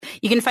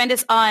You can find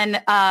us on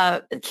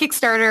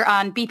Kickstarter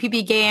on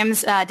BPB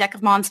Games Deck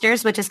of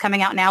Monsters, which is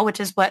coming out now, which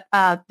is what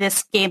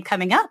this game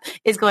coming up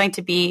is going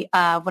to be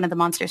one of the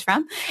monsters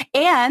from.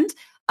 And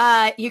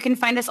you can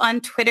find us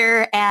on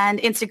Twitter and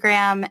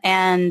Instagram,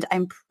 and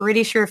I'm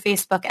pretty sure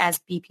Facebook as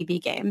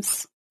BPB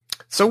Games.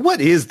 So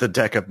what is the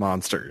Deck of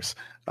Monsters,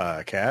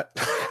 Kat?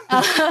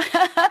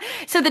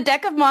 So the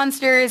Deck of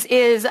Monsters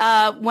is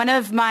one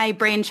of my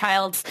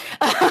brainchilds.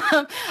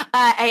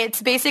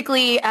 It's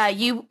basically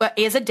you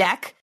is a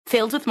deck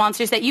filled with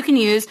monsters that you can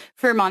use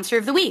for Monster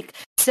of the Week.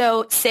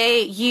 So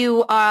say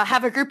you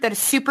have a group that is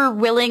super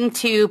willing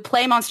to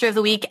play Monster of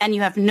the Week and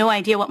you have no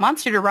idea what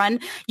monster to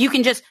run, you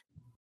can just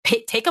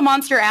take a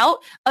monster out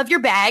of your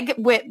bag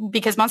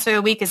because Monster of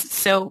the Week is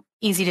so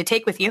easy to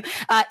take with you.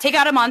 Take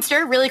out a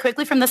monster really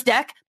quickly from this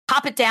deck,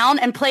 pop it down,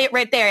 and play it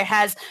right there. It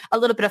has a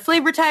little bit of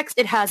flavor text.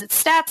 It has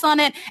its stats on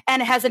it,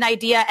 and it has an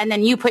idea, and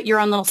then you put your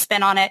own little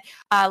spin on it,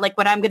 like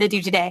what I'm going to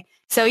do today.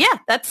 So yeah,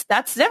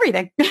 that's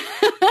everything.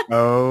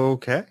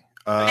 Okay.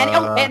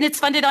 And it's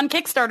funded on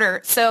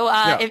Kickstarter. So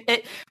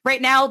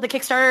right now the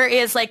Kickstarter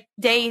is like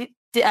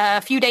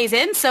a few days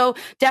in. So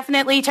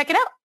definitely check it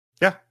out.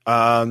 Yeah.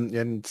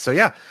 And so,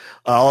 yeah,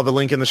 I'll have a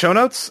link in the show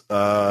notes.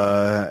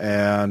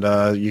 And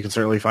you can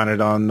certainly find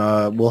it on,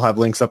 we'll have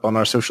links up on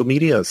our social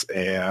medias.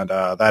 And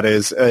that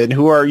is, and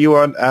who are you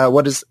on,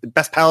 what is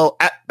Best Pal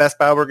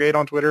Brigade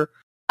on Twitter?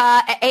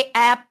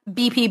 At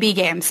BPB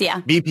Games,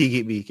 yeah.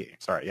 BPB Games.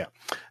 Sorry, yeah.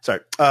 Sorry.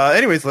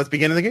 Anyways, let's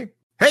begin in the game.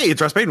 Hey,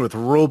 it's Russ Payton with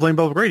Role Playing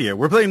Public Radio.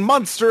 We're playing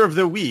Monster of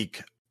the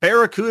Week,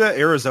 Barracuda,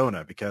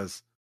 Arizona,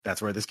 because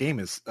that's where this game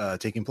is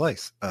taking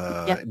place.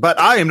 But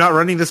I am not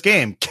running this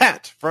game.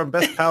 Kat from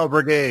Best Pal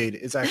Brigade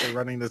is actually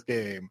running this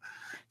game.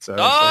 So,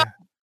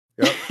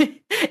 yep.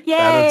 Yay!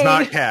 That is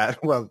not Kat.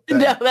 Well,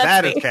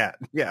 that is Kat.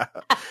 Yeah.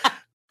 I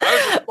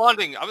was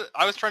responding.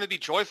 I was trying to be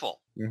joyful.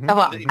 Mm-hmm. Oh,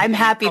 well, I'm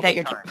happy that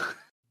you're joyful.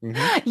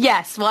 Mm-hmm.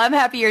 Yes, well, I'm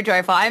happy you're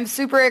joyful. I'm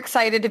super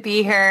excited to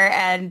be here,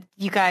 and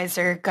you guys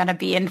are going to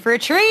be in for a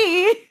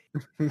treat.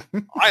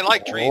 I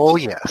like treats. Oh,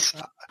 yes.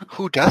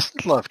 Who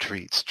doesn't love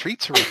treats?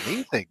 Treats are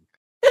amazing.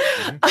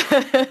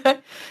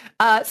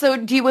 So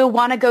do you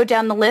want to go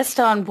down the list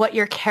on what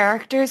your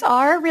characters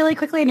are really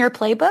quickly in your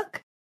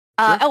playbook?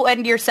 Sure. Oh,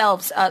 and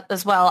yourselves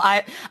as well.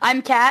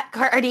 I'm Kat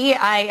Cardy.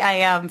 I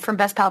am from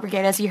Best Pal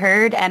Brigade, as you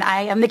heard, and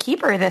I am the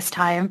keeper this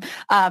time.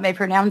 My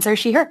pronouns are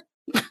she, her.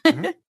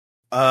 Mm-hmm.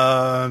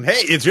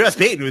 Hey, it's Russ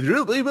Payton with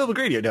Role Playing Public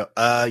Radio. No,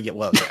 I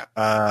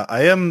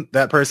am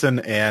that person,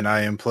 and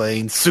I am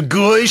playing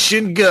Sugoi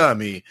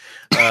Shingami.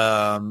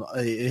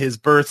 His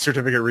birth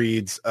certificate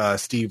reads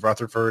Steve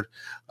Rutherford.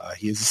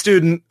 He is a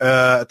student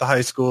at the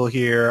high school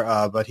here,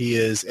 but he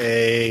is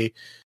a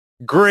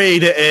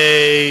grade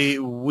A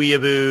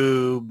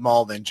weeaboo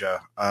mall ninja.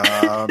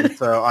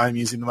 So I'm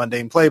using the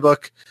mundane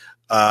playbook.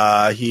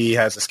 He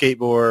has a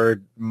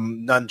skateboard,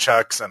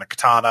 nunchucks, and a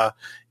katana.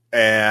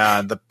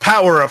 And the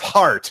power of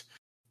heart,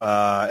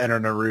 enter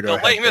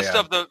Naruto.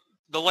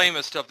 The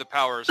lamest of the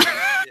powers.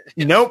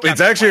 Nope,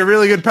 it's actually a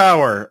really good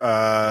power.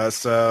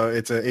 So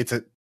it's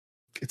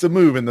a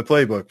move in the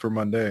playbook for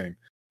mundane.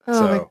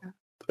 So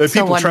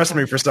people trust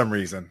me for some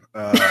reason.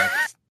 I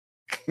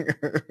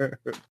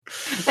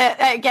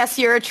guess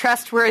you're a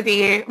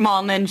trustworthy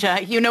mall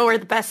ninja. You know where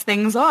the best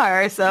things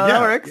are, so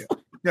that works.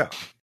 Yeah.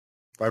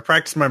 I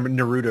practice my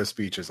Naruto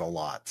speeches a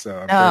lot,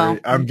 so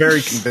I'm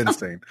very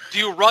convincing. Do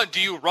you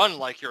run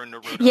like you're a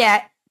Naruto?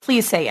 Yeah,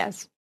 please say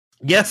yes.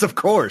 Yes, of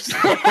course.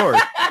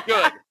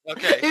 Good.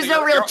 Okay. There's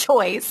no real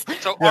choice.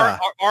 So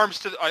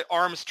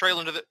arms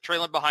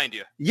trailing behind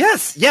you.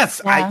 Yes.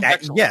 Yes.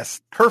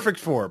 Perfect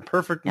form.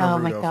 Perfect Naruto. Oh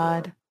my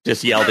god. Form.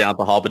 Just yell down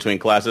the hall between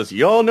classes.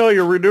 Y'all know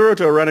you're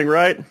Naruto running,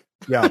 right?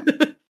 Yeah.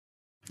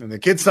 And the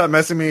kids stopped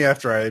messing me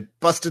after I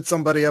busted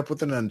somebody up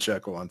with a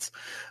nunchuck once.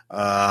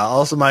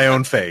 Also my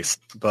own face,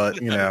 but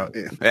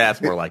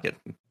that's more like it.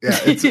 Yeah,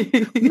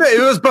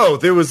 it was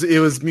both. It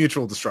was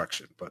mutual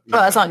destruction, but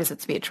as long as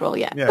it's mutual,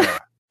 yeah. Yeah.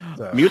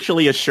 So.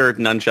 Mutually Assured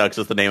Nunchucks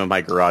is the name of my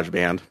garage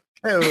band.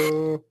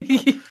 Hello.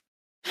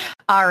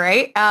 All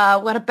right.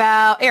 What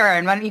about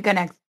Aaron? Why don't you go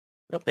next?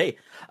 Hey,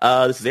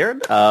 this is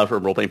Aaron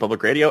from Role Playing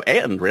Public Radio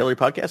and Railer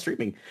Podcast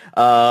Streaming.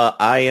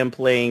 I am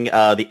playing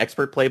the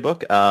Expert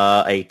Playbook,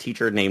 a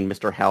teacher named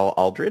Mr. Hal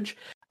Aldridge,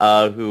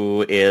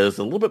 who is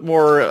a little bit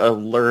more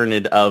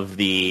learned of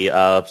the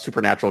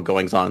supernatural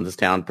goings-on in this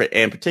town.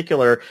 In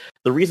particular,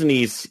 the reason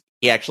he's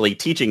actually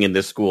teaching in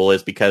this school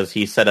is because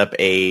he set up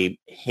a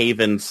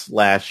haven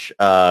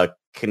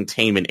 /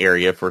 containment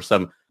area for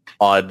some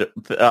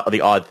the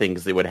odd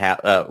things that would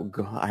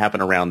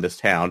happen around this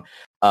town.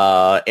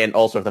 And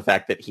also the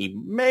fact that he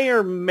may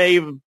have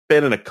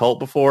been in a cult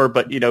before,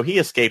 but he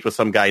escaped with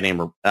some guy named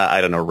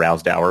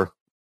Rousdower.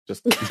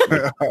 Just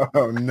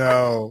oh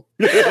no!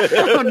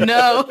 Oh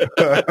no!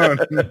 Oh,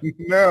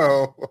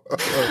 no!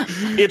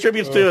 He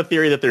attributes to a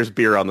theory that there's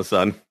beer on the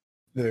sun.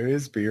 There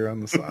is beer on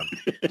the sun.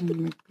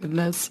 Oh,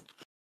 goodness,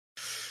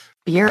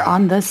 beer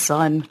on the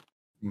sun.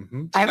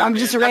 Mm-hmm. I'm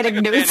just writing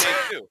notes.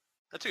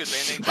 That's a good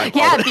band name.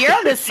 Yeah, beer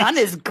on the sun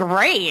is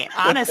great.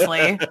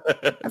 Honestly,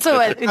 that's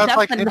what. Sounds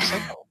like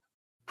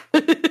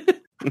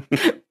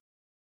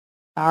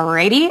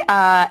Alrighty.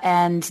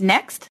 And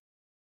next.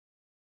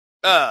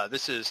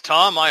 This is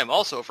Tom. I am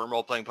also from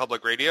Role Playing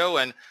Public Radio,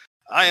 and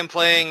I am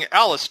playing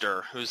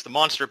Alistair, who's the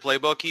Monster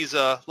Playbook. He's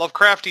a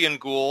Lovecraftian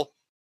ghoul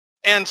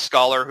and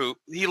scholar who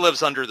he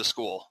lives under the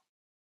school.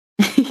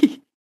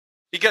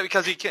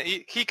 Because he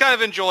kind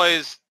of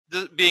enjoys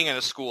being in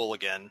a school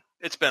again.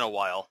 It's been a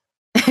while.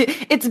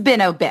 It's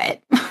been a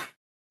bit.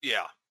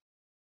 Yeah.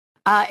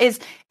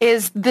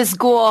 Is this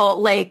ghoul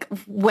like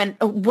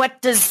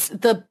what does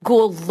the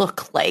ghoul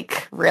look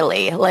like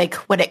really, like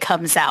when it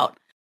comes out?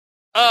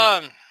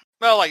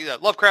 Well, like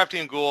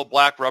Lovecraftian ghoul,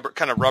 black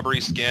kind of rubbery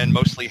skin,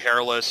 mostly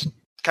hairless,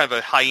 kind of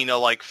a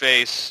hyena-like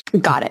face.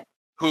 Got it.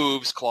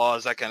 Hooves,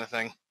 claws, that kind of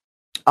thing.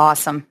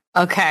 Awesome.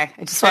 Okay,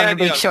 I just wanted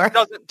to make sure.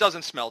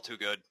 Doesn't smell too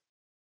good.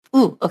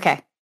 Ooh,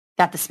 okay.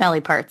 Got the smelly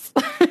parts.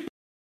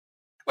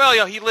 Well,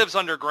 yeah, he lives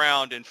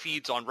underground and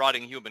feeds on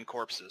rotting human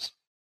corpses.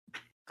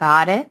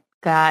 Got it.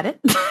 But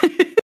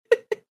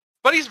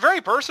he's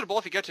very personable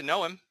if you get to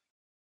know him.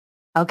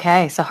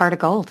 Okay, so heart of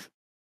gold.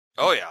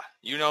 Oh, yeah.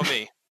 You know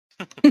me.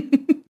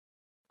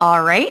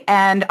 All right,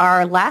 and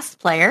our last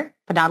player,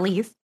 but not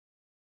least.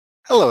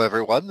 Hello,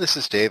 everyone. This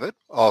is David,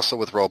 also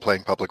with Role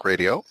Playing Public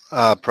Radio.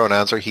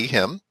 Pronouns are he,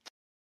 him.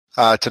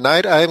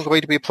 Tonight, I am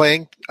going to be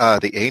playing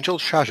the Angel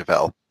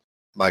Shajavel,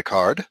 my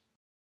card.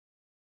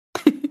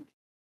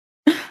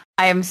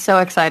 I am so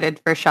excited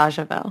for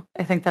Shajavel.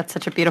 I think that's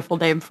such a beautiful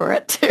name for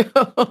it, too.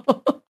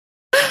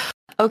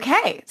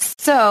 Okay,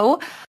 so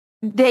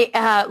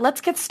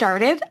let's get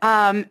started.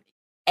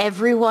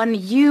 Everyone,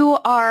 you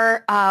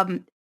are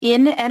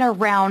in and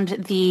around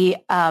the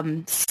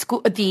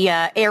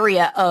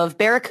area of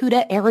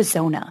Barracuda,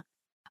 Arizona.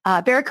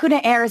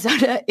 Barracuda,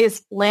 Arizona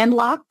is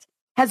landlocked,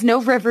 has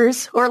no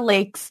rivers or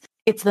lakes.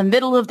 It's the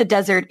middle of the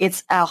desert.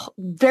 It's a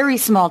very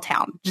small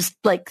town. Just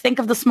like think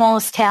of the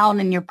smallest town,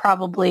 and you're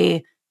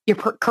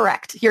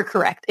correct. You're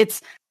correct.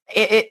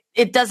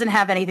 It doesn't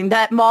have anything.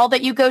 That mall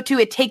that you go to,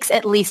 it takes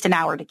at least an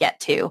hour to get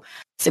to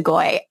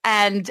Segoy.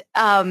 And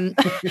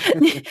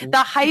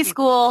the high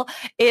school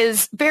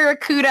is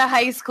Barracuda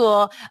High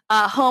School,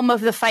 home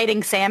of the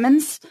Fighting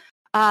Salmons.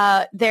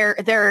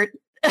 They're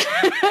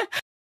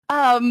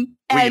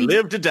we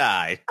live to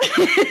die.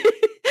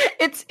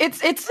 It's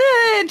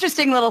an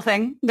interesting little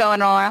thing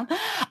going on.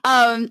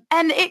 And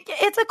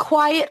it's a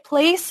quiet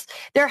place.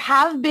 There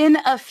have been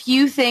a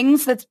few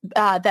things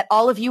that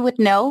all of you would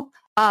know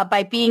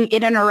by being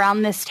in and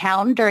around this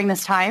town during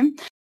this time.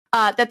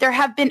 That there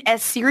have been a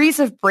series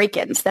of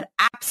break-ins that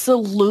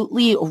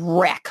absolutely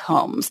wreck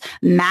homes.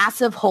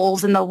 Massive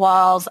holes in the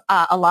walls.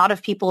 A lot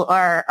of people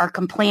are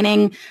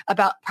complaining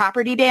about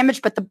property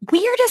damage. But the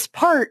weirdest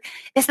part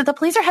is that the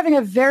police are having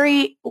a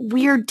very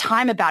weird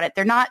time about it.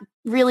 They're not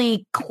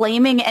really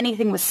claiming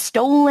anything was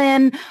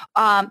stolen.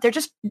 They're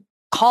just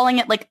calling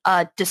it like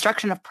a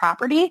destruction of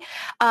property.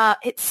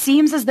 It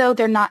seems as though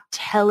they're not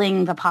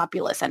telling the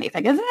populace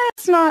anything.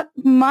 It's not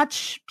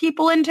much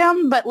people in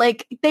town, but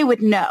like they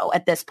would know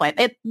at this point.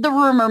 The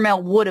rumor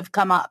mill would have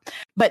come up,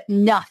 but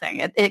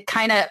nothing. It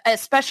kind of,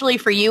 especially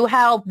for you,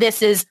 Hal,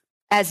 this is,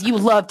 as you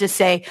love to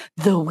say,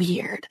 the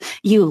weird.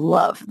 You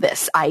love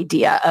this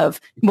idea of,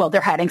 well,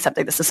 they're hiding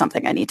something. This is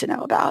something I need to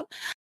know about.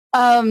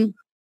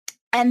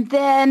 And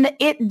then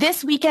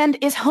this weekend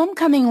is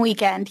homecoming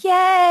weekend.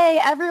 Yay!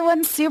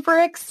 Everyone's super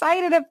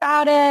excited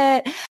about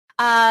it.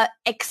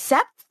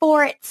 Except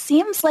for it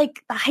seems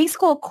like the high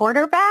school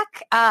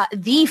quarterback,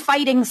 the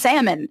Fighting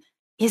Salmon,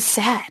 is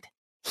sad.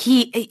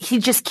 He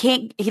just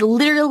can't. He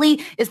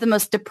literally is the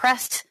most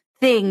depressed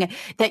thing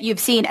that you've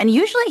seen. And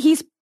usually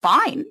he's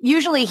fine.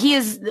 Usually he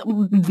is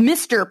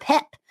Mr.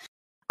 Pep.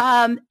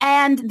 And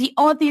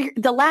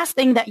the last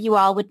thing that you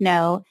all would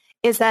know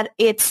is that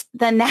it's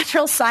the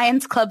Natural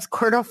Science Club's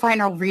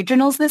quarterfinal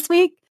regionals this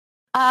week.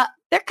 They're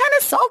kind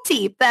of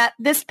salty that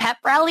this pep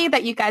rally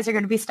that you guys are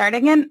going to be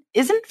starting in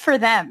isn't for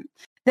them.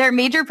 Their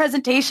major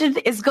presentation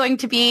is going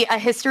to be a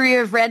history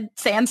of red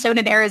sandstone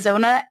in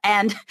Arizona,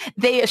 and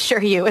they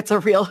assure you it's a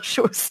real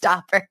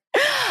showstopper.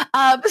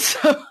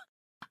 So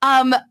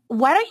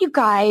why don't you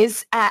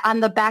guys, on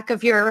the back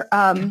of your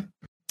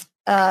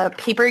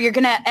paper, you're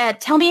going to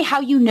tell me how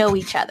you know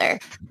each other.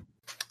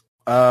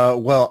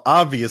 Well,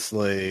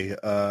 obviously,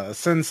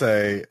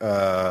 Sensei,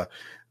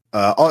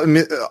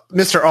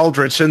 Mr.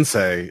 Aldrich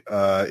Sensei,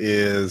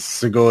 is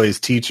Segoy's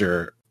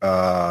teacher,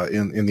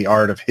 in the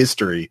art of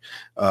history,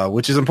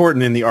 which is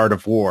important in the art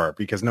of war,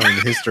 because knowing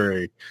the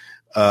history,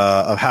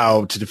 of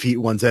how to defeat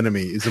one's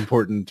enemy is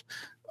important,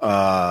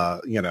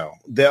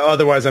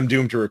 otherwise I'm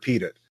doomed to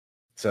repeat it.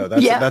 So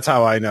that's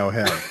how I know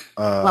him.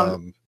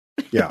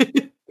 Yeah.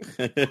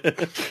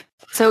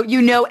 So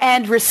you know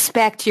and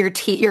respect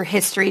your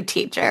history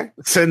teacher.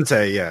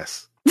 Sensei,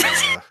 yes.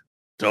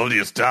 Told you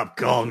to stop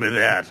calling me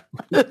that.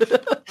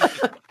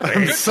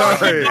 I'm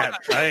sorry.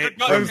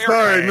 I'm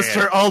sorry,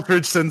 Mr.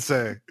 Aldrich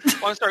Sensei.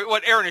 Well, I'm sorry.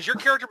 What, Aaron, has your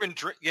character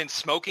been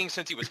smoking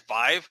since he was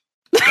 5?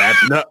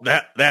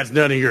 That's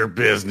none of your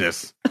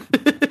business.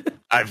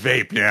 I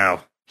vape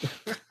now.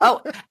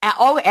 Oh,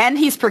 and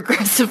he's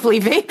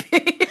progressively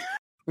vaping.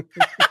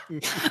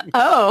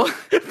 Oh.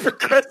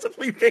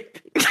 Progressively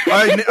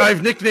vaping.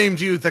 I've nicknamed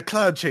you the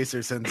Cloud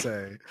Chaser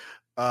Sensei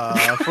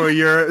for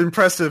your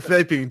impressive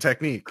vaping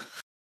technique.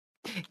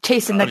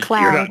 Chasing the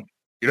cloud.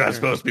 You're not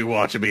supposed to be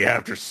watching me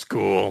after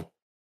school.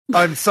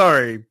 I'm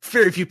sorry.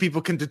 Very few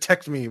people can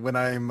detect me when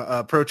I'm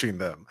approaching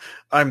them.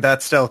 I'm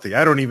that stealthy.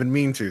 I don't even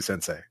mean to,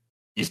 Sensei.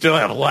 You still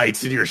have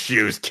lights in your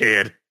shoes,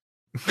 kid.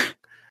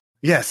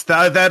 Yes,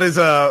 that is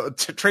a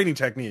training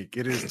technique.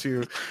 It is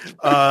to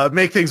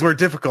make things more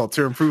difficult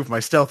to improve my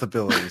stealth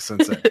abilities,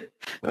 Sensei.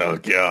 Oh,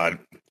 God.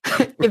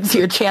 Gives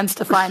you a chance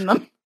to find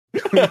them.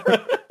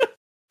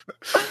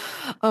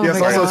 Oh Yes,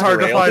 my also it's God. hard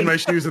to find my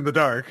shoes in the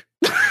dark.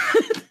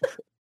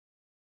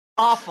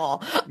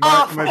 Awful.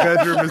 My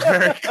bedroom is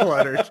very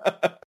cluttered.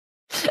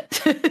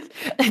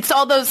 It's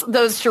all those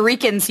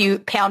shurikens you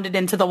pounded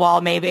into the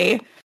wall,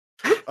 maybe.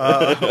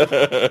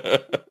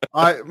 My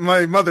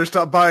mother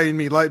stopped buying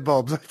me light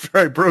bulbs after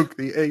I broke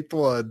the 8th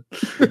one.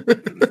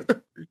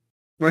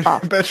 My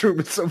bedroom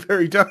is so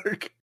very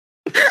dark.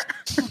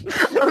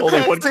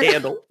 Only one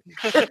candle.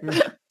 Who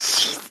And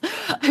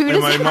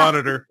does my that?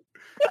 monitor.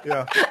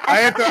 Yeah,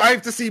 I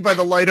have to see by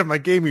the light of my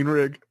gaming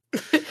rig.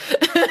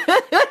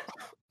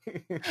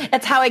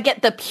 That's how I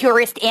get the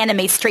purest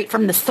anime straight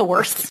from the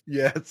source.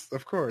 Yes,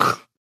 of course. Oh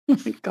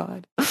my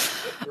God.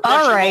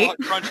 All right.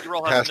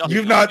 Crunchyroll has nothing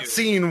You've on not you.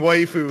 seen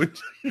waifu.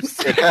 You've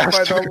seen It it has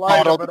by to the be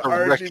light of modeled an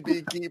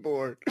directly. RGB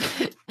keyboard.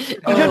 You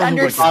Oh don't my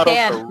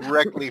understand. Modeled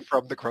directly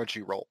from the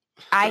Crunchyroll.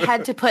 I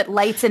had to put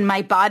lights in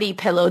my body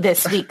pillow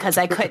this week because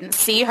I couldn't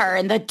see her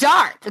in the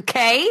dark,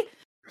 okay?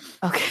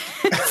 Okay.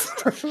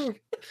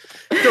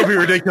 Don't be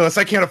ridiculous.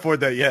 I can't afford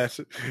that yet.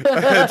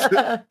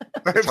 I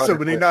have so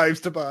many 100 knives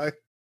to buy.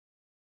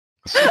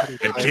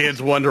 And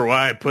kids wonder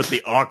why I put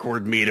the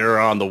awkward meter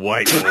on the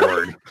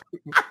whiteboard.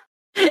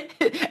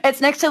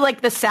 It's next to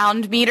like the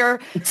sound meter,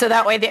 so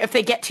that way if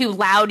they get too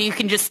loud, you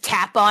can just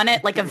tap on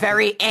it like a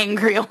very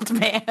angry old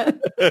man.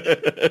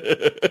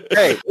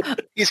 Hey,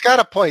 he's got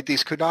a point.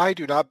 These kunai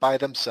do not buy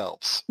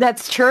themselves.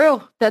 That's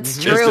true.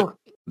 That's true.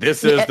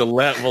 This is the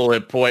level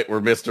at point where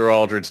Mr.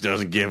 Aldrich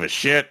doesn't give a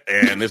shit,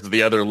 and this is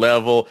the other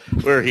level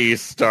where he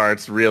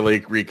starts really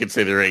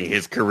reconsidering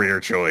his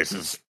career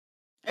choices.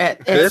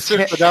 This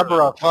is the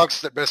number of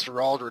fucks that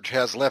Mr. Aldrich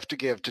has left to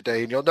give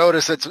today, and you'll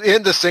notice it's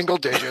in the single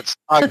digits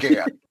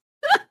again.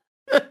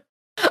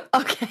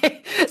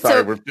 Okay.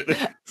 Sorry,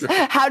 So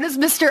how does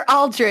Mr.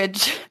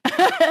 Aldridge,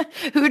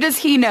 who does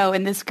he know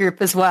in this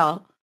group as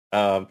well?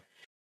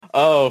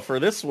 For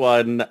this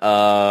one,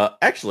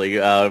 actually,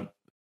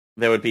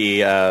 there would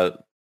be, and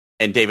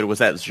David, was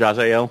that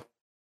Jazael?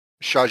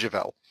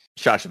 Shajavel.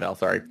 Shashavel,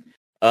 sorry.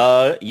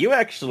 You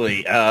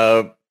actually,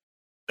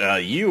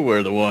 you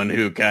were the one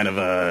who kind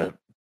of,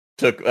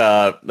 took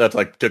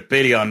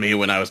pity on me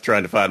when I was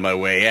trying to find my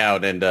way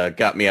out and,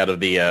 got me out of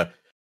the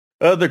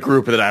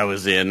group that I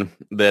was in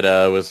that,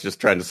 was just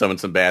trying to summon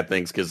some bad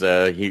things because,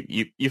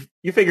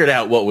 you figured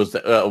out what was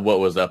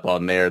up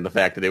on there and the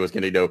fact that it was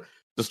going to,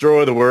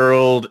 destroy the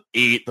world,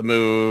 eat the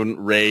moon,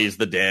 raise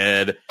the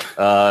dead,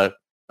 give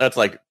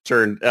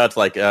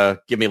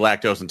me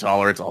lactose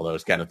intolerance, all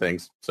those kind of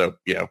things. So,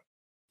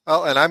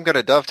 Well, and I'm going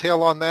to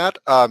dovetail on that.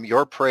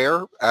 Your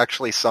prayer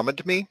actually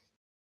summoned me.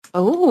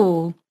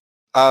 Oh.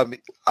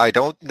 I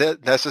don't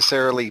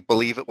necessarily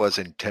believe it was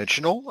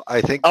intentional.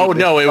 I think. oh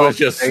no, it was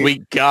just,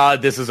 sweet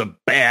God, this is a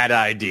bad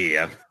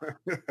idea.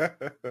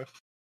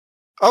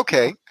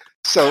 Okay,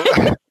 so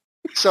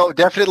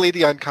definitely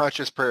the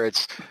unconscious prayer.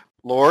 It's,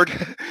 Lord,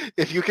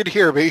 if you can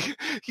hear me,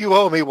 you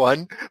owe me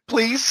one.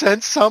 Please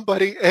send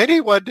somebody,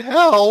 anyone,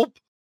 help.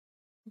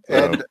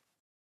 And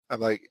I'm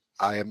like,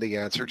 I am the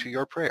answer to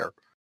your prayer.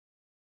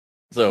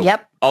 So,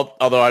 Yep.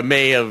 although I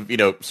may have,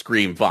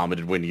 scream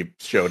vomited when you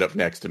showed up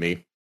next to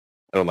me.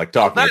 I don't like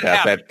talking that about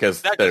happened. that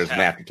because That there's just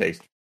an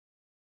aftertaste.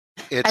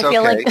 It's I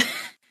feel okay.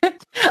 like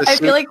I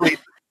feel like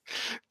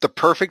the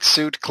perfect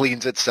suit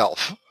cleans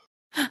itself.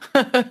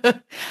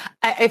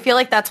 I feel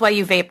like that's why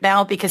you vape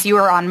now, because you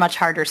were on much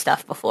harder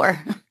stuff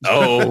before.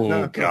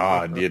 Oh,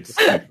 God. It's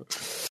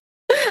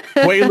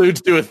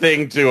Quaaludes do a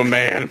thing to a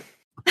man.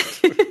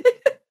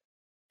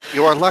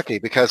 You are lucky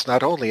because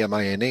not only am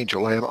I an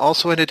angel, I am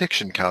also an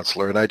addiction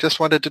counselor, and I just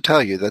wanted to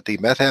tell you that the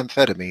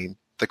methamphetamine,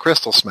 the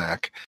crystal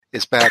smack,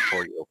 is bad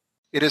for you.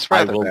 It is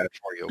rather bad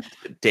for you.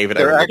 David,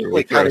 They're I will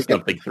actually throw cutting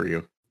something through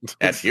you.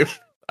 At you.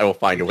 I will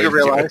find a way You to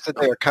do realize it. that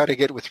they are cutting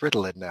it with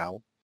Ritalin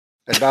now.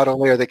 And not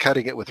only are they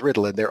cutting it with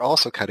Ritalin, they're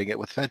also cutting it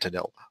with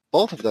fentanyl.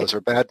 Both of those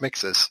are bad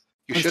mixes.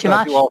 You It's should too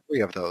not do much. all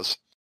three of those.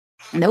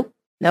 Nope,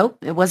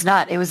 it was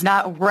not. It was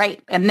not right.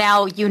 And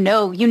now you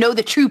know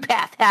the true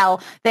path,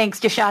 Hal, thanks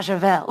to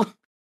Shajavel.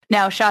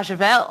 Now,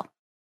 Shajavel,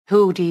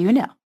 who do you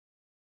know?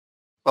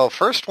 Well,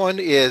 first one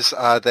is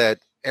that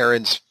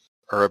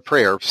a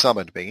prayer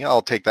summoned me.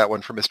 I'll take that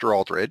one for Mr.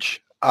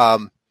 Aldridge.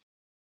 And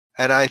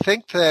I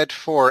think that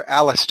for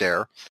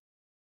Alistair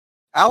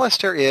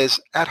is,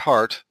 at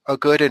heart, a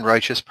good and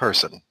righteous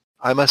person.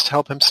 I must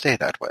help him stay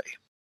that way.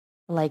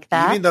 Like You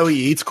that? mean though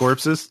he eats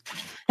corpses?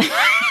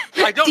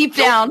 I don't Deep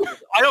kill down. people.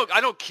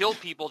 I don't kill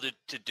people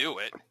to do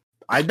it.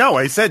 I know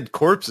I said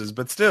corpses,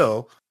 but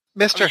still.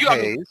 Mr. I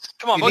mean, Hayes,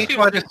 come on, you most need to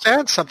people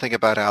understand something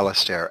about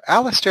Alistair.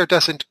 Alistair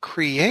doesn't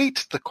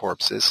create the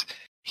corpses.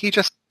 He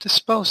just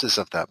disposes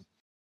of them.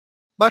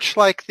 Much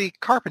like the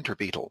carpenter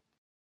beetle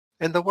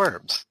and the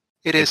worms.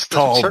 It's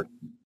called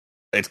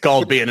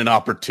being an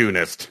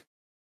opportunist.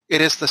 It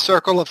is the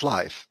circle of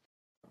life,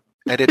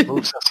 and it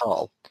moves us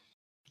all.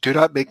 Do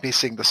not make me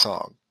sing the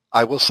song.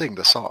 I will sing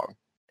the song.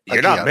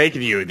 You're not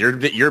making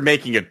you're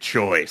making a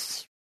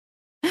choice.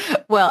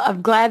 Well,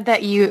 I'm glad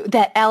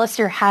that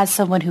Alistair has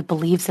someone who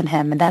believes in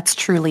him, and that's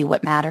truly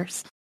what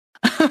matters.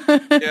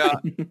 Yeah.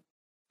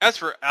 As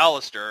for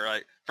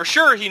Alistair, for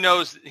sure he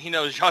knows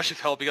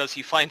Joshua because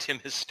he finds him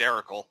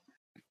hysterical.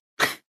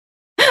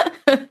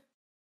 I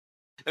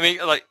mean,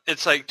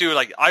 it's like, dude,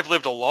 I've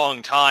lived a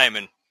long time,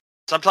 and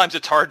sometimes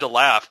it's hard to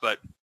laugh, but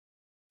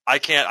I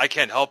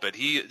can't help it.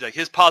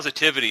 His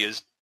positivity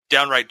is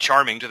downright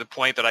charming to the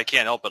point that I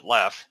can't help but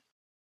laugh.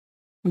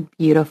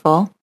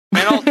 Beautiful.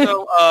 And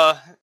also,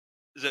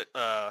 is it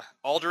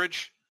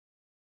Aldridge?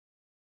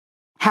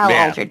 Hal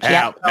Aldridge,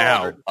 yeah.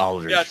 Hal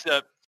Aldridge.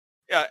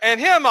 Yeah, and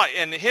him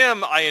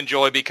I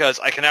enjoy because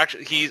I can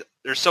actually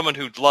there's someone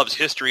who loves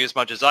history as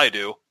much as I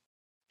do,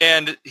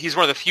 and he's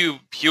one of the few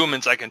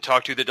humans I can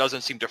talk to that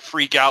doesn't seem to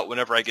freak out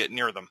whenever I get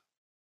near them.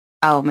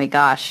 Oh my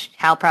gosh,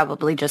 Hal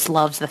probably just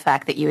loves the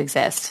fact that you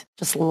exist.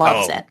 Just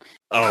loves it.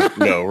 Oh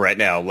no! Right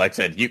now, like I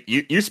said,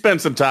 you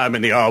spent some time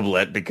in the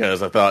omelette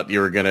because I thought you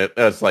were gonna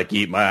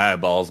eat my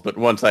eyeballs. But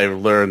once I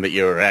learned that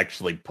you were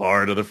actually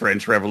part of the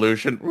French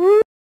Revolution,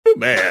 woo,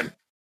 man.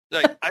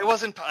 I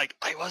wasn't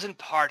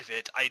part of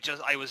it.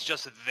 I was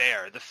just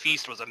there. The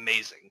feast was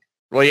amazing.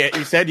 Well, yeah,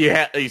 you said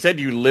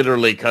you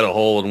literally cut a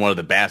hole in one of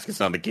the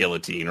baskets on the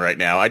guillotine. Right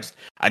now, I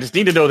just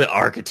need to know the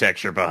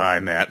architecture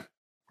behind that.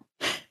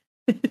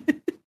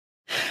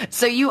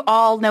 So you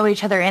all know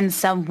each other in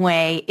some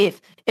way,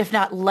 if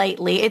not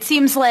lightly. It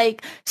seems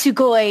like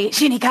Sugoi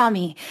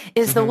Shinigami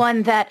is the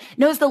one that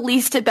knows the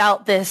least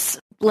about this,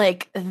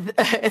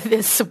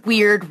 this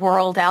weird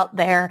world out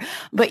there.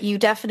 But you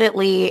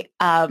definitely,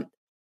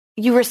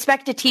 you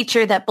respect a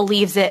teacher that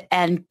believes it.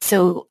 And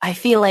so I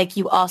feel like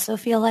you also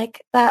feel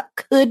like that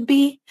could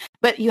be,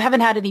 but you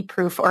haven't had any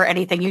proof or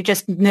anything. You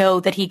just know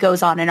that he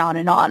goes on and on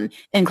and on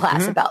in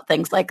class about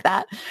things like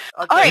that.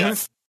 Okay. All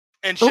right.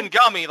 And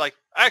Shinigami, I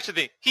actually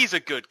think he's a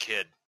good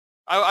kid.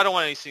 I don't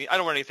want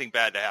anything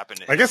bad to happen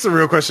to him. I guess the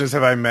real question is,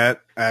 have I met,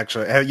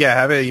 actually?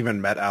 Have I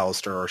even met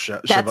Alistair or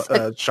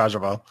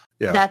Shajabal?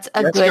 Yeah. That's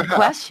a good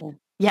question.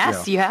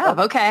 Yes, you have.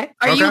 Okay.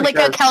 Are you like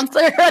a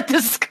counselor at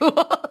the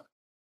school?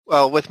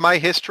 Well, with my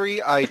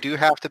history, I do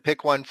have to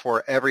pick one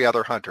for every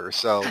other hunter.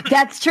 So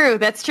That's true.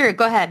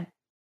 Go ahead.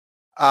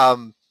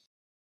 I'm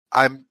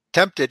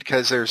tempted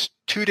because there's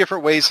two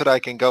different ways that I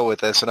can go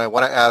with this, and I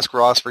want to ask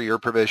Ross for your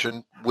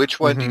permission. Which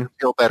one do you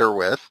feel better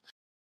with?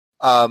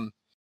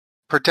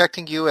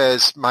 Protecting you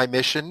as my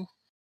mission,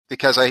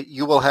 because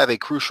you will have a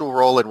crucial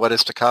role in what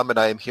is to come, and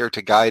I am here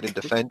to guide and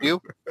defend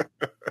you.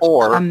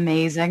 Or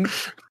amazing.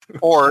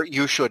 Or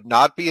you should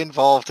not be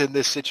involved in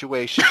this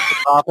situation. The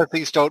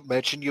prophecies don't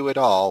mention you at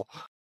all.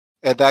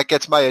 And that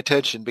gets my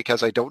attention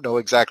because I don't know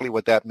exactly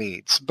what that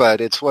means.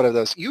 But it's one of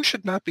those, you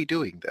should not be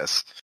doing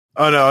this.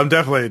 Oh no, I'm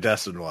definitely a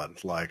destined one.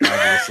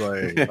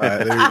 Obviously,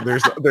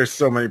 there's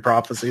so many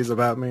prophecies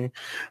about me.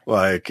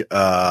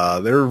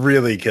 They're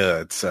really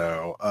good.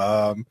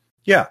 So,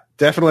 yeah,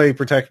 definitely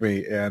protect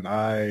me. And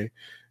I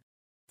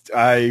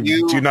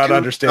do not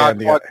understand.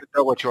 I want to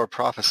know what your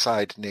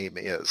prophesied name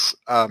is.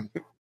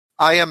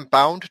 I am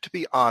bound to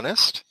be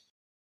honest.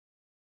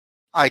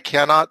 I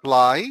cannot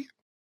lie.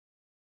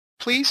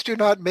 Please do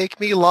not make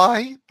me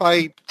lie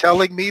by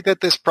telling me that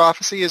this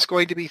prophecy is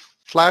going to be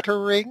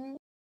flattering.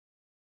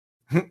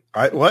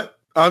 What?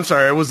 I'm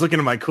sorry. I was looking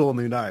at my cool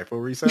new knife. What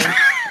were you saying?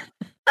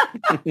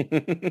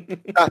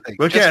 Nothing.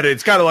 Look at it.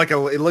 It's kind of like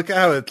look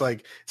how it's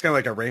kind of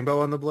like a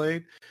rainbow on the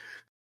blade.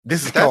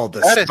 This is called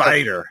the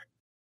spider.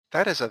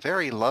 That is a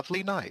very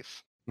lovely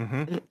knife.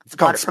 Mm-hmm. It's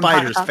called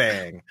Spider's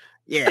Fang.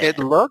 Yeah. It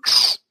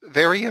looks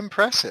very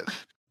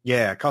impressive.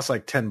 Yeah. It costs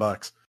like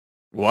 $10.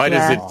 Why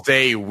does it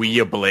say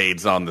Ouija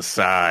blades on the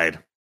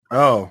side?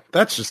 Oh,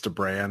 that's just a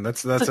brand.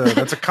 That's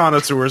a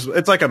connoisseur's.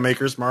 It's like a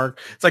maker's mark.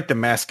 It's like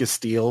Damascus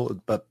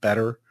steel, but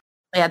better.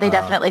 Yeah, they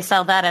definitely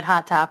sell that at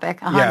Hot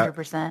Topic,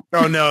 100%.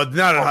 Oh no,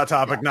 not at Hot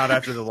Topic. Not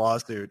after the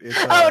lawsuit. It's,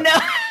 oh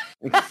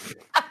no.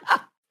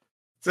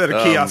 It's at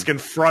a kiosk in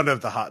front of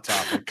the Hot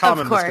Topic.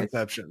 Common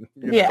misconception.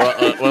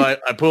 Yeah. Well,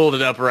 I pulled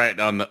it up right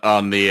on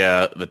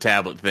the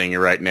tablet thing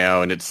right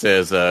now, and it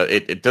says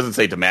it doesn't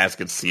say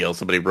Damascus steel.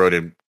 Somebody wrote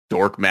in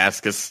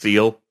Dorkmascus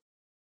steel.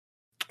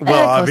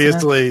 Well,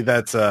 obviously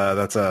that's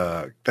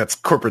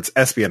corporate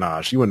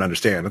espionage. You wouldn't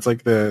understand. It's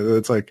like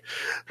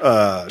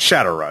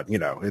Shadowrun. You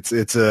know,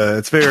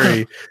 it's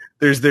very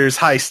there's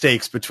high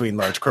stakes between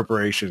large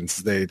corporations.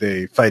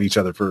 They fight each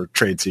other for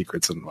trade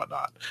secrets and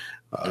whatnot.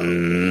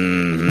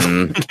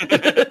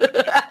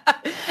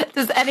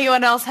 Does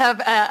anyone else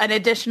have an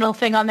additional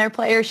thing on their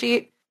player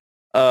sheet?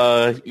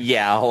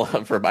 Yeah,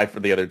 for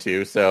the other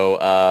two. So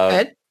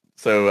good.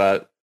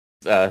 So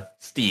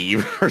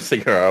Steve or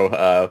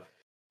Siguro,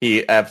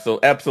 he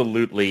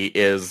absolutely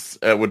is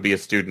would be a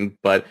student,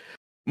 but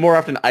more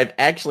often I've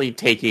actually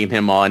taken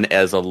him on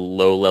as a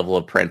low-level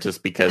apprentice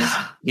because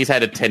he's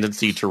had a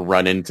tendency to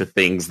run into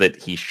things that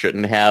he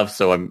shouldn't have.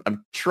 So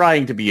I'm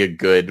trying to be a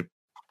good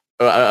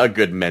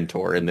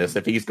mentor in this.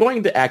 If he's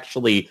going to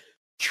actually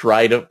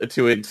try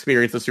to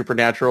experience the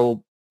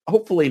supernatural,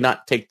 hopefully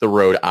not take the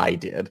road I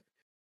did.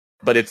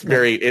 But it's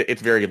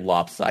very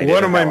lopsided.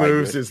 One of my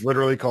moves is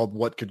literally called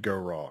 "What Could Go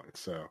Wrong."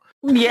 So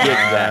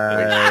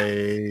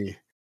exactly.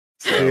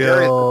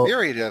 There is a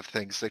myriad of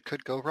things that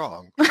could go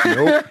wrong.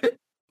 Nope.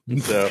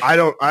 So I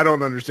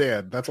don't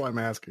understand. That's why I'm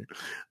asking.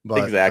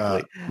 But,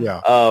 exactly.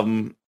 Yeah.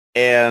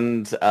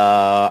 And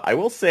I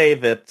will say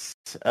that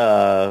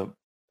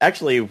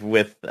actually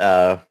with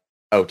Tom,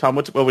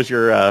 what was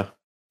your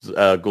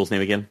ghoul's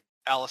name again?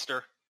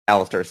 Alistair.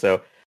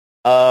 So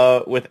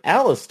with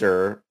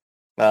Alistair,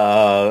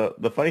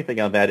 the funny thing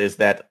on that is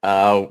that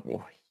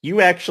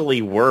you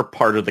actually were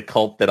part of the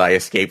cult that I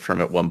escaped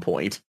from at one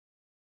point.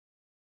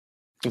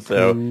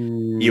 So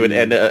you would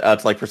end up,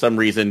 it's like for some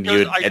reason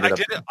you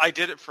I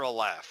did it for a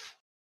laugh.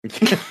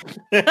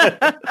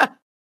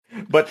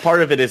 But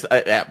part of it is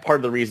part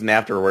of the reason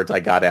afterwards I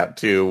got out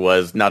too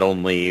was not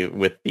only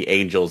with the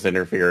Angels'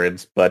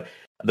 interference, but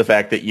the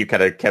fact that you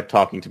kind of kept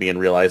talking to me and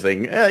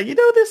realizing,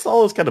 this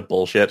all is kind of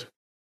bullshit.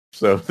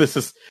 So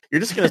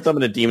you're just going to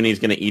summon a demon, he's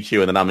going to eat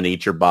you, and then I'm going to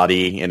eat your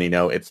body, and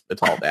it's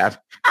all that.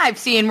 I've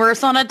seen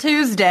worse on a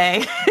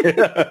Tuesday.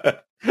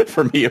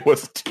 For me, it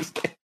was a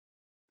Tuesday.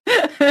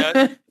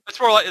 Yeah, it's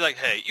more like,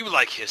 hey, you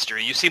like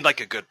history. You seem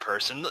like a good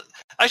person.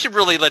 I should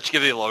really let you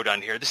give you a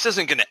lowdown here. This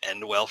isn't going to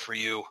end well for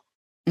you.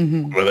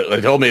 Mm-hmm. Well,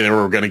 they told me they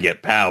were going to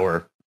get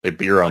power. They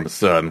beer on the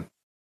sun.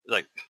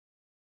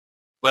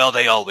 Well,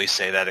 they always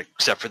say that,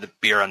 except for the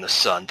beer on the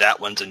sun. That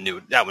one's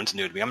new to me. I'm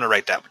going to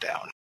write that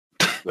down.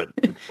 But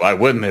why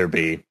wouldn't there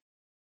be?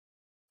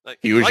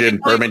 Fusion,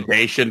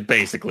 fermentation,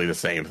 basically the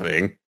same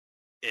thing.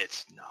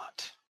 It's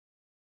not.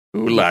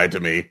 Who lied to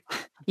me?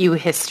 You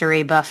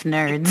history buff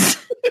nerds.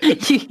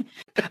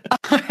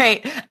 All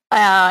right.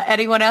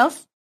 Anyone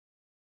else?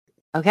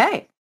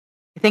 Okay.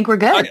 I think we're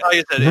good. Like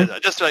I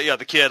said, just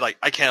the kid.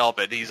 I can't help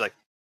it. He's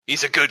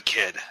a good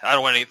kid. I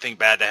don't want anything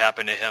bad to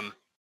happen to him.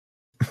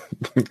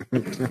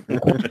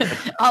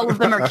 All of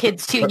them are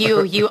kids to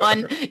you.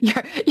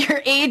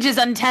 Your age is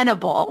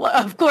untenable.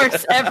 Of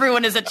course,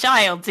 everyone is a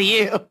child to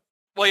you.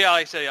 Well, yeah,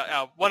 I say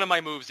one of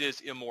my moves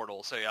is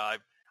immortal. So yeah,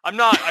 I'm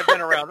not. I've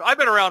been around. I've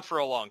been around for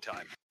a long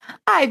time.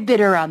 I've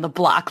been around the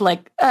block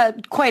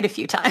quite a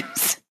few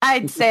times.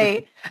 I'd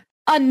say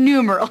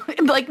innumerable,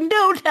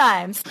 no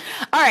times.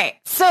 All right,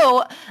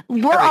 so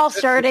we're all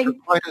starting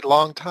quite a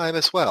long time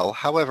as well.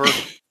 However,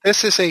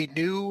 this is a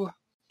new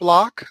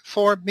block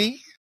for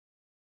me.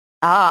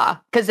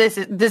 Because this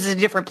is a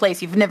different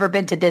place. You've never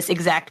been to this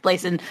exact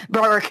place in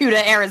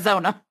Barracuda,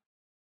 Arizona.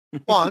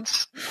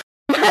 Once.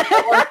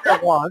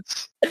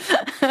 Once.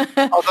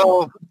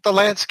 Although the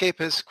landscape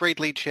has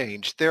greatly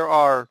changed. There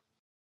are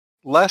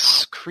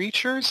less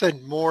creatures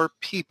and more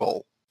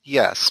people.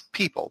 Yes,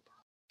 people.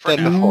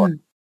 Than before.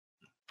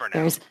 For now.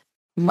 There's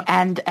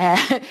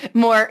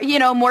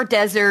more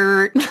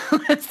desert,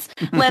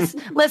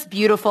 less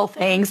beautiful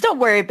things. Don't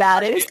worry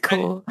about it. It's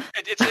cool.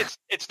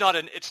 It's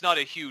not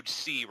a huge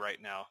sea right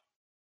now.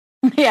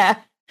 Yeah.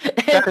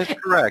 That is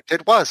correct.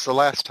 It was the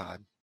last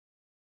time.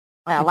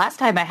 Well, last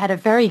time I had a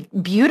very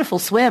beautiful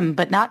swim,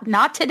 but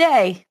not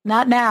today.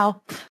 Not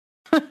now.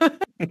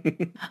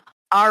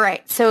 All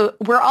right. So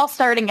we're all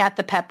starting at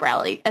the pep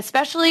rally,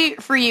 especially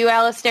for you,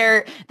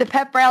 Alistair. The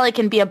pep rally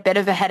can be a bit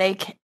of a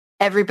headache.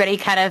 Everybody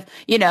kind of,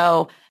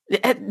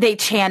 they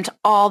chant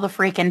all the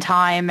freaking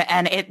time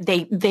and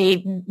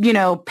they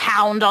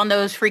pound on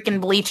those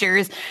freaking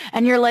bleachers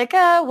and you're like,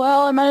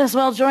 well, I might as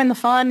well join the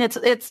fun.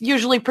 It's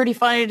usually pretty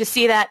funny to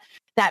see that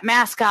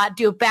mascot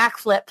do a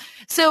backflip.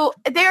 So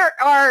there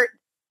are,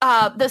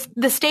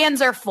 the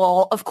stands are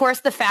full. Of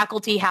course, the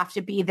faculty have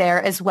to be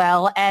there as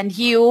well. And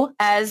you,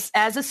 as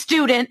a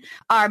student,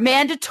 are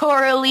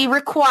mandatorily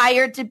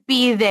required to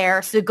be there,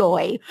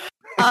 Sugoi.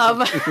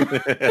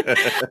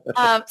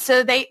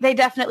 So they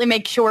definitely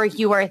make sure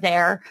you are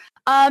there.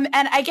 And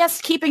I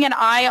guess keeping an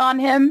eye on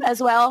him as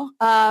well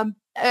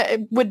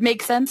would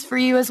make sense for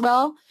you as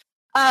well.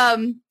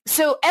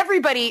 So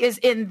everybody is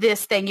in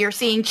this thing. You're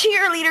seeing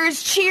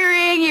cheerleaders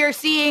cheering. You're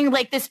seeing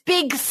this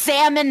big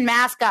salmon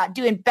mascot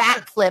doing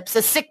backflips,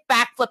 a sick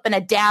backflip and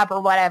a dab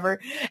or whatever.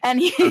 And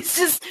he's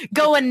just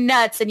going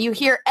nuts. And you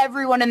hear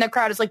everyone in the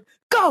crowd is like,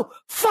 go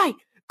fight,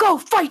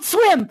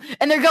 swim.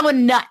 And they're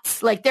going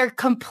nuts. They're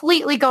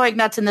completely going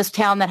nuts in this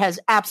town that has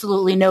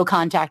absolutely no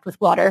contact with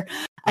water.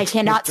 I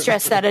cannot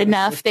stress that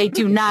enough. They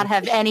do not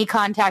have any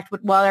contact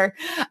with water.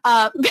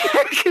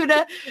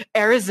 Barracuda,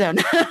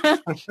 Arizona.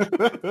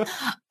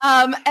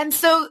 And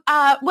so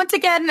once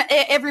again,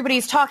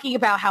 everybody's talking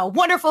about how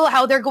wonderful,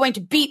 how they're going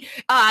to beat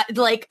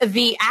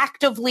the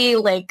actively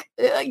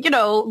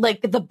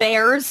the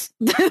bears.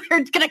 They're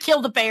going to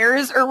kill the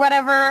bears or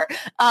whatever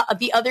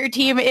the other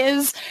team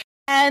is.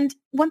 And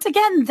once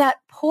again, that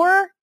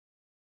poor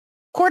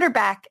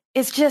quarterback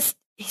is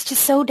he's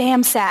just so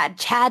damn sad.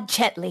 Chad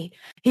Chetley.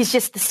 He's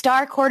just the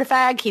star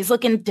quarterback. He's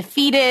looking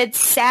defeated,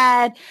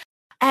 sad,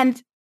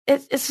 and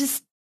it's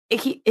just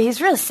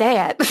he's real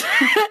sad.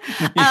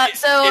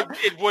 So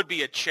it would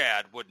be a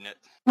Chad, wouldn't it?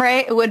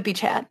 Right? It would be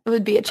Chad. It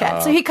would be a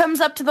Chad. So he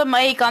comes up to the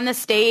mic on the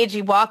stage.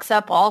 He walks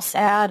up all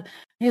sad.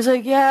 He's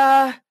like,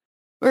 yeah,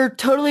 we're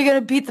totally going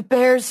to beat the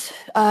Bears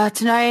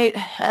tonight.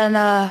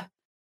 And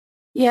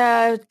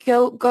yeah,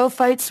 go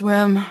fight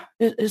Swim.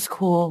 It's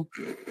cool.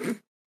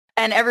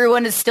 And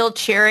everyone is still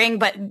cheering,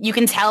 but you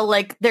can tell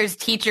like there's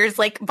teachers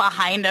like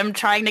behind him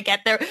trying to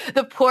get there.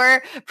 The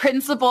poor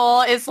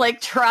principal is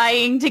like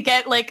trying to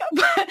get like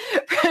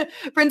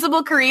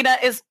Principal Karina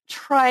is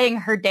trying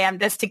her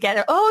damnedest to get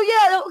her. Oh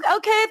yeah,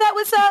 okay, that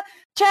was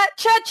Chad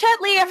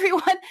Chetley,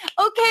 everyone.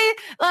 Okay,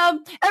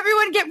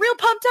 everyone get real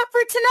pumped up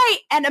for tonight.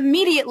 And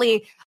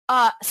immediately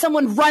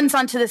someone runs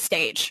onto the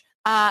stage.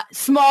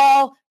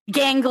 Small,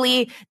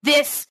 gangly,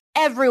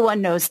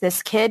 everyone knows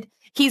this kid.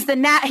 He's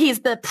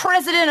the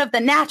president of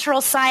the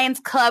Natural Science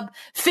Club,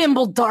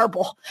 Fimble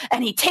Darble.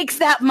 And he takes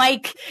that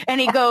mic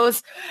and he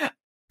goes,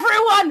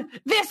 everyone,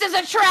 this is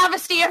a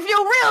travesty. If you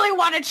really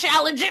want a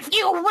challenge, if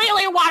you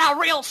really want a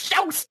real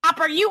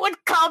showstopper, you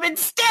would come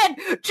instead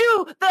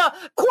to the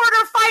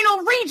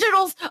quarterfinal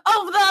regionals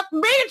of the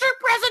major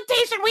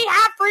presentation we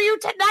have for you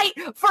tonight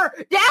for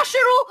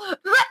national.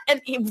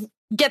 And he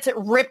gets it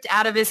ripped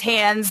out of his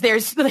hands.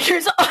 There's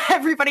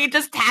everybody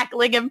just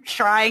tackling him,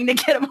 trying to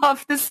get him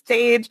off the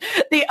stage.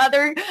 The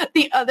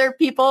other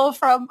people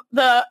from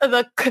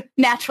the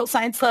Natural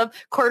Science Club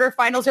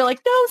quarterfinals are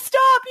like, no,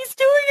 stop! He's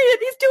doing it.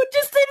 He's doing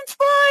just it. It's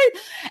fine.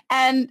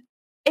 And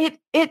it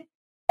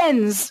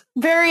ends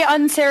very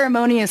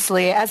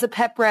unceremoniously, as a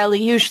pep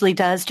rally usually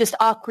does, just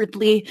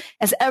awkwardly,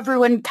 as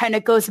everyone kind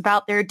of goes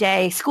about their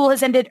day. School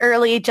has ended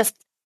early, just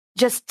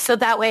so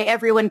that way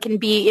everyone can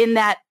be in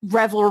that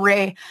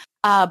revelry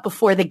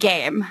before the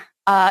game.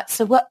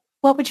 So what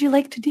would you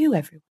like to do,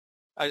 everyone?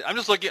 I'm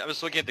just looking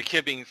at the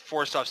kid being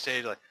forced off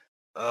stage, like,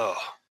 oh,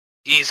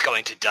 he's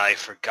going to die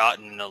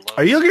forgotten and alone.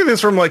 Are you looking at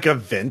this from like a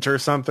vent or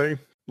something?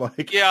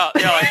 Like yeah,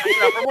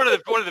 from one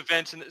of the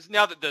vents, and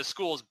now that the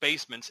school's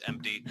basement's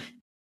empty.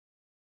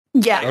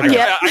 Yeah, okay.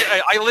 yeah.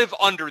 I live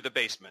under the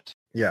basement.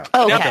 Yeah.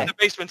 Oh, now okay. that the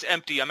basement's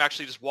empty, I'm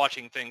actually just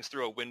watching things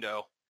through a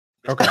window.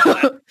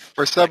 Okay.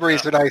 For some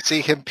reason, I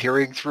see him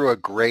peering through a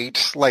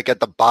grate, like at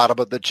the bottom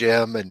of the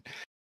gym, and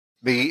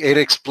me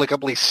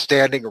inexplicably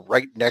standing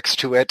right next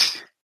to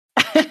it.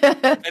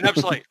 And I'm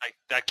just like,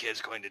 that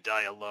kid's going to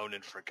die alone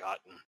and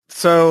forgotten.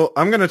 So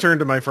I'm going to turn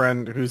to my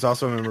friend who's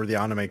also a member of the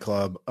anime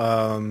club.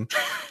 Kya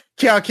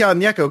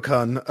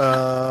Neko-kun.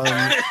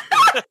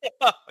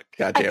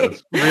 God damn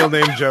it. Real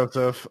name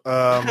Joseph.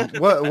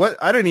 What?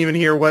 I didn't even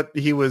hear what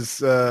he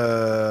was.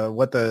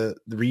 What the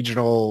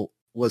regional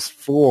was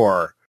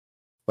for.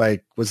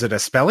 Like, was it a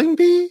spelling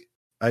bee?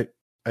 Kya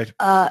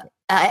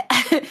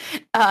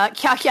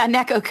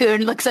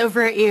Neko-kun looks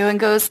over at you and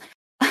goes,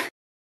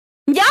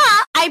 yeah,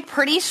 I'm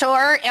pretty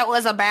sure it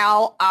was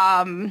about,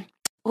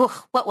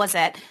 what was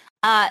it?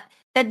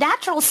 The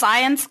natural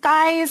science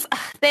guys,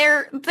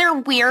 they're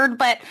weird,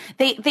 but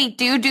they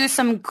do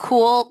some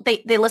cool,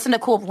 they listen to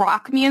cool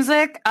rock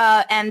music,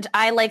 and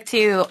I like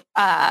to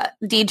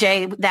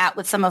DJ that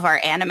with some of our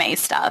anime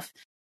stuff.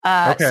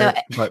 So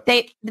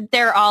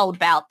they're all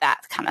about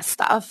that kind of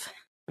stuff.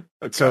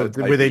 So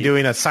were they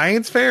doing a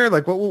science fair?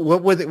 Like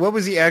what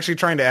was he actually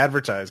trying to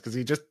advertise? Because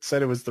he just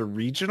said it was the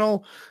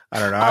regional. I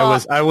don't know.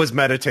 I was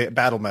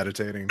battle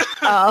meditating.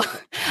 Oh,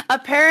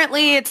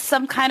 apparently it's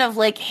some kind of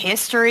like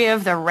history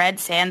of the red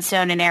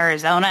sandstone in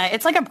Arizona.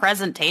 It's like a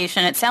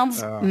presentation. It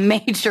sounds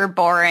major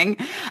boring.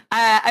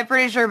 I'm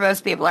pretty sure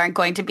most people aren't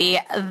going to be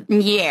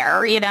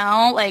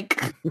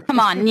like, come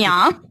on,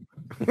 yeah.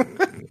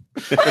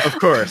 Of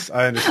course,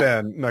 I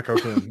understand,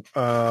 Neko-kun.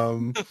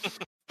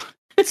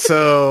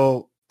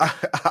 So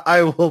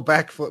I will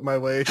backflip my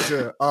way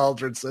to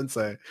Aldrin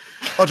Sensei.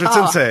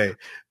 Sensei,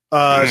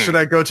 should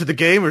I go to the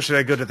game or should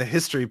I go to the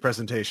history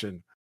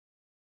presentation?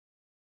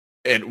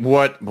 At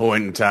what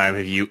point in time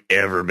have you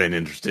ever been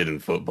interested in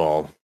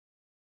football?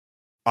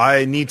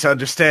 I need to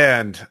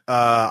understand.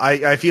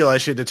 I feel I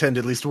should attend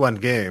at least one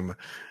game.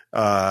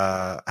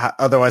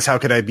 Otherwise, how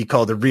could I be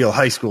called a real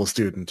high school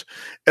student?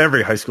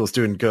 Every high school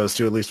student goes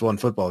to at least one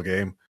football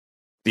game.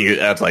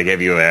 That's like,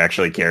 have you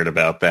actually cared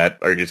about that?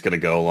 Or are you just going to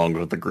go along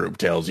with what the group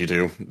tells you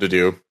to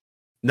do?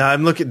 No,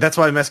 that's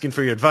why I'm asking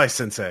for your advice,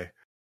 Sensei.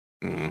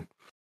 Mm.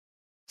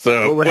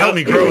 So what would help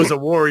me grow as a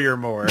warrior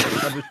more?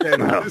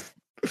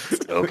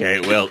 Okay,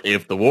 well,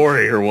 if the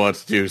warrior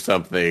wants to do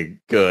something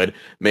good,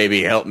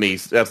 maybe help me.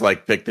 That's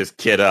like pick this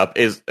kid up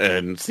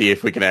and see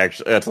if we can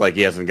actually. That's like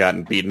he hasn't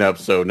gotten beaten up,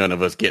 so none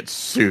of us get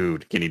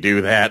sued. Can you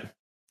do that?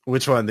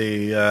 Which one?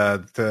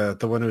 The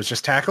one who was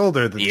just tackled,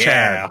 or the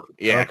Chad?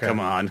 Yeah, okay. Come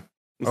on.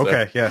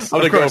 Okay, yes. I'm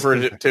going to go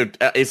over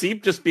to is he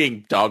just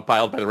being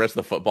dogpiled by the rest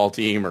of the football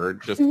team or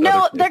just...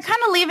 No, they're kind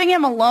of leaving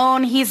him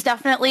alone. He's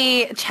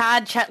definitely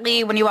Chad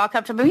Chetley. When you walk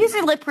up to him, he's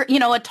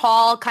a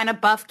tall, kind of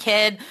buff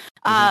kid.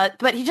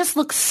 But he just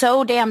looks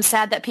so damn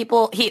sad that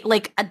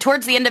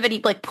towards the end of it,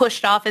 he like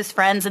pushed off his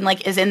friends and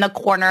like is in the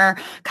corner,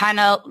 kind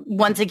of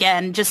once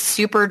again, just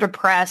super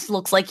depressed,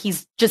 looks like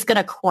he's just going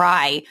to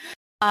cry.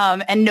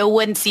 And no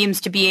one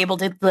seems to be able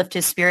to lift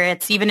his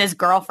spirits. Even his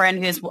girlfriend,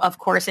 who is, of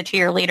course, a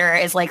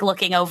cheerleader, is like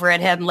looking over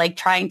at him, like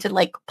trying to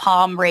like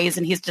palm raise,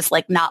 and he's just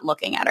like not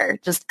looking at her,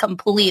 just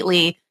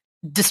completely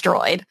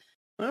destroyed.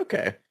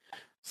 Okay.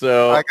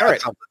 So I got all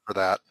right. something for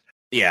that.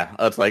 Yeah,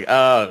 it's like,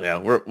 yeah,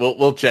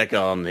 we'll check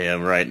on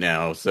him right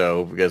now.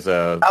 So because it's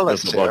a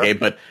football game,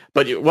 but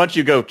why don't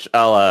you go?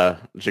 Why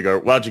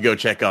don't you go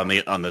check on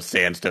the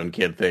Sandstone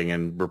Kid thing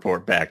and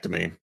report back to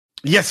me?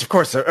 Yes, of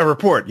course. A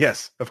report.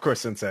 Yes, of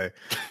course, Sensei.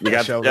 You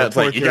got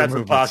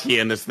some Pocky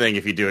in this thing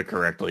if you do it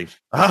correctly.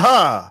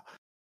 Aha!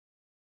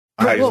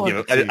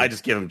 I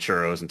just give him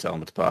churros and tell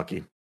him it's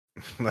Pocky.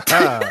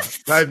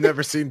 I've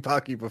never seen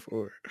Pocky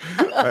before.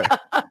 Right.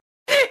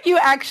 You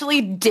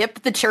actually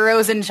dip the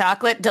churros in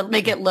chocolate to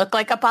make it look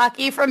like a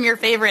Pocky from your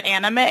favorite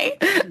anime,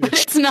 but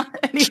it's not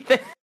anything.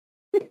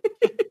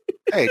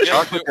 Hey,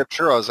 chocolate dip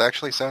churros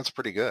actually sounds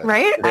pretty good.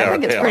 Right? I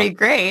think it's pretty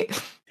great.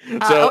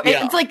 So,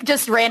 It's like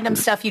just random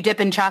stuff you dip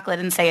in chocolate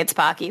and say it's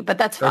Pocky, but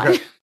that's fine.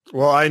 Okay.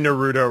 Well, I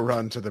Naruto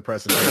run to the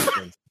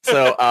presentation.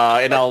 So,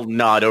 and I'll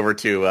nod over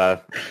to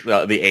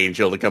the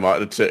angel to come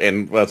on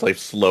and let's like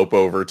slope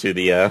over to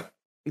the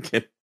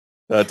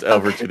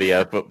over to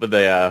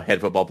the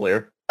head football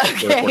player.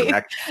 Okay,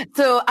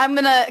 so I'm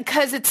gonna,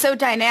 because it's so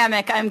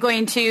dynamic, I'm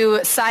going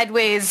to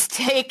sideways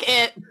take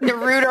it,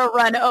 Naruto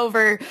run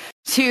over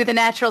to the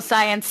Natural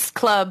Science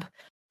Club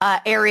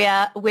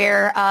area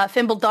where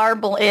Fimble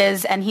Darble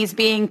is, and he's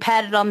being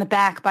patted on the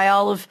back by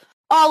all of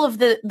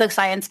the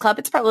science club.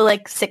 It's probably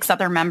like 6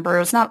 other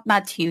members,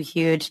 not too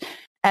huge.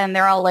 And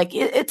they're all like,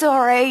 it's all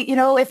right. You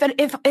know,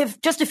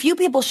 if just a few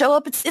people show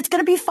up, it's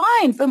going to be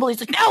fine. Fimble's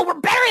like, no, we're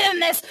better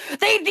than this.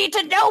 They need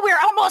to know we're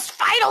almost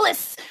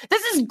finalists.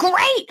 This is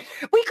great.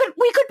 We could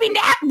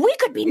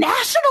be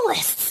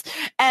nationalists.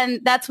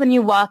 And that's when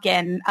you walk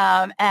in,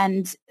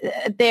 and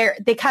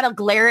they kind of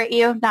glare at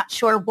you, not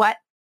sure what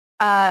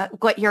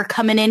you're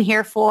coming in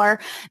here for.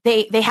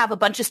 They have a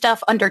bunch of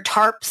stuff under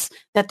tarps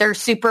that they're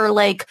super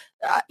like,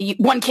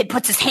 one kid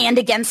puts his hand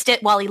against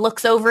it while he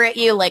looks over at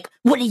you like,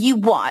 what do you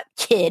want,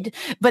 kid?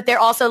 But they're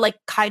also like,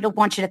 kind of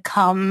want you to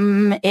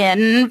come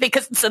in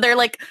because, so they're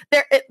like,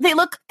 they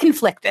look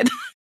conflicted.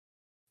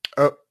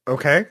 Oh,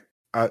 okay.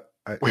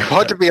 We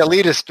want to be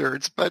elitist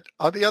nerds, but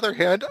on the other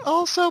hand,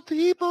 also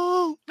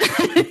people.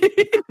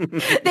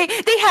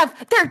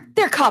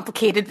 they're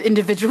complicated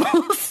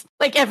individuals,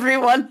 like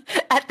everyone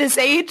at this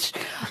age.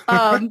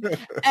 And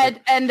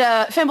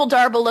Fimble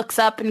Darble looks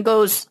up and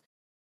goes,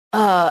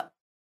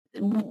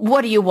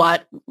 what do you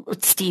want,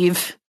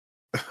 Steve?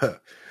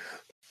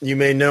 You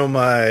may know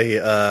my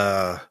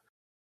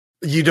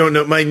you don't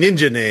know my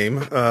ninja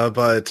name,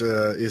 but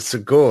is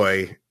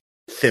Sugoi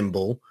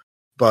Thimble.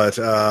 But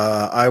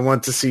I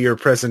want to see your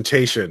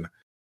presentation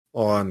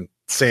on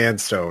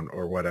Sandstone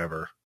or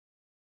whatever.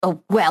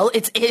 Oh, well,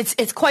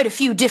 it's quite a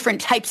few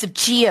different types of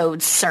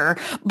geodes, sir.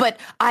 But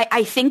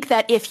I think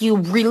that if you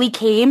really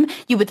came,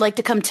 you would like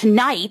to come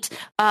tonight.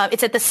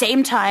 It's at the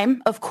same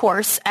time, of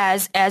course,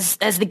 as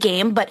the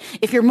game. But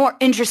if you're more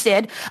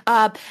interested,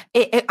 I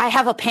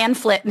have a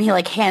pamphlet, and he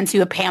like hands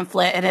you a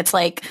pamphlet, and it's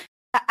like,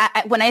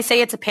 when I say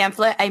it's a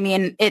pamphlet, I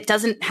mean it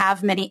doesn't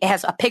have many. It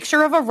has a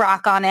picture of a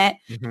rock on it,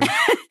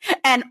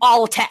 and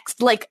all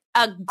text, like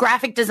a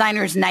graphic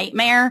designer's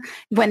nightmare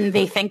when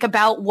they think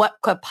about what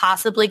could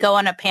possibly go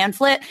on a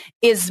pamphlet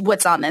is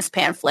what's on this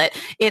pamphlet.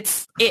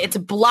 It's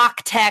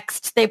block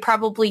text. They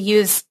probably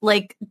use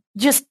like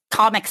just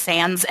Comic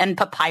Sans and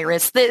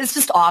papyrus. It's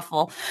just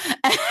awful.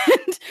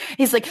 And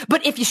he's like,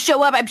 but if you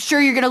show up, I'm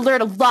sure you're going to learn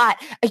a lot.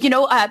 You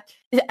know,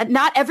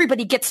 not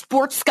everybody gets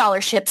sports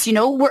scholarships. You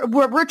know,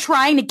 we're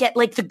trying to get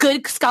like the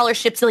good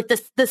scholarships, like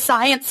the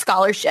science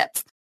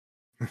scholarships.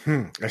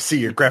 I see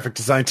your graphic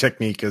design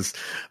technique is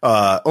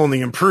only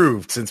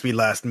improved since we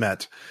last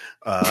met.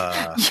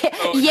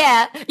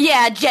 Yeah.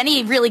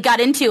 Jenny really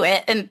got into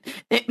it, and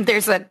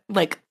there's a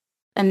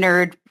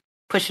nerd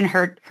pushing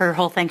her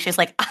whole thing. She's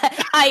like,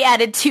 I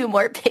added 2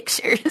 more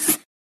pictures.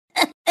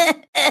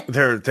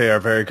 They are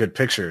very good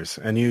pictures,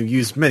 and you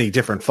use many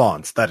different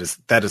fonts. That is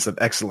an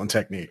excellent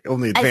technique.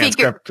 Only advanced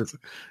graphic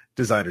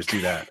designers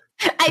do that.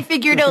 I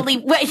figured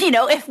only,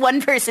 if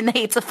one person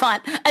hates a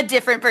font, a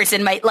different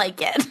person might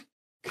like it.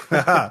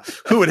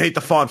 Who would hate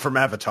the font from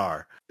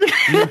Avatar?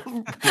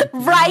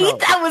 Right? No.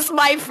 That was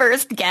my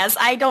first guess.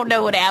 I don't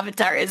know what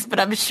Avatar is, but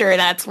I'm sure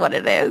that's what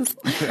it is.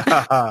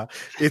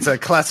 It's a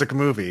classic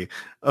movie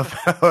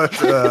about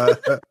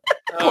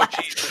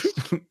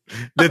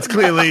that's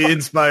clearly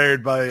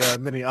inspired by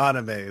many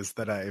animes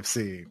that I have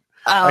seen.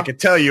 Oh. I could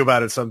tell you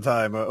about it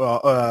sometime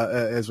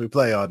as we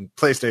play on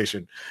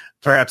PlayStation.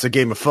 Perhaps a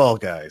game of Fall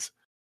Guys.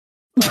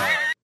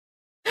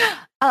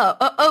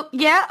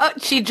 Yeah.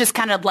 She just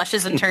kind of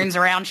blushes and turns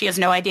around. She has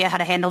no idea how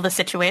to handle the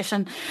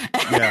situation.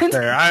 Yeah,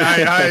 fair.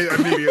 I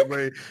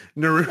immediately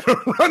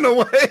Naruto run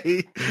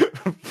away.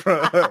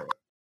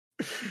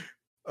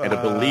 And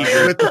a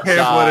beleaguered with the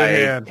pamphlet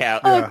in hand.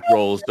 cat Yeah.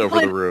 rolls over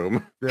the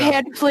room.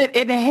 Pamphlet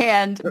in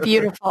hand.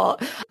 Beautiful. All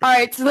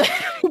right, so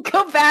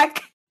go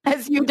back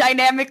as you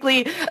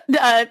dynamically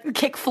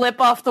kick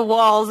flip off the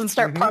walls and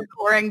start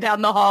parkouring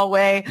down the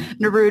hallway,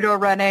 Naruto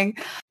running.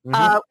 We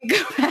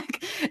go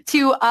back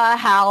to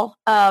Hal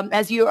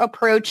as you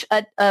approach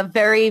a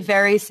very,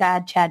 very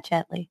sad Chad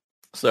Chatley.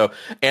 So,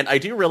 and I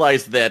do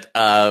realize that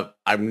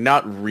I'm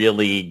not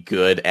really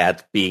good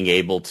at being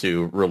able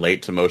to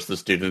relate to most of the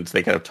students.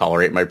 They kind of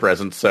tolerate my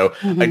presence. So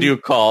I do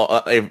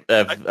call, if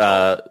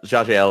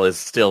Jajiel is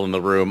still in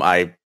the room,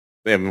 I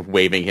am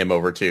waving him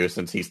over too,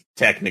 since he's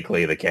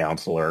technically the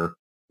counselor.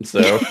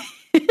 So,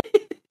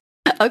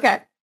 Okay.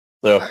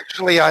 So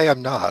Actually, I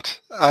am not.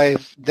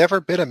 I've never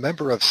been a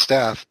member of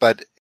staff,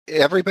 but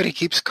everybody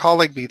keeps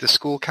calling me the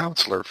school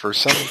counselor for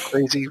some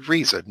crazy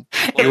reason.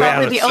 You're you have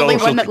probably a the only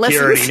social one that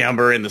security listens.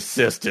 number in the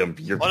system.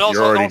 You're But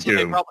also, already also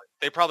doomed.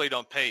 they probably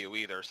don't pay you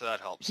either, so that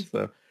helps.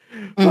 So,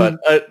 but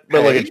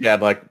look at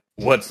Chad, like,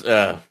 what was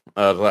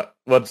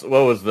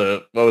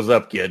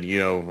up, kid? You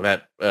know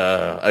that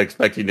I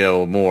expect you to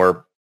know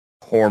more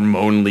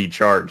hormonally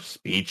charged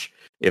speech,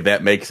 if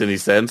that makes any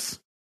sense.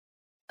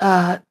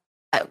 Are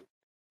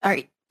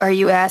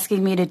you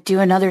asking me to do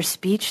another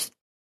speech,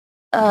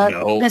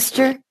 No.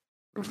 Mr.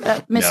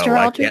 No,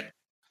 Aldrich?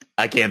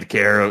 I can't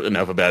care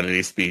enough about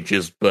any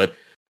speeches, but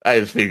I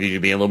just figured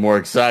you'd be a little more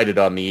excited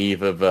on the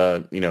eve of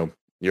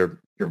your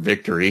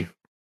victory.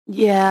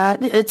 Yeah,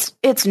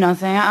 it's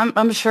nothing.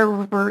 I'm sure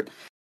we're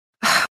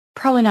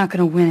probably not going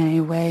to win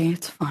anyway.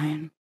 It's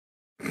fine.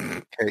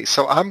 Okay,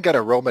 so I'm going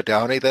to Roma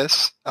Downey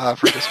this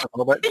for just a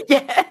moment.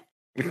 Yeah.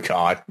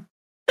 God.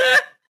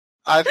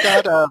 I've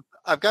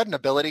got an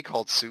ability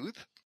called Soothe.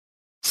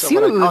 So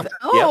Soothe.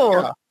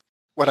 Yeah.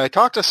 When I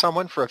talk to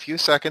someone for a few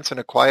seconds in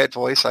a quiet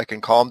voice, I can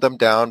calm them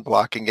down,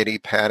 blocking any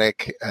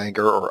panic,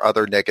 anger, or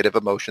other negative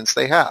emotions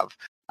they have.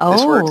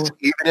 This works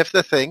even if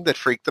the thing that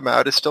freaked them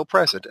out is still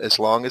present, as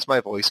long as my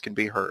voice can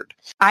be heard.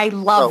 I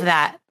love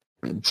that.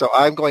 So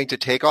I'm going to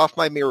take off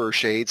my mirror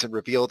shades and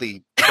reveal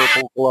the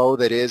purple glow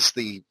that is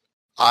the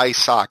eye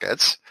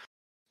sockets,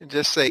 and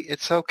just say,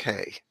 it's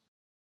okay.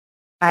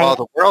 While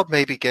the world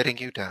may be getting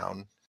you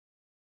down,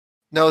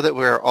 know that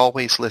we are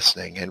always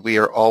listening and we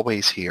are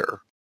always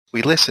here.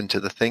 We listen to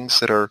the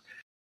things that are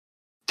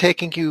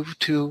taking you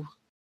to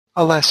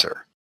a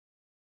lesser.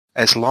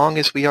 As long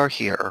as we are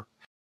here,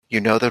 you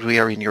know that we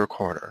are in your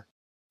corner.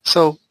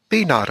 So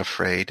be not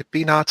afraid,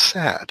 be not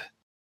sad.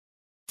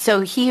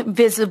 So he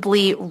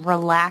visibly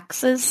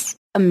relaxes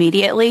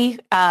immediately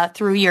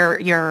through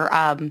your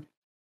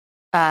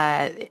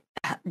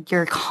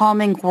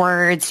calming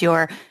words,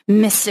 your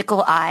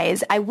mystical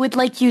eyes. I would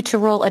like you to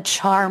roll a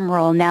charm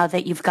roll now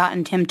that you've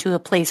gotten him to a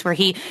place where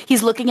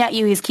he's looking at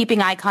you, he's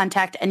keeping eye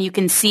contact, and you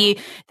can see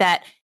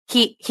that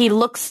he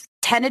looks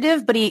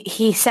tentative, but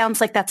he sounds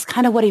like that's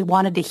kind of what he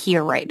wanted to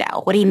hear right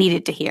now, what he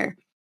needed to hear.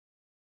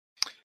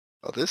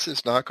 Well, this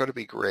is not going to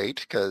be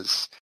great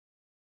because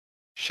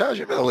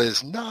Shajaville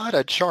is not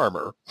a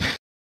charmer.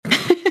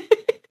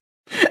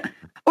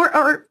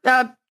 or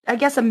I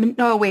guess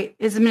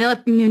is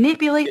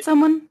manipulate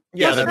someone?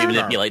 Yeah, Yes, that sir?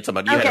 manipulate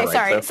somebody. You Okay, had it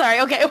right, sorry.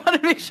 Okay, I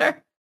want to make sure.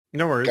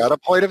 No worries. Got a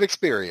point of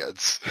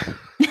experience.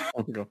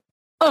 So.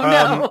 Oh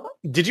no.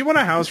 Did you want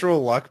to house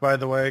roll luck, by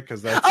the way?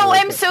 Because that's.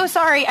 I'm so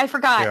sorry. I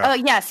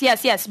forgot. Yeah.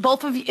 Yes.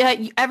 Both of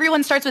you.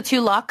 Everyone starts with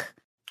 2 luck.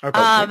 Okay.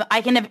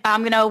 I'm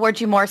going to award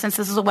you more since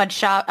this is a one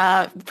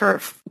shot for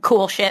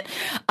cool shit.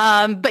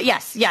 But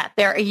yes,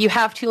 there you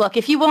have 2 luck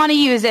if you want to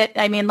use it.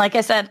 I mean, like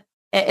I said,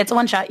 it's a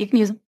one shot. You can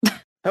use them.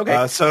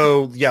 Okay.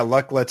 So yeah,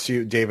 luck lets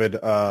you, David,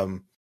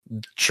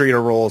 treat a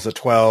roll as a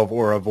 12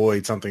 or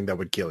avoid something that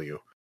would kill you.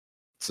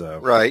 So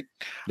Right.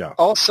 Yeah.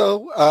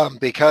 Also,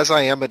 because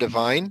I am a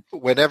divine,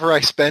 whenever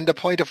I spend a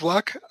point of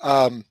luck,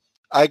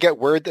 I get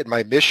word that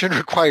my mission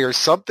requires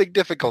something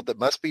difficult that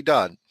must be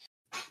done.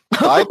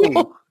 I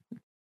mean,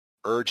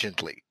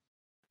 urgently.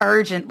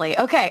 Urgently.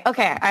 Okay.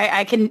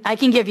 I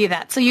can give you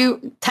that. So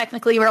you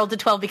technically rolled a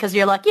 12 because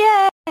you're like,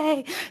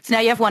 yay. So now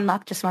you have 1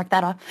 luck. Just mark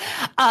that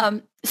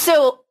off.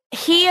 So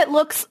he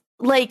looks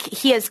like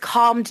he has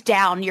calmed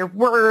down. Your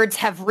words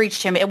have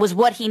reached him. It was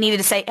what he needed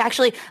to say.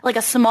 Actually, like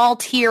a small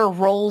tear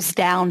rolls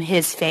down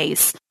his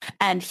face,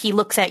 and he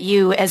looks at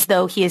you as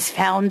though he has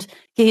found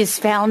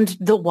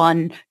the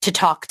one to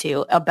talk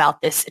to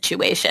about this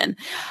situation.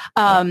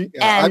 I'm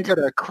And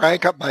going to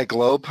crank up my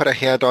glow, put a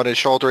hand on his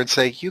shoulder, and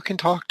say, you can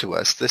talk to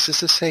us. This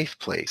is a safe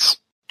place,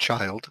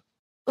 child.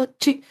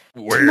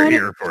 We're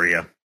here for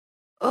you.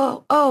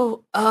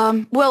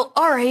 well,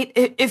 all right.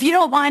 If you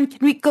don't mind, can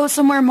we go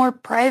somewhere more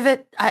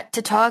private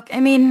to talk? I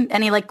mean,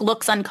 and he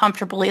looks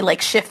uncomfortably,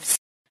 shifts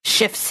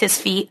his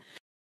feet.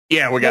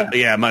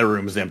 Yeah, my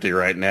room's empty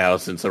right now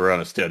since we're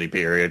on a study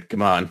period.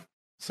 Come on.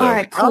 So, All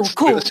right, cool.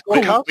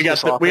 we got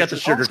the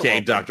sugar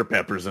cane Dr.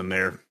 Pepper's in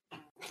there.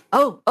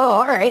 Oh,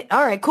 all right,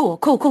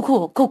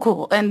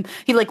 cool. And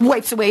he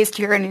wipes away his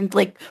tear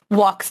and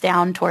walks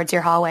down towards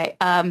your hallway.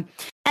 And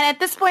at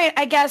this point,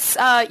 I guess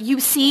you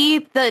see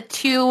the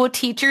 2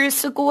 teachers,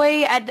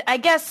 Sugoi. And I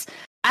guess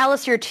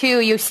Alistair, too,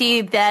 you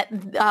see that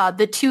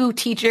the two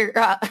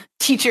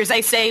teachers,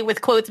 I say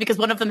with quotes because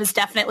one of them is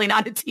definitely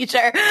not a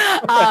teacher,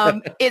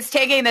 is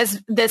taking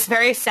this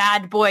very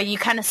sad boy. You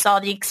kind of saw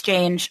the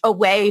exchange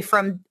away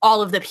from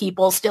all of the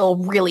people still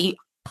really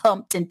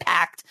pumped and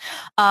packed.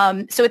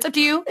 So it's up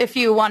to you if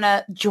you want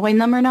to join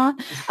them or not.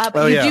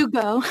 But you do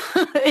go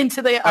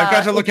into the... I've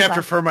got to look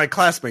after for my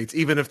classmates,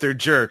 even if they're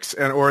jerks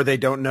or they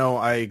don't know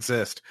I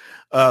exist.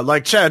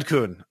 Like Chad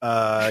Kun.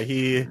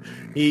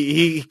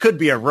 He could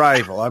be a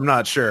rival. I'm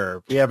not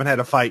sure. We haven't had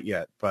a fight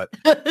yet, but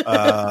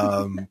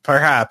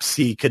perhaps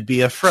he could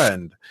be a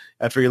friend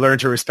after we learn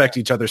to respect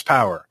each other's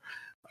power.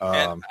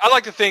 And I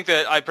like to think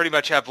that I pretty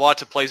much have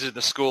lots of places in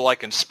the school I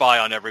can spy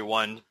on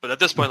everyone, but at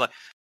this point, like,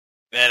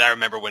 man, I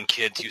remember when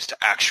kids used to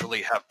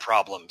actually have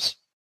problems.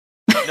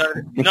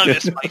 None of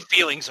this, my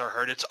feelings are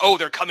hurt. It's,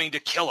 they're coming to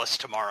kill us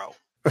tomorrow.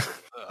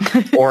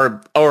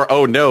 or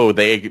oh no,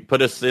 they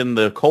put us in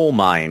the coal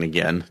mine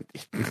again.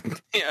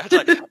 Yeah,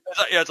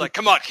 it's like,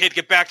 come on, kid,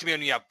 get back to me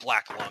when you have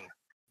black lung.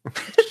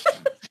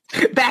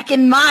 Back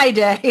in my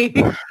day.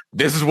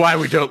 This is why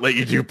we don't let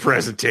you do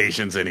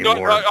presentations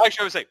anymore. No,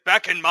 actually, I would say,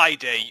 back in my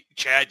day,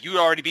 Chad, you'd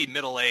already be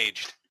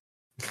middle-aged.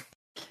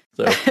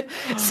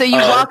 So you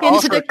walk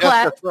into the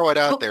class. Just to throw it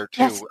out there,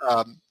 too. Yes.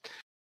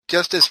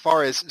 Just as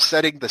far as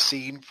setting the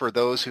scene for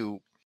those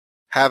who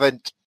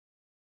haven't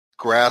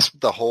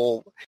grasped the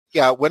whole...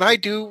 Yeah, when I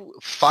do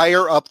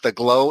fire up the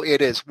glow, it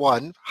is,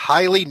 1,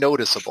 highly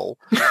noticeable.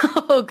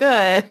 Oh,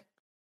 good.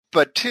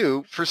 But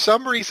 2, for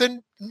some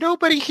reason,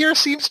 nobody here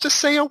seems to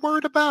say a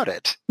word about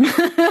it.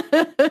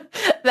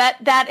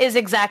 That is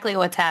exactly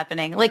what's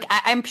happening. Like,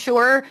 I'm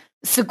sure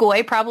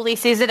Sugoi probably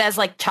sees it as,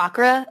 like,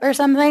 chakra or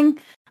something.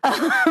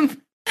 I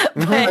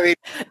mean,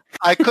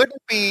 I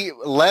couldn't be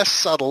less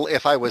subtle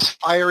if I was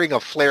firing a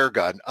flare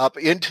gun up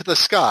into the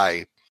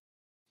sky,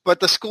 but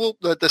the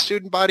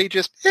student body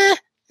just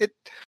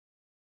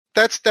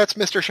that's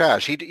Mr.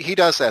 Shash. He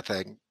does that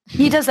thing.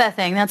 He does that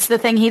thing. That's the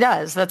thing he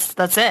does. That's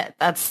it.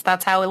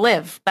 That's how he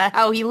live. That's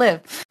how he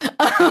live.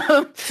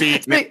 See,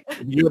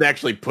 you would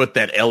actually put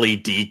that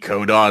LED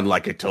coat on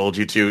like I told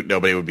you to.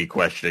 Nobody would be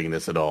questioning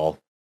this at all.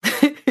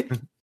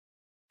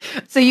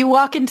 So you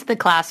walk into the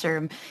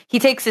classroom. He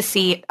takes a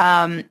seat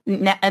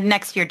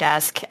next to your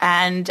desk,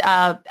 and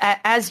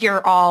as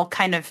you're all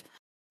kind of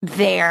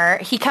there,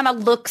 he kind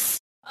of looks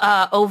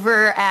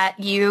over at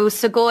you,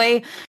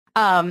 Sugoi,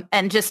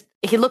 and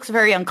he looks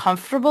very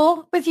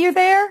uncomfortable with you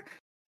there.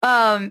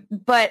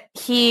 But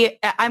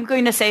I'm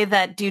going to say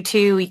that due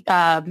to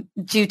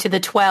the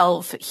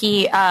 12,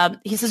 he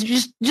says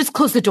just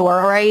close the door,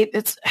 all right?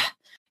 It's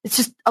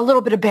just a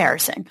little bit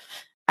embarrassing.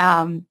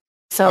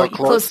 So I'll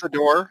close the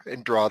door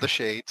and draw the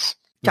shades.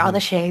 Draw the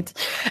shades.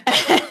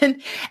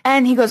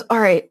 And he goes, all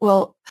right,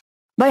 well,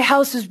 my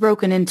house was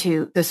broken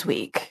into this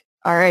week.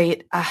 All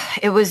right.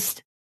 It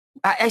was,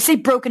 I say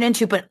broken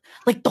into, but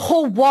like the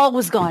whole wall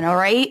was gone. All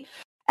right.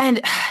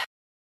 And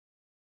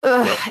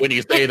well, when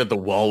you say that the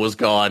wall was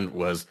gone,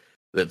 was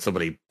that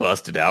somebody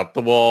busted out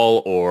the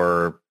wall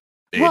or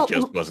it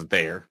just wasn't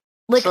there?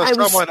 Like so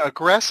someone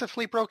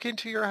aggressively broke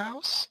into your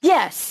house?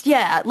 Yes.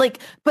 Yeah. Like,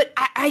 but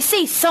I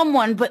say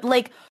someone, but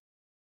like,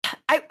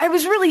 I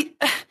was really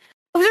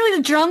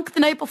drunk the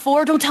night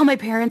before. Don't tell my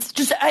parents.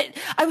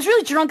 I was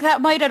really drunk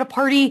that night at a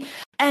party,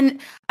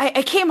 and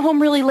I came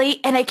home really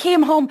late, and I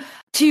came home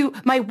to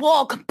my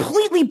wall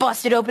completely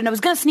busted open. I was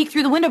going to sneak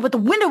through the window, but the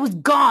window was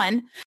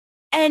gone.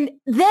 And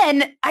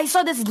then I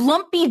saw this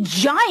lumpy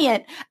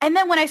giant. And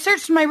then when I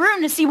searched my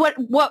room to see what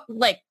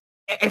like,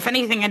 if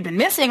anything had been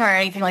missing or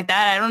anything like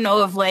that, I don't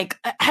know if like,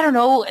 I don't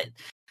know.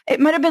 It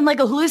might have been like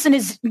a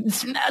hallucination,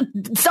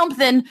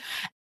 something.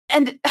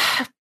 And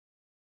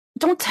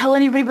don't tell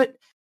anybody, but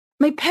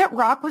my pet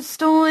rock was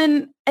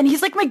stolen, and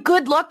he's like my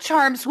good luck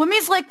charm.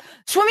 Swimmy's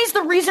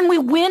the reason we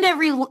win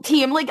every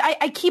team. Like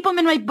I keep him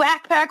in my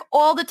backpack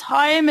all the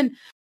time, and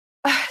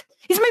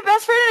he's my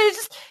best friend. And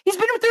he's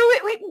been through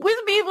it with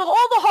me with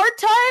all the hard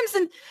times,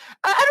 and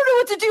I don't know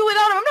what to do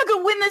without him. I'm not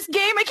going to win this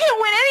game. I can't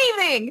win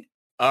anything.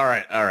 All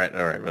right.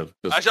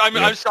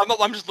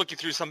 I'm just looking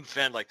through some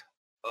vent, like,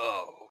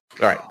 oh.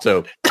 All right,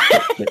 so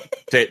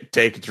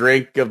take a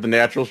drink of the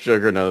natural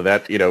sugar. None of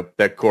that,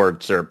 that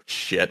corn syrup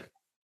shit.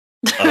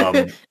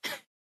 It's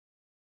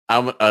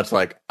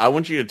like, I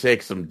want you to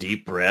take some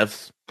deep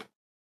breaths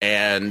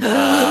and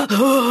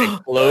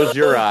close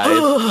your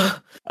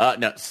eyes.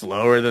 No,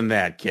 slower than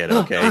that, kid.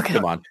 Okay.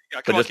 Come on. Yeah,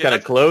 but just kind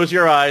of close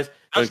your eyes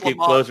and keep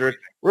closer.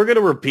 We're going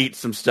to repeat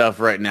some stuff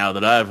right now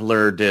that I've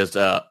learned is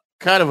kind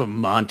of a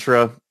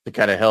mantra to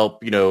kind of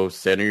help,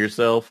 center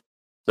yourself.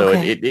 So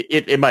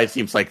it might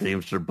seem like the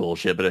sort of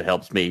bullshit, but it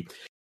helps me.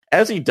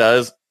 As he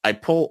does, I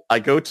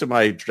go to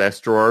my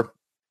desk drawer,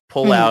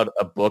 pull out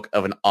a book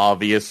of an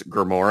obvious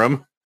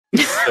Grimorum.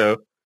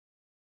 So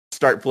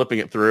start flipping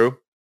it through.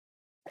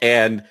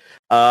 And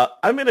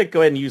I'm going to go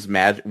ahead and use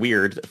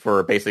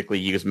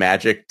use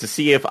magic to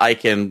see if I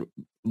can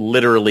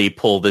literally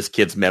pull this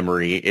kid's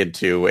memory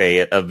into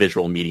a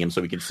visual medium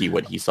so we can see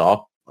what he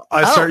saw.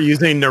 I start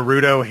using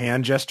Naruto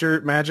hand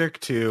gesture magic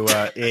to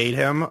aid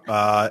him,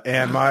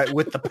 and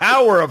with the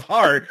power of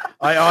heart,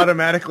 I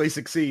automatically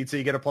succeed. So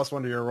you get a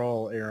 +1 to your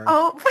roll, Aaron.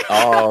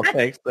 Oh,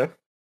 thanks.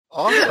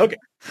 Awesome. Okay.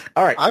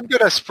 All right. I'm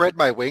going to spread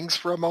my wings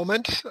for a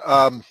moment.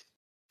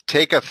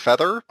 Take a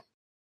feather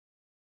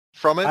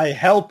from it. I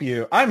help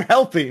you. I'm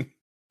helping.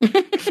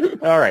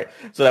 All right.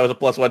 So that was a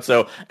 +1.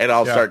 So, and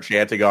I'll start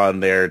chanting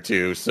on there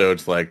too. So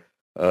it's like,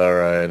 all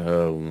right.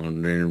 Oh,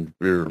 I'm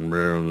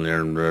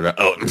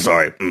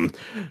sorry.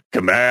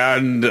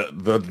 Command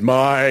the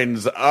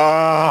mind's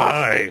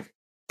eye.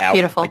 Ow.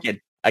 Beautiful.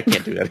 I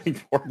can't do that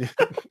anymore.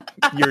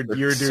 You're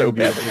doing so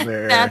bad.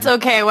 there. That's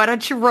okay. Why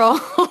don't you roll?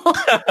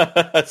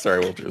 Sorry,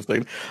 we'll do this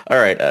thing. All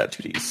right.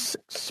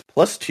 2d6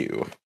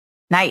 +2.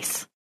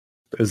 Nice.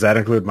 Does that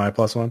include my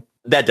 +1?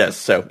 That does.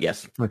 So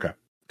yes. Okay.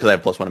 Because I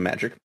have +1 in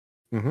magic.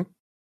 Mm-hmm.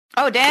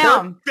 Oh,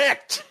 damn.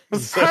 Perfect.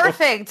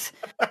 Perfect.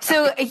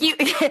 So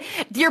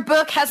your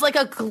book has like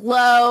a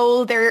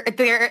glow. There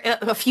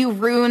a few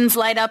runes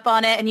light up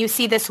on it, and you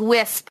see this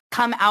wisp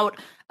come out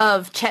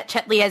of Chet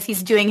Chetley as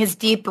he's doing his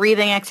deep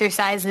breathing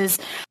exercises,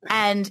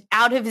 and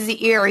out of his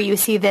ear you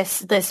see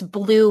this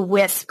blue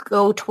wisp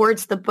go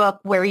towards the book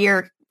where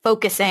you're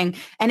focusing,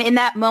 and in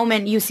that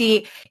moment you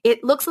see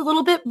it looks a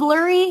little bit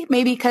blurry,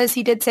 maybe because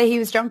he did say he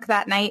was drunk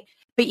that night,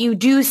 but you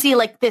do see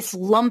like this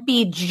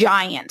lumpy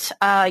giant.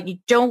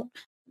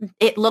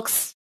 It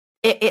looks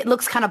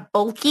kind of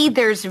bulky.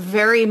 There's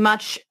very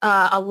much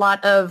a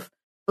lot of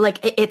like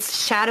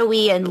it's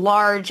shadowy and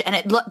large, and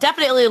it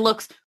definitely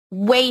looks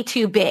way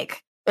too big.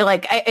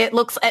 Like it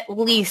looks at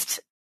least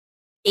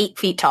 8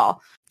 feet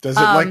tall. Does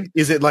it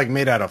is it like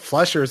made out of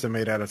flesh, or is it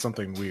made out of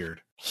something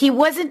weird? He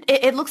wasn't.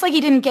 It looks like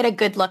he didn't get a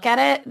good look at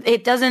it.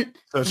 It doesn't.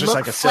 So it's just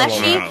look like a fleshy.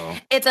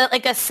 silhouette. It's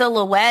like a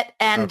silhouette,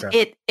 and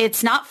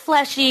it's not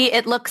fleshy.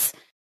 It looks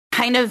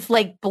kind of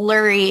like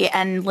blurry,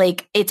 and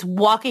like it's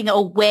walking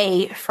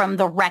away from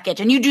the wreckage.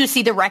 And you do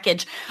see the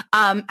wreckage.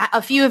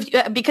 A few of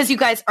because you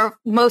guys are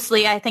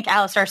mostly, I think,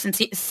 Alistair.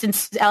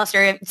 Since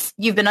Alistair,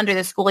 you've been under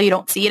the school, you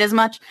don't see it as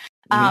much.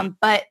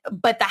 But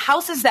the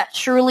houses that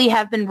surely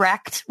have been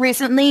wrecked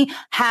recently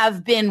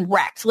have been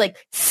wrecked, like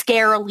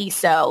scarily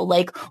so,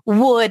 like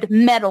wood,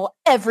 metal,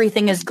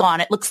 everything is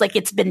gone. It looks like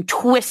it's been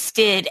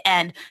twisted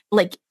and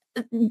like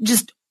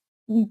just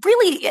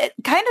really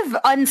kind of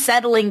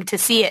unsettling to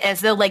see it,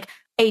 as though like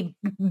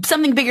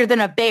something bigger than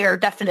a bear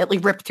definitely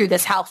ripped through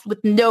this house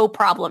with no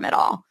problem at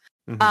all.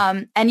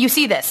 Mm-hmm. And you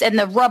see this and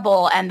the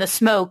rubble and the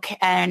smoke,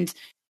 and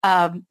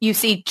you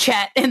see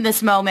Chet in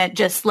this moment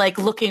just like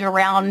looking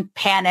around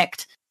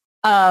panicked,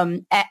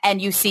 and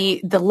you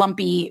see the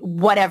lumpy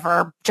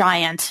whatever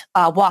giant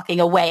walking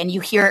away, and you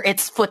hear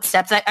its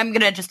footsteps. I'm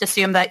going to just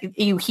assume that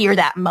you hear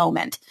that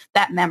moment,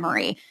 that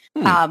memory,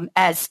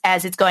 as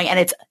it's going,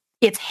 and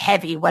it's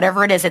heavy.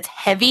 Whatever it is, it's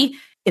heavy,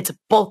 it's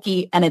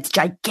bulky, and it's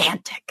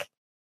gigantic.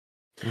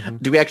 Mm-hmm.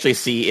 Do we actually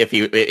see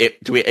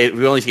do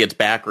we only see its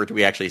back, or do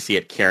we actually see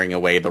it carrying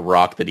away the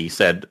rock that he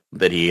said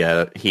that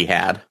he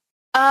had?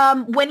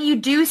 When you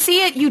do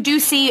see it, you do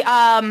see,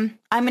 I'm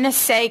going to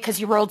say, because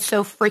you rolled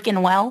so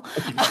freaking well,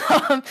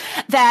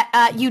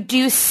 that you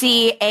do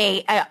see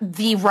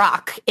the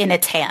rock in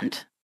its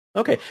hand.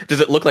 Okay. Does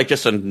it look like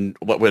just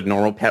what would a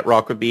normal pet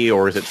rock would be,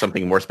 or is it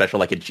something more special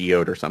like a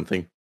geode or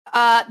something?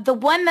 The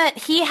one that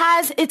he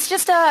has, it's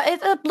just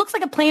it looks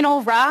like a plain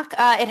old rock.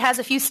 It has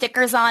a few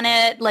stickers on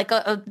it, like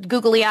a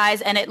googly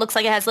eyes, and it looks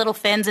like it has little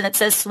fins, and it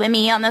says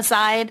 "Swimmy" on the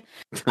side.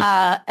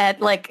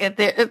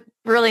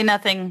 Really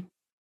nothing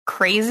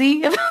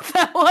crazy about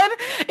that one.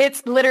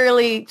 It's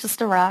literally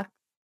just a rock.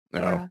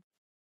 Oh.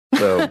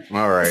 So,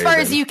 all right. As far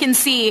as you can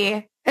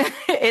see,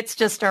 it's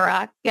just a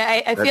rock.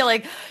 Yeah, I feel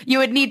like you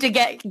would need to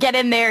get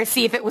in there,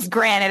 see if it was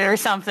granite or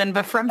something.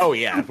 But from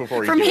here,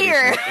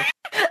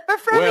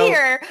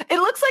 here, it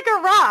looks like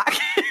a rock.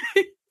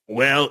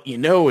 Well,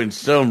 in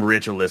some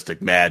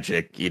ritualistic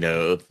magic,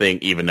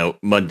 even though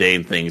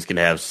mundane things can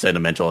have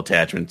sentimental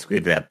attachments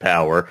with that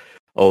power.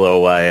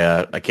 Although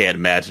I can't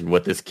imagine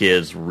what this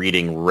kid's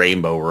reading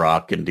Rainbow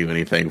Rock can do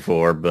anything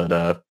for,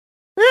 but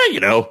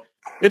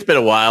it's been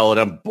a while and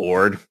I'm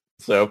bored,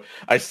 so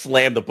I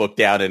slam the book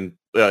down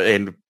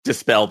and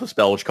dispel the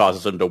spell, which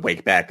causes him to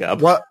wake back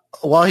up.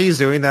 While he's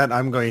doing that,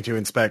 I'm going to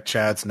inspect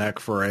Chad's neck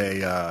for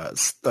a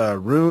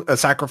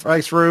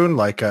sacrifice rune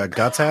like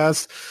Guts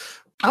has.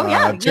 Oh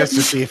yeah, just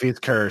to see if he's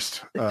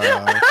cursed.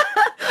 I'm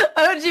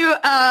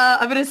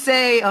going to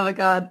say, oh my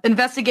god,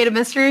 investigate a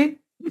mystery.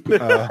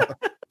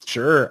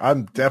 Sure,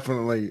 I'm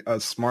definitely a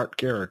smart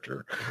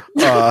character.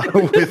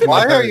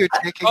 Why are you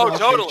taking off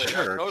totally, his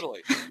shirt?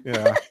 totally.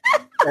 Yeah.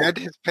 And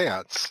his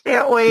pants.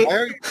 Can't wait.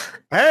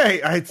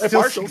 Hey, I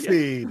still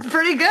succeed.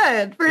 Pretty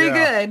good.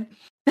 Good.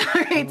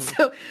 All right,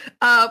 so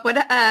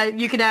what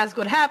you can ask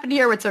what happened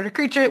here, what sort of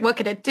creature, what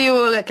can it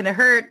do, what can it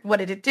hurt, what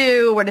did it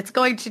do, what it's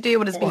going to do,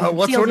 what is being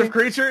What sealed sort of with.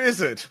 creature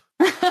is it?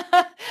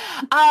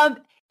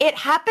 it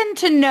happened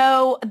to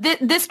know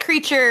this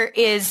creature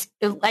is,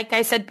 like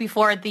I said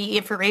before, the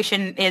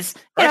information is,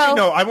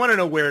 no, I want to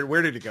know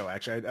where did it go,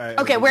 actually.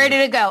 Okay, where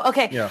did it go?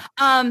 Okay. Yeah.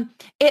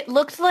 It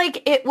looked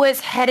like it was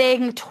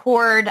heading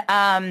toward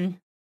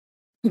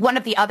one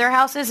of the other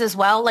houses as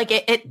well. Like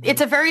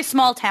it's a very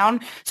small town.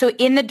 So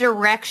in the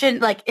direction,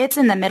 like it's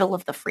in the middle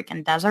of the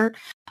freaking desert.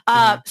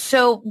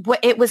 So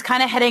it was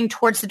kind of heading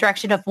towards the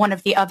direction of one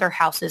of the other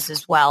houses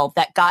as well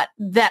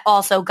that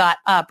also got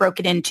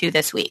broken into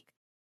this week.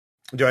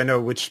 Do I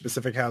know which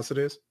specific house it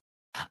is?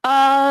 Yeah.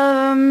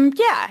 I'm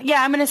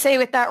going to say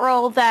with that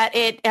roll that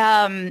it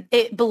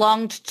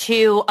belonged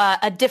to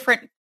a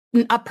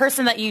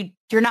person that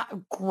you're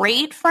not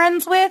great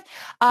friends with,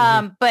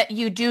 but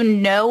you do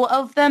know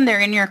of them. They're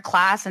in your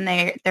class and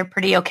they're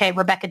pretty okay.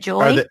 Rebecca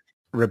Julie.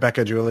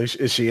 Rebecca Julie,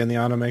 is she in the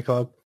anime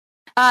club?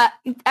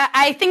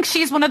 I think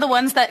she's one of the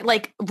ones that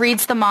like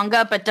reads the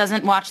manga but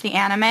doesn't watch the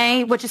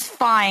anime, which is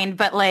fine.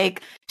 But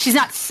like, she's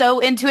not so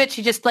into it.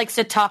 She just likes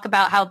to talk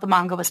about how the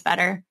manga was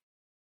better.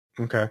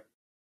 Okay.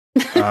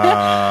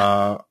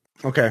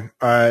 Okay.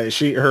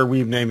 Her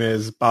weeb name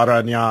is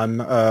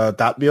Baranyan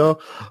Datbyo,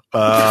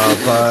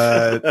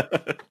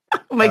 but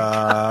Oh my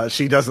God.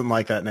 she doesn't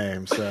like that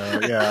name. So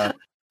yeah.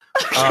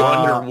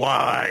 Wonder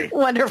why.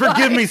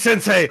 Forgive me,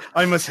 Sensei.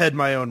 I must head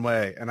my own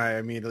way, and I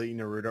immediately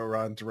Naruto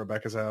run to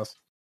Rebecca's house.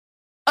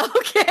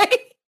 Okay.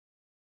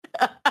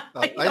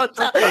 Don't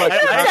tell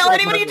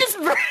anybody. You just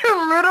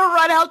Naruto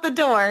run out the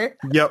door.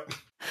 Yep.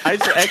 I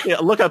just actually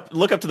look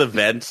up to the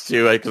vents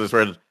too, because it's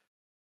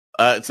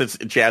where since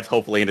Chad's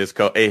hopefully in his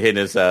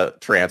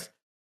trance.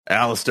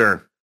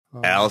 Alistair.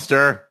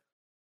 Alistair.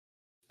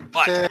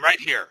 What? I'm right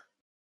here.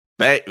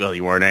 Hey, well,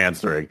 you weren't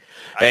answering.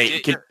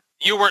 Hey,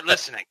 you weren't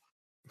listening.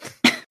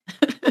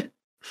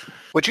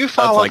 Would you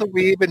follow the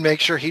weeb and make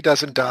sure he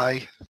doesn't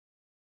die?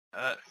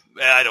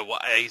 I don't.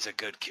 He's a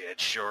good kid.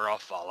 Sure, I'll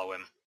follow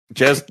him.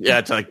 Just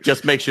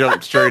make sure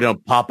you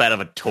don't pop out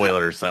of a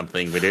toilet or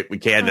something. We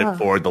can't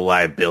afford the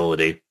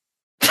liability.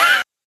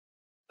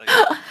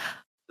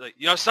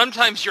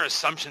 Sometimes your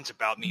assumptions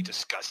about me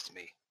disgust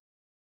me.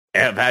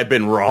 Have I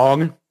been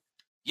wrong?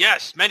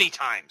 Yes, many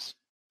times.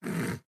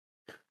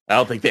 I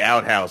don't think the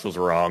outhouse was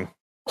wrong.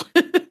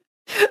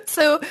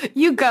 So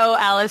you go,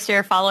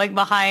 Alistair, following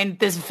behind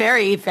this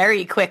very,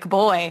 very quick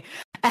boy.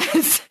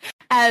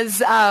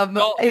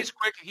 Well,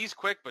 he's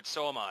quick, but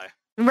so am I.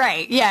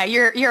 Right. Yeah,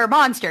 you're a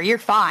monster. You're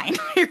fine.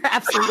 You're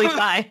absolutely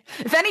fine.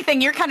 If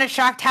anything, you're kind of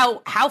shocked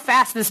how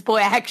fast this boy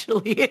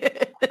actually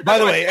is. By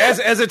the way,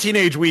 as a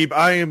teenage weeb,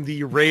 I am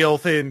the rail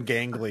thin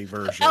gangly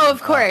version. Oh,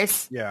 of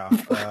course. Yeah.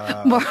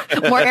 More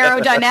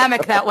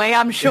aerodynamic that way,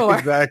 I'm sure.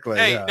 Exactly.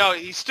 Hey, yeah. no,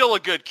 he's still a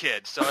good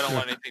kid, so I don't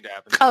want anything to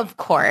happen. Of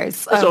course.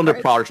 So under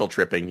partial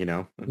tripping,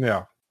 Yeah.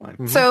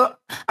 Mm-hmm. So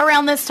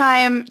around this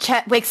time,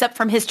 Chet wakes up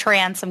from his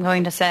trance, I'm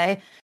going to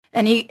say,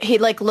 and he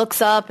like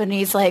looks up and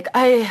he's like,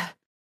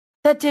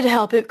 that did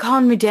help. It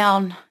calmed me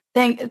down.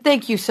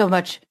 Thank you so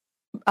much,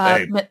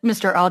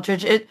 Mr.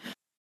 Aldridge.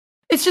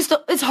 It's just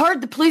it's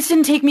hard. The police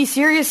didn't take me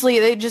seriously.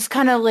 They just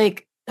kind of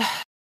like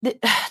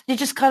they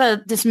just kind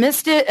of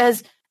dismissed it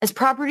as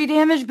property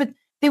damage, but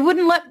they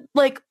wouldn't let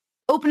like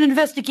open an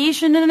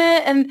investigation in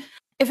it. And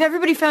if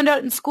everybody found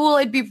out in school,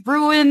 I'd be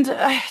ruined.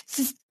 I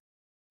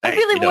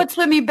really want to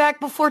let me back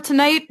before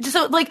tonight. Just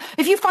so, like,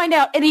 if you find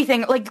out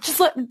anything, like,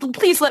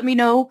 please let me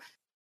know.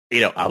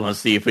 I want to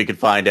see if we can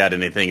find out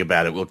anything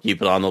about it. We'll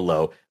keep it on the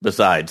low.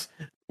 Besides,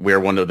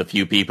 we're one of the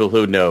few people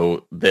who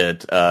know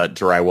that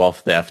drywall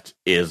theft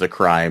is a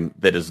crime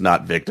that is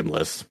not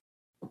victimless.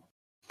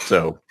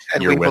 So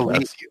and you're we with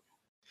believe us. you.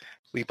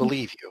 We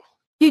believe you.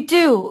 You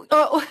do.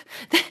 Oh,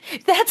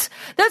 that's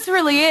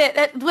really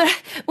it.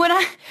 When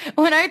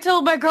I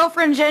told my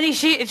girlfriend Jenny,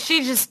 she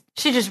just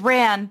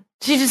ran.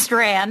 She just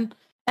ran,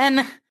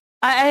 and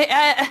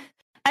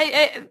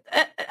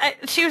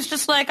she was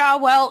just like, oh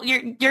well,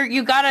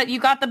 you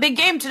got the big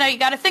game tonight. You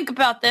got to think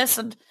about this,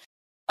 and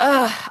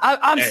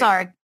I'm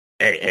sorry.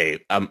 Hey,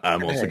 I'm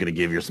also going to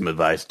give you some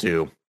advice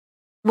too.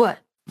 What?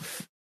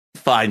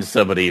 Find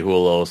somebody who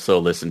will also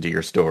listen to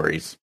your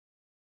stories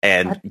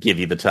and give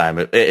you the time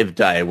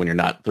when you're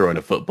not throwing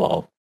a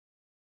football.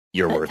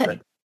 You're worth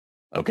it.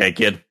 Okay,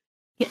 kid?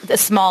 The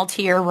small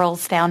tear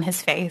rolls down his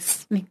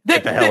face.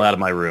 Get the hell out of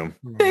my room.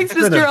 Thanks,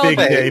 It's been Mr. a big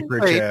Aldridge. day for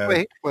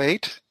Chad.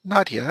 Wait.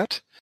 Not yet.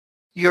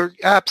 You're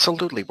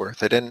absolutely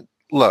worth it. And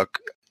look,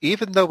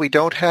 even though we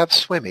don't have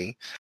Swimmy,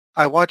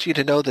 I want you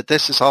to know that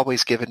this has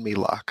always given me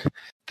luck.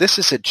 This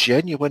is a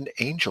genuine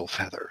angel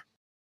feather.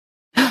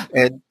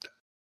 And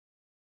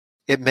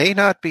it may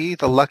not be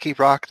the lucky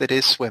rock that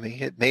is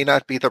Swimmy. It may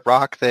not be the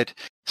rock that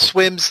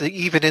swims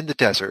even in the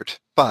desert.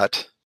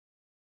 But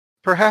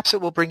perhaps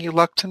it will bring you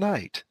luck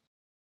tonight.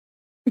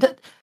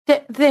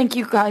 Thank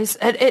you, guys.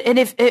 And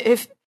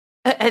if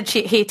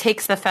he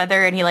takes the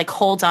feather and he like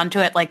holds onto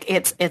it like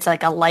it's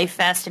like a life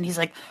vest, and he's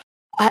like,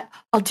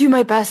 I'll do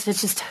my best. It's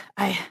just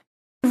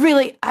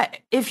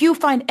if you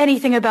find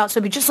anything about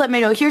Sobi, just let me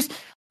know.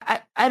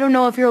 I don't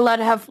know if you're allowed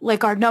to have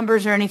like our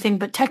numbers or anything,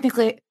 but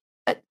technically,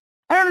 I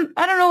don't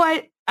know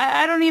why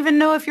I don't even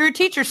know if you're a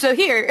teacher, so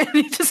here. And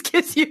he just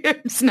gives you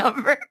his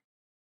number.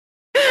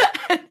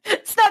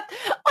 It's not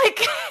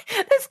like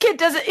this kid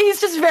doesn't, he's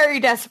just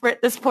very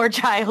desperate, this poor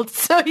child.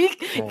 So he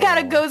kind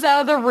of goes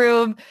out of the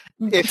room.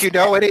 If you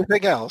know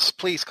anything else,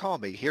 please call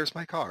me. Here's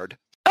my card.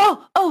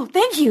 Oh,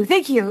 thank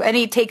you. And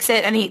he takes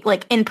it and he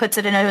like inputs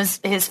it in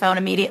his phone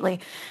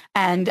immediately.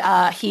 And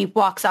he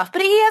walks off.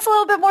 But he has a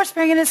little bit more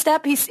spring in his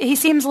step. He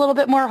seems a little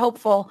bit more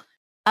hopeful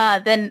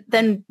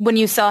than when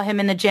you saw him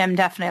in the gym,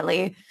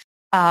 definitely.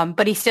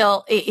 But he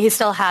still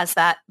has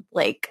that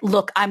like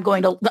look.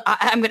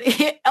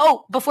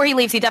 Before he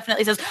leaves, he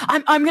definitely says,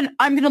 I'm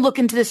gonna look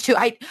into this too.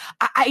 I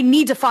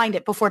need to find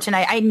it before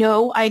tonight. I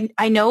know I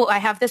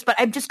have this, but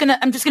I'm just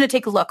gonna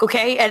take a look,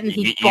 okay? And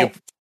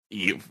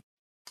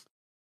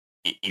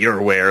you're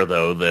aware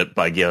though that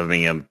by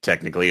giving him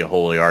technically a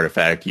holy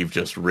artifact, you've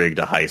just rigged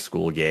a high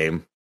school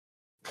game.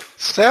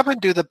 Salmon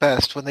do the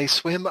best when they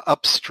swim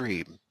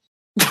upstream.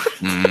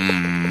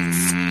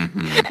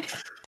 Mm-hmm.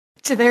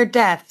 To their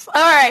deaths.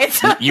 All right.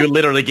 You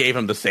literally gave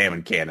him the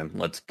salmon cannon.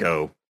 Let's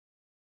go.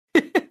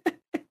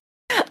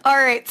 All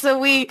right. So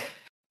we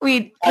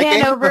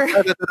hand over.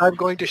 That I'm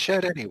going to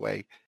shed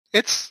anyway.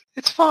 It's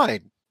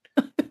fine.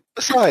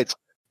 Besides,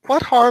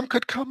 what harm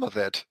could come of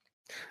it?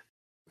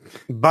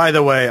 By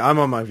the way, I'm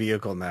on my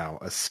vehicle now,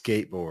 a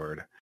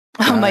skateboard.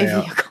 My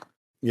vehicle.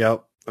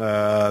 Yep.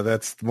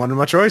 That's one of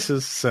my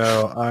choices.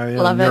 So I am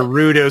Love it.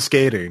 Naruto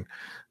skating.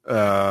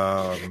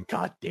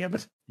 God damn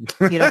it.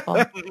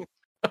 Beautiful.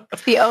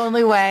 It's the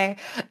only way.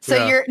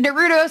 So you're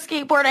Naruto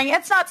skateboarding.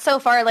 It's not so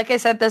far. Like I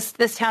said,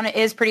 this town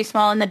is pretty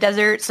small in the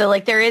desert. So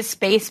like there is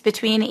space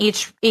between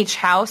each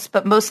house,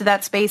 but most of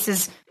that space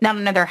is not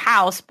another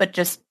house, but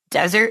just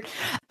desert.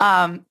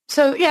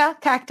 So yeah,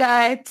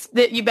 cacti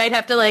that you might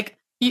have to like,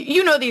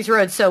 you know these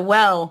roads so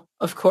well,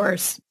 of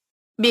course,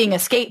 being a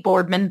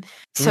skateboardman.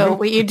 So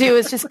what you do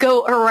is just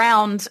go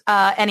around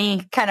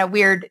any kind of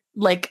weird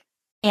like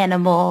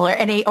animal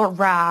or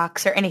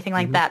rocks or anything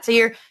like that. So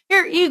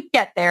you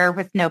get there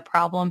with no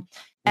problem.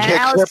 And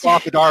clip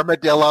off an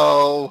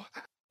armadillo.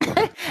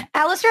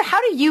 Alistair,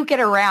 how do you get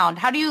around?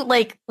 How do you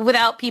like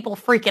without people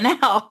freaking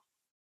out?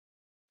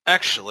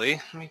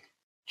 Actually, let me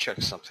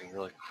check something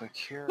really quick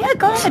here. Yeah,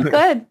 go ahead.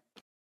 Good.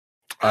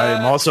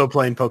 I'm also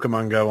playing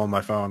Pokemon Go on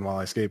my phone while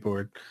I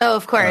skateboard. Oh,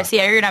 of course.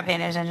 Yeah, you're not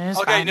paying attention. It's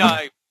okay,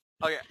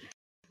 fine.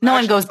 No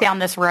one goes down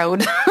this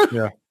road.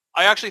 Yeah.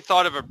 I actually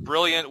thought of a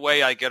brilliant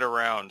way I get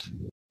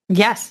around.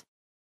 Yes.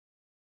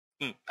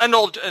 An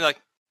old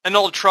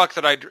truck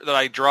that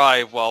I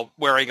drive while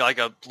wearing like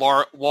a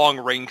long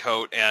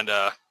raincoat and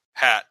a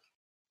hat.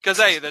 Because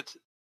hey,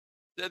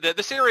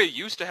 this area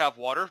used to have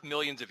water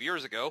millions of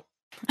years ago.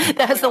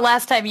 That was the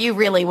last time you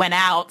really went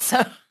out.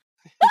 So,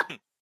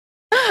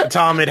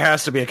 Tom, it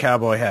has to be a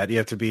cowboy hat. You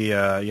have to be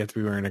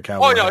wearing a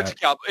cowboy hat. Oh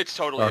no, it's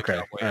totally a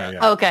cowboy hat. Yeah.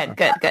 Oh,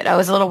 good. I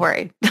was a little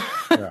worried.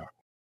 Yeah.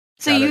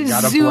 So you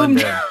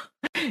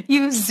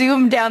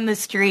zoom down the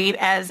street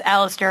as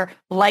Alistair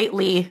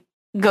lightly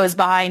goes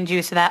behind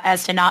you so that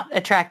as to not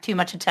attract too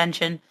much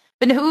attention.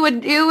 But who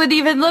would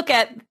even look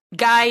at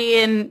guy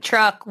in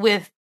truck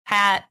with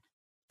hat?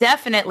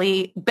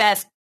 Definitely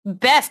best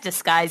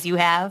disguise you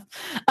have.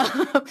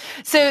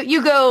 So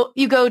you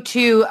go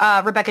to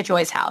Rebecca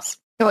Joy's house,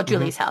 or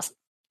Julie's house,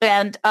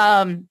 and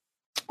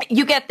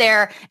you get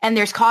there and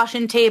there's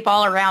caution tape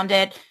all around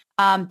it.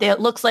 It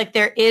looks like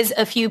there is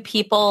a few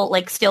people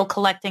like still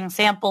collecting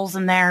samples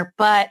in there,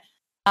 but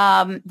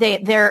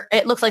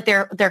it looks like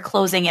they're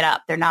closing it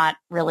up. They're not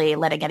really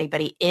letting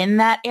anybody in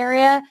that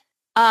area.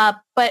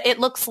 But it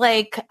looks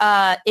like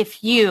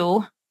if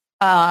you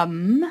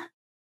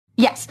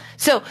yes.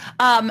 So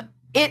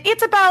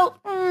it's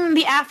about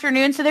the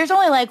afternoon, so there's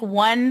only like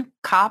one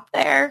cop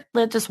there,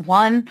 just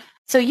one.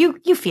 So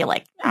you feel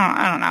like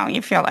I don't know,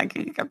 you feel like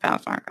you could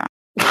pass our cop.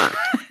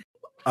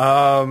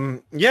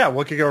 Yeah,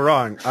 what could go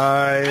wrong?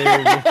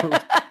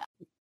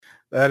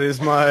 That is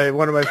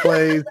one of my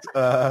plays.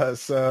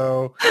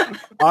 So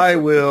I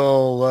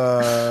will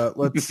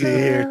let's see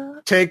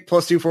here. Take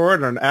 +2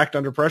 forward on an act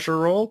under pressure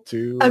roll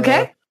to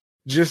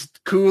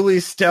just coolly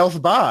stealth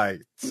by.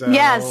 So,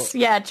 yes,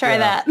 try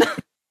that.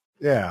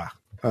 Yeah.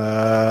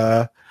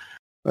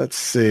 Let's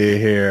see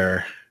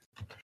here.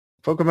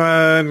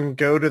 Pokemon,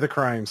 go to the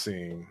crime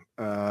scene.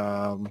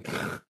 Yeah,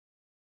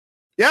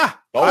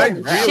 I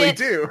really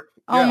do.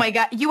 Oh my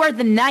god, you are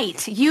the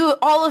knight.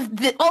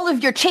 All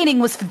of your chaining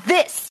was for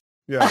this.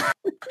 Yeah.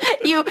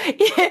 you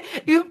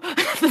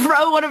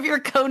throw one of your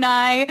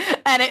kunai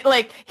and it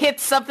like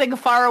hits something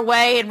far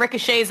away and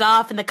ricochets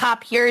off and the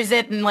cop hears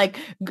it and like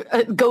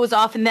goes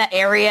off in that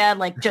area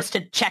like just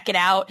to check it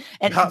out.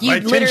 And my you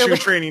literally Tenshu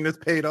training has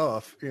paid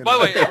off. You know? By the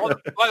way,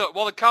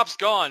 while the cop's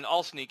gone,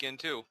 I'll sneak in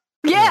too.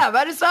 Yeah,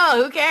 might as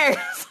well. Who cares?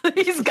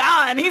 He's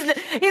gone. He's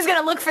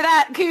gonna look for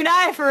that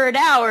kunai for an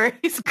hour.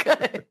 He's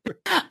good.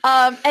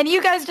 And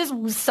you guys just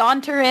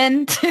saunter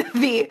into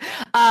the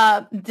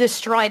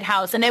destroyed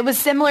house, and it was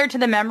similar to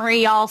the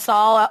memory y'all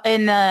saw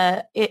in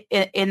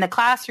the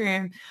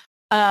classroom.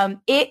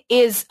 It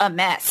is a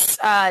mess.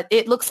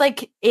 It looks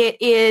like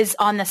it is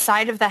on the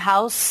side of the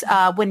house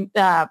when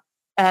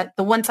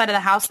the one side of the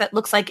house that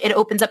looks like it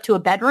opens up to a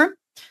bedroom.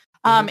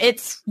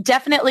 It's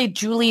definitely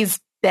Julie's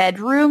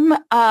bedroom,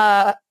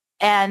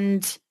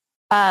 and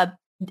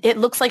it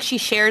looks like she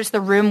shares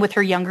the room with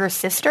her younger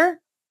sister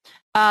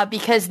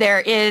because there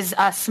is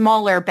a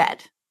smaller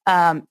bed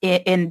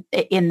in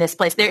this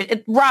place.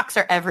 Rocks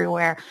are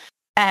everywhere,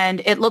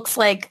 and it looks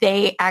like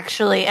they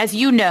actually, as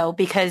you know,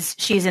 because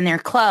she's in their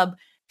club,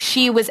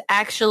 she was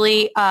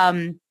actually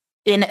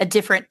in a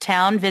different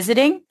town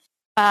visiting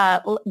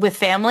with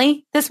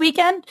family this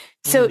weekend.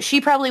 So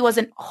she probably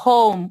wasn't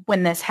home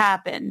when this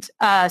happened.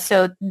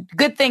 So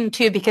good thing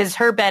too, because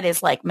her bed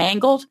is like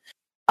mangled.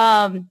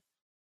 And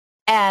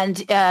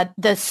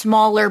the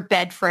smaller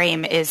bed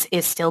frame is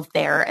still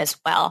there as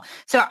well.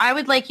 So I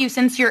would like you,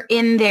 since you're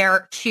in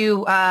there,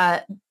 to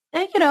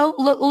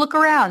look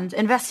around,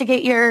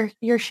 investigate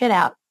your shit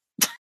out.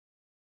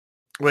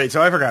 Wait,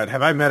 so I forgot.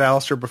 Have I met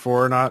Alistair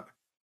before or not?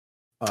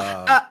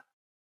 I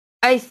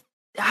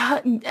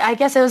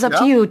guess it was up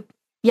to you.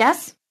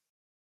 Yes.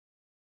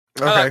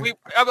 Okay.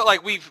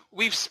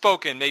 We've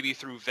spoken maybe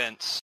through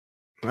Vince.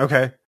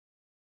 Okay.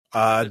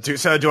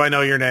 Do I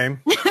know your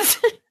name?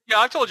 Yeah,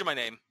 I've told you my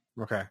name.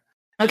 Okay.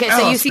 Okay.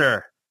 So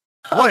Alistair,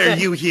 you see, why are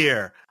you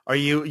here?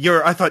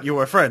 I thought you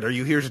were a friend. Are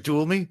you here to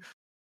duel me?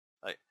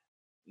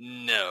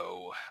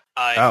 No,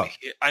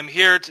 I'm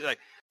here to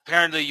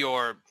apparently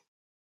you're.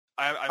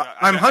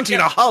 I'm hunting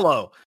a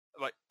hollow.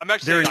 I'm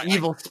actually They're an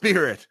evil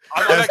spirit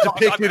as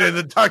depicted in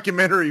the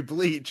documentary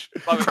Bleach.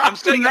 I'm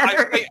saying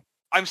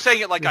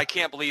it like I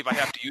can't believe I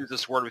have to use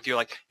this word with you.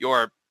 Like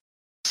your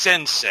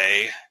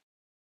sensei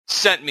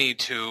sent me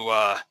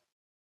to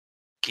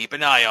keep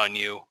an eye on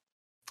you.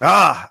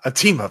 Ah, a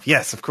team up.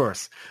 Yes, of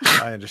course.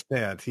 I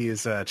understand. He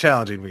is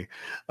challenging me.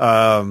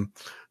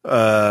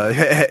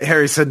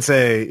 Harry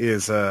Sensei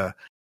is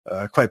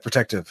quite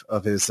protective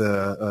of his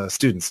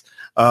students.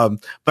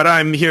 But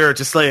I'm here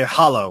to slay a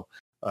hollow.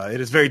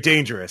 It is very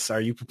dangerous. Are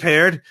you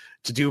prepared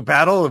to do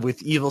battle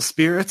with evil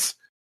spirits,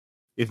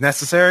 if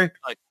necessary?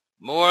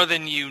 More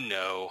than you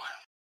know.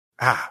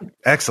 Ah,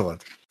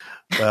 excellent.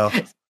 Well,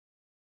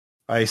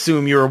 I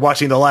assume you were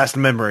watching the last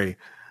memory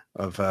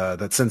of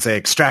that Sensei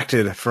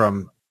extracted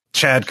from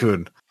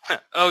Chad-kun.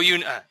 Oh, you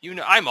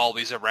know, I'm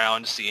always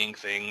around seeing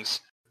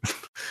things.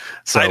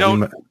 So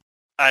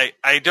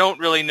I don't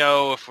really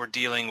know if we're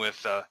dealing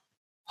with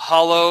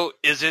hollow.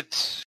 Is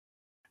it?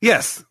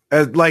 Yes,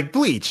 like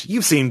Bleach.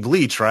 You've seen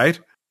Bleach, right?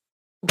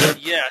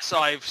 Yes,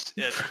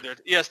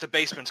 yes, the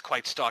basement's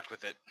quite stocked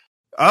with it.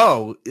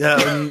 Oh,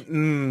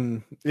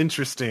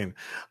 interesting.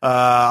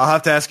 I'll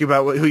have to ask you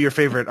about what your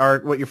favorite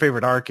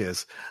arc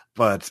is,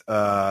 but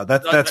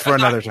that's for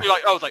another time.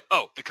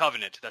 The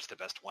Covenant. That's the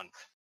best one.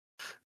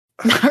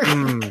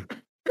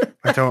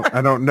 I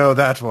don't know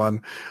that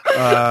one.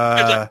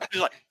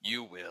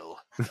 You will.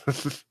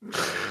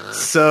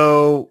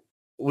 So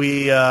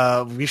we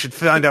should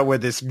find out where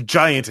this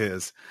giant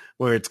is,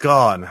 where it's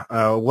gone,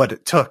 what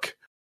it took.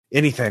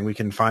 Anything we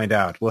can find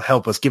out will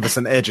help us, give us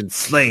an edge in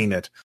slaying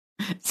it.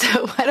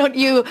 So why don't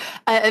you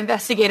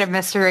investigate a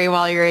mystery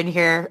while you're in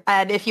here?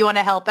 And if you want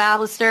to help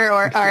Alistair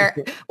or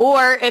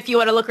if you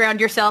want to look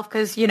around yourself,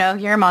 because,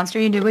 you're a monster,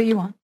 you do what you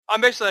want.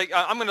 I'm basically,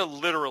 I'm going to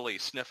literally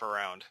sniff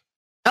around.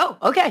 Oh,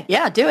 okay.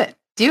 Yeah, do it.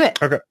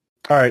 Okay.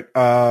 All right.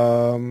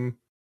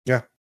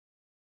 Yeah.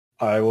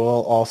 I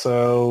will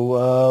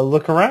also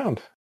look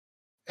around.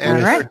 And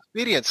All right. for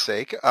expedience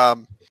sake,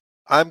 I'm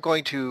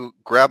going to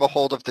grab a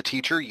hold of the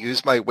teacher,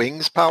 use my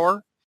wings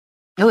power.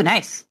 Oh,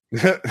 nice.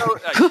 Hey,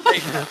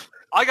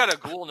 I got a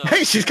ghoul nose.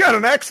 Hey, she's got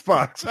an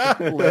Xbox.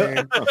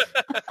 Lame.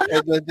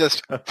 And then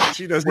just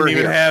She doesn't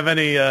even have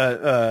any.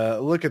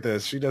 Look at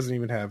this. She doesn't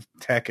even have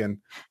Tekken.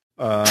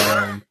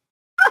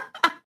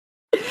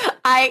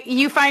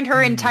 You find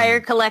her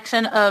entire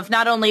collection of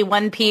not only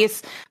One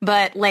Piece,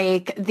 but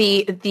like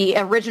the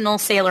original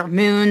Sailor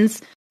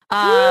Moons.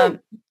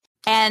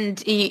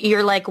 And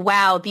you're like,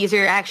 wow, these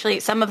are actually,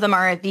 some of them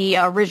are the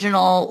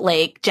original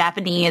like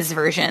Japanese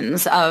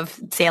versions of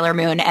Sailor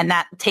Moon, and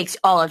that takes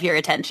all of your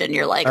attention.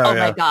 You're like, oh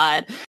my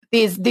God,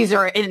 these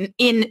are in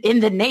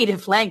the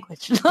native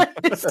language.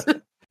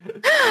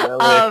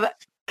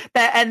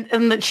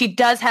 And she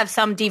does have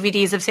some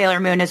DVDs of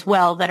Sailor Moon as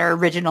well that are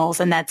originals,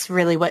 and that's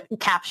really what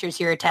captures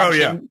your attention. Oh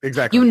yeah,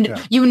 exactly.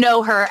 You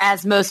know her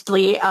as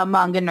mostly a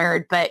manga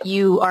nerd, but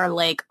you are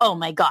like, oh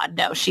my God,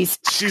 no, she's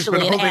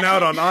been holding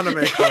out on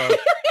Anime Club.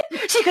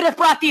 She could have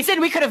brought these in.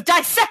 We could have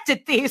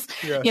dissected these.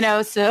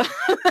 Yes. So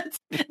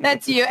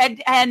that's you.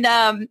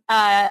 And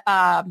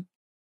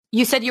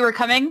you said you were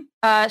coming,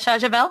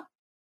 Shajavel?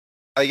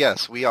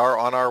 Yes, we are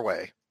on our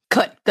way.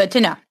 Good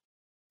to know.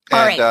 All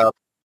And right.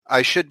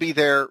 I should be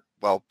there,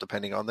 well,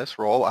 depending on this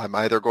role, I'm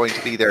either going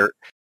to be there.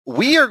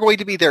 We are going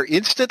to be there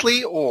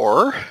instantly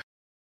or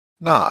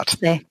not.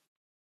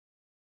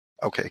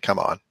 Okay, come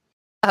on.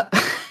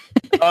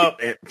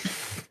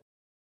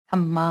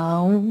 Come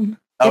on.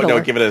 Oh, no,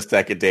 give it a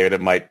second, David.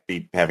 It might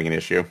be having an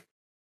issue.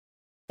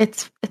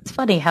 It's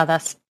funny how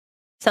that's...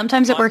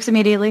 Sometimes it works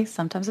immediately,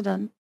 sometimes it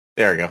doesn't.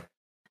 There we go.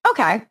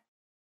 Okay.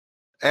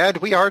 And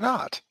we are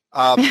not.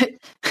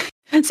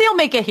 So you'll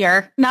make it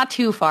here, not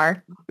too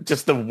far.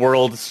 Just the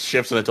world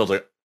shifts and it tells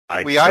you,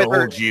 I We told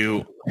either-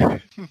 you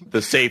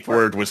the safe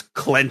word was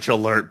clench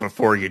alert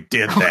before you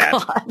did that.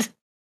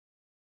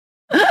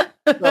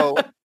 Oh,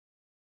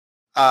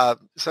 God.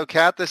 So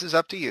Kat, this is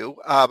up to you.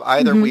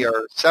 Either we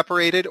are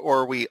separated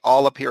or we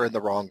all appear in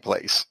the wrong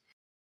place.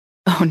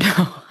 Oh,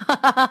 no.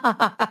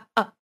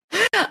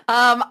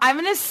 I'm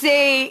going to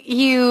say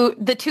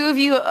the two of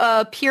you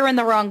appear in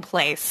the wrong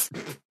place.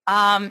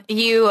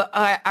 You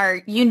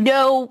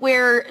know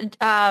where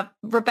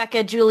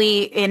Rebecca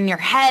Julie in your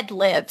head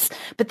lives,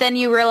 but then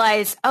you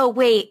realize, oh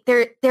wait,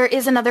 there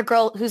is another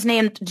girl who's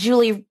named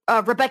Julie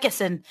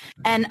Rebeccason,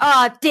 and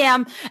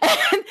damn,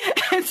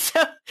 and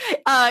so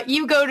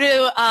you go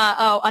to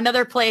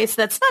another place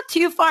that's not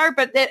too far,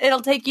 but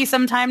it'll take you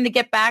some time to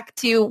get back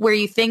to where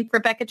you think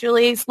Rebecca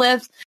Julie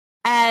lives,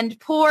 and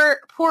poor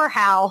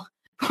Hal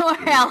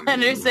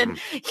Henderson,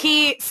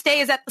 he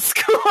stays at the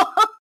school.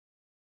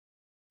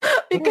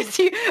 Because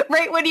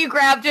right when you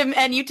grabbed him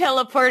and you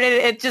teleported,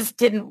 it just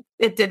didn't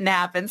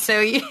happen. So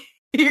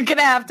you're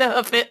gonna have to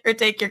hoof it or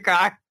take your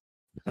car.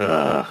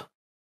 Days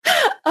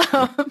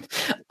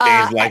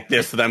like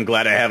this, that I'm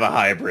glad I have a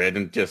hybrid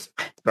and just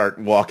start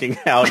walking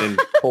out and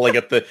pulling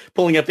up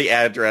the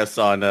address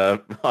on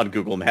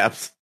Google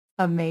Maps.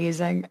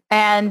 Amazing.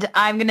 And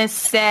I'm gonna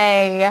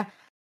say,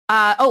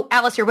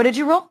 Alistair, what did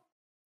you roll?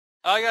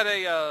 I got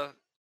a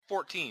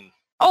 14.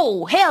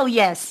 Oh, hells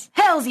yes.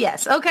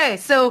 Okay,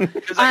 so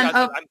Because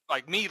I'm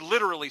like me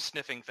literally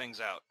sniffing things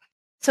out.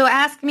 So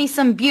ask me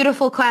some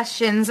beautiful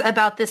questions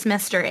about this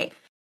mystery.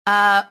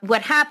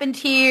 What happened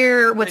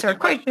here? What sort of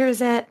creature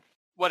is it?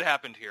 What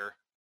happened here?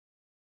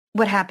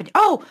 What happened?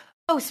 Oh,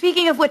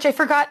 speaking of which, I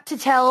forgot to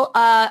tell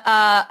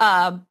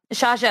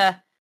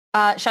Shajavel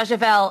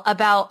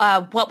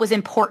about what was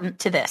important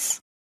to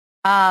this.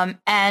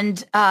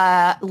 And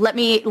let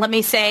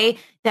me say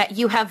that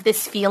you have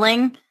this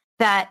feeling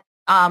that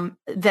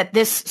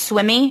this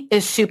Swimmy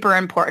is super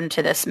important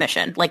to this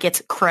mission. Like,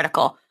 it's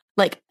critical.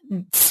 Like,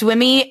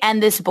 Swimmy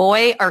and this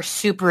boy are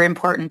super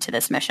important to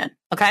this mission.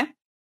 Okay?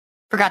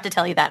 Forgot to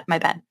tell you that. My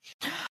bad.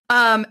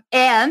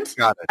 And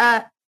Got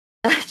it.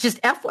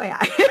 Just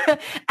FYI.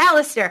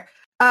 Alistair,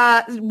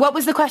 what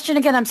was the question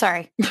again? I'm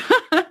sorry.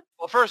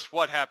 Well, first,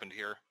 what happened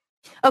here?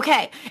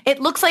 Okay.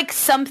 It looks like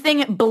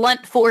something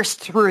blunt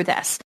forced through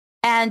this.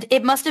 And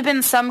it must have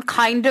been some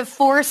kind of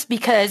force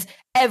because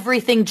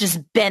everything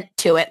just bent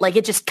to it. Like,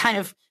 it just kind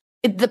of,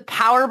 the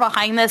power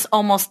behind this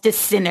almost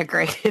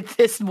disintegrated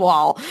this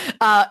wall.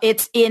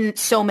 It's in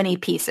so many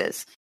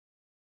pieces.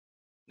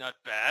 Not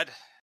bad.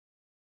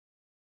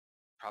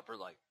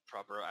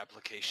 Proper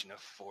application of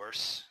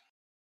force.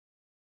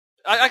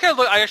 I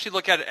actually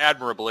look at it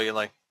admirably and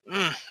like,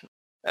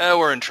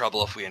 we're in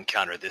trouble if we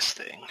encounter this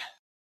thing.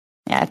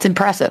 Yeah, it's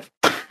impressive.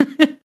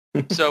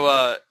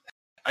 So,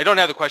 I don't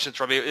have the questions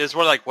from you. It's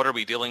more like, what are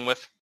we dealing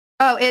with?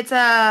 Oh, it's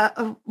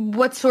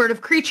what sort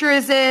of creature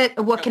is it?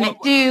 What can it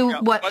do?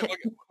 What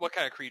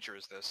kind of creature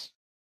is this?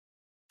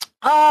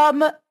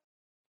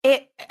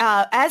 It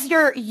as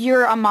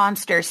you're a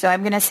monster, so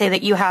I'm going to say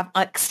that you have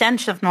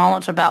extensive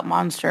knowledge about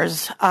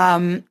monsters. We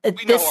know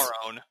our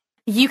own.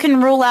 You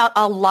can rule out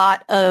a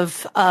lot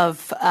of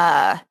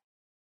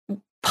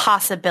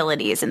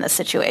possibilities in this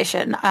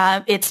situation.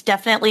 It's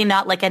definitely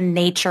not like a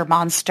nature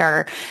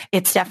monster.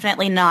 It's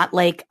definitely not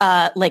like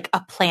a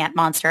plant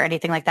monster or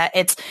anything like that.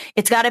 It's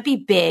got to be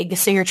big.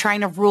 So you're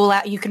trying to rule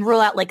out. You can rule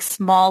out like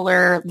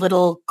smaller,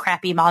 little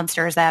crappy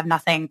monsters that have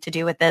nothing to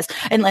do with this,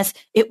 unless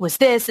it was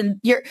this. And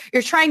you're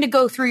trying to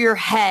go through your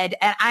head.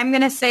 And I'm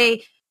gonna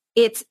say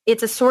it's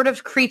a sort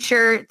of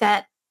creature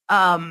that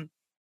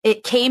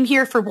it came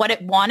here for what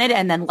it wanted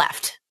and then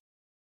left.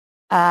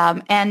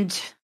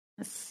 And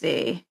let's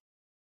see.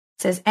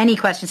 Says any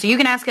question. So you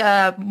can ask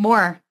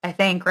more, I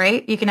think,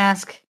 right? You can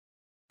ask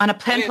on a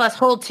 10 plus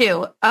hold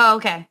 2. Oh,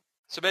 okay.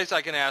 So basically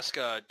I can ask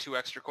 2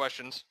 extra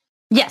questions.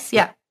 Yes,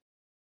 yeah.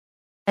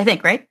 I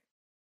think, right?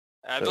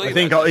 I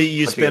think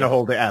you spin a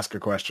hold to ask a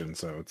question,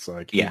 so it's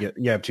like you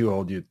have 2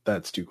 hold.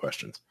 That's 2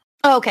 questions.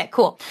 Oh, okay,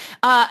 cool.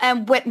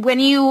 And when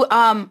you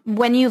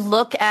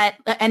look at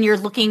and you're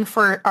looking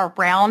for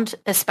around,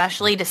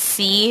 especially to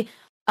see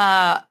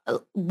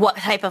what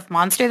type of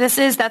monster this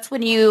is, that's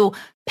when you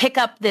pick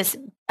up this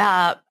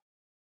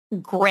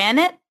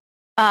granite.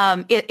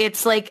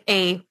 It's like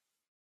a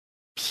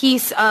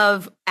piece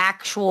of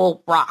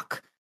actual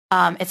rock.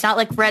 It's not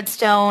like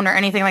redstone or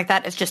anything like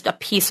that. It's just a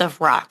piece of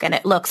rock, and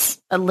it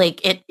looks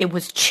like it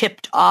was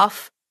chipped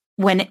off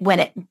when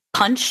it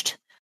punched.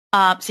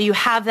 So you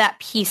have that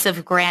piece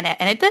of granite,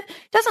 and it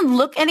doesn't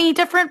look any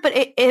different, but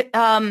it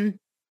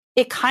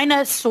kind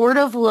of sort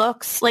of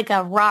looks like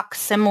a rock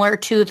similar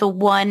to the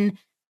one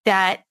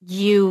that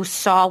you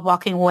saw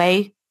walking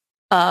away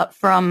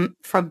from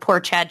poor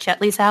Chad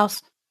Chetley's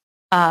house.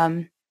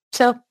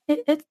 So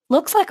it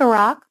looks like a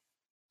rock.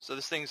 So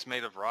this thing's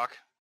made of rock?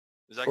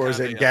 Is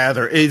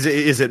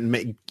it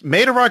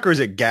made of rock, or is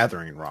it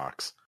gathering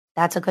rocks?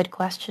 That's a good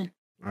question.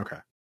 Okay.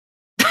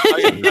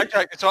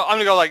 So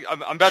I'm gonna go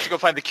I'm about to go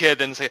find the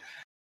kid and say,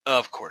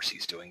 of course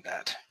he's doing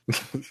that.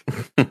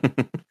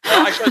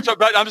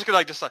 But I'm just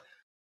gonna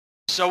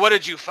so what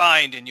did you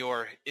find in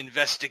your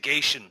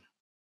investigation?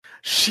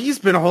 She's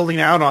been holding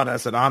out on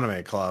us at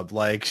Anime Club.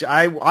 Like,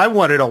 I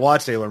wanted to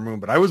watch Sailor Moon,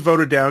 but I was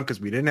voted down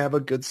because we didn't have a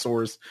good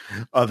source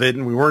of it,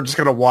 and we weren't just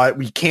going to watch.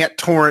 We can't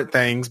torrent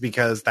things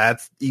because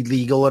that's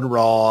illegal and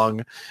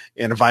wrong,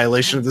 and a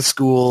violation of the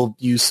school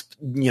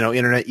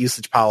internet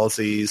usage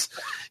policies.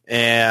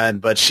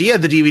 But she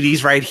had the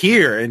DVDs right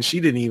here, and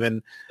she didn't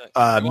even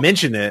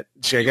mention it.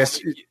 I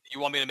guess you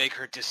want me to make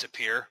her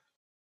disappear?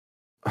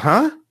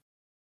 Huh?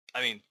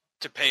 I mean,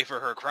 to pay for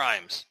her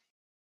crimes.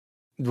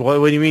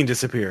 What do you mean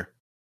disappear?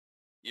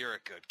 You're a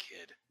good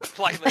kid.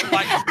 I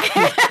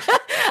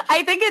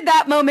think at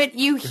that moment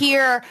you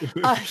hear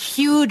a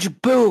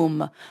huge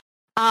boom.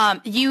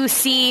 You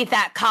see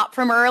that cop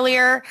from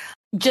earlier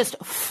just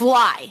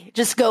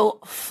go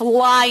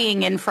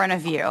flying in front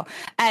of you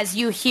as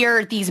you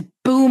hear these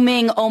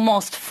booming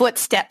almost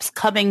footsteps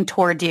coming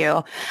toward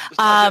you.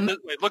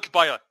 Wait, look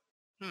by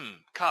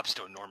cops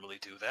don't normally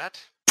do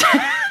that.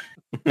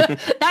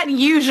 Not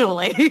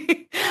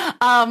usually.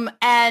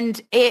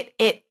 And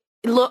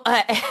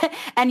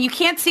and you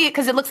can't see it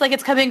because it looks like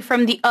it's coming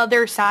from the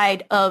other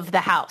side of the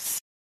house.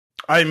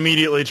 I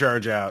immediately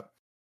charge out.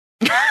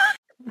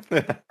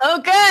 Oh,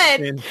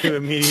 good,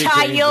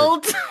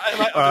 child.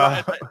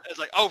 It's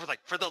like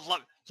for the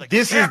love.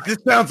 This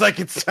sounds like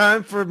it's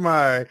time for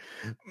my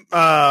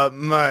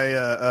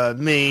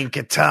main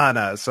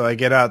katana. So I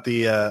get out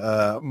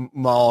the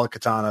mall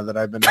katana that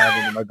I've been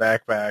having in my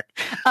backpack.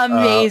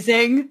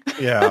 Amazing.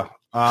 Yeah.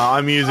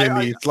 I'm using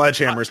the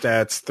sledgehammer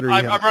stats.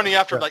 I'm running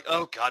after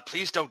oh God,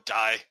 please don't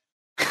die.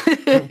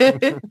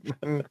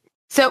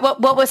 So what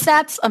was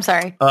stats? I'm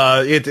sorry.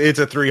 It's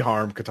a 3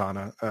 harm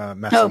katana.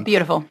 Oh,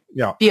 beautiful.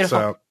 Yeah.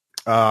 Beautiful.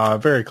 So,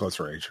 very close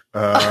range.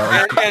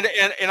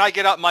 And I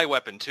get out my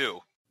weapon too.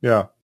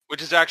 Yeah.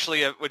 Which is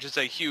actually a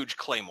huge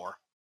claymore.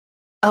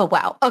 Oh,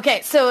 wow.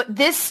 Okay. So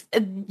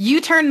you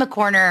turn the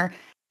corner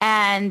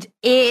and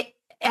it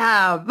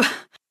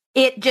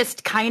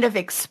just kind of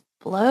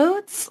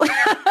explodes.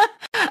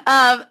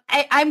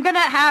 I'm going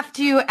to have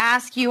to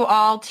ask you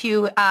all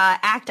to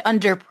act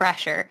under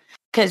pressure.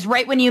 Because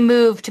right when you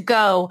move to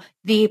go,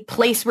 the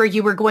place where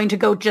you were going to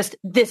go, just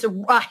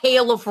a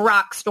hail of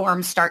rock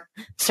storms start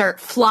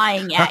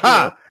flying at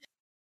you.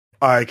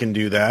 I can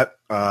do that.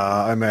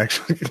 I'm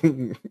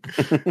actually...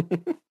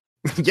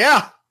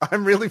 Yeah,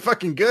 I'm really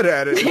fucking good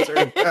at it.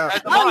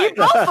 Oh, you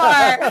go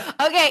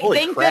for okay, Holy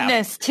thank crap.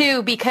 goodness,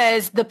 too,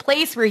 because the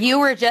place where you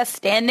were just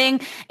standing,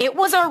 it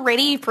was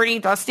already pretty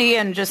dusty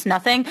and just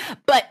nothing,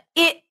 but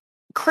it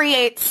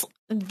creates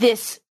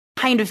this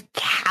kind of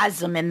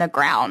chasm in the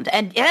ground,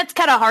 and it's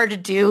kind of hard to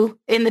do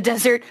in the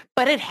desert,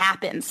 but it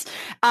happens.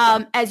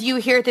 As you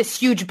hear this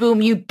huge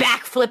boom, you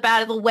backflip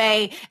out of the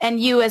way,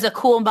 and you, as a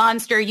cool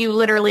monster, you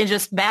literally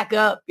just back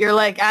up. You're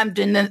like, I'm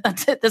doing this.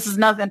 That's it. This is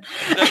nothing.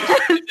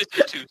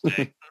 It's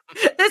Tuesday.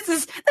 This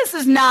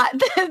is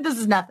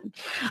nothing.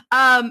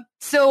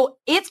 So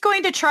it's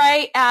going to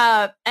try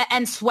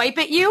and swipe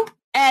at you.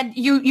 And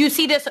you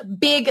see this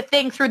big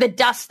thing through the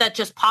dust that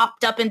just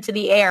popped up into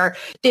the air.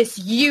 This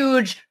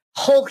huge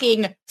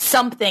hulking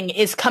something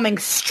is coming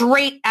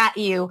straight at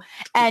you,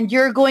 and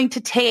you're going to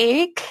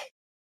take.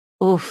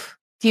 Oof.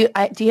 Do you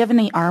have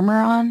any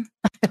armor on?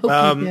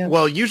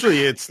 Well,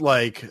 usually it's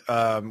like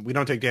we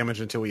don't take damage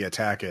until we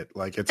attack it.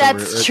 Like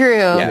that's true.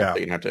 Yeah,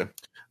 you don't have to.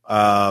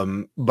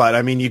 But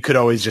I mean, you could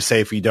always just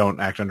say if you don't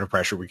act under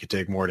pressure, we could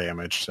take more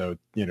damage. So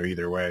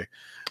either way.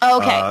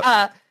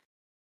 Okay.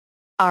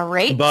 All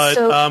right. But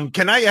so,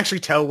 can I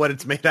actually tell what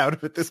it's made out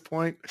of at this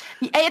point?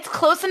 It's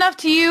close enough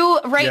to you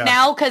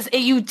now because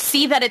you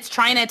see that it's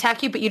trying to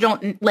attack you, but you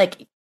don't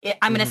like.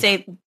 I'm going to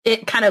say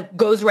it kind of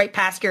goes right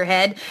past your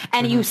head,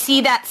 and you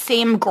see that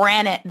same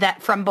granite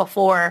that from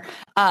before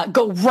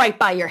go right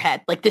by your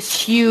head, like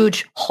this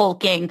huge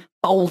hulking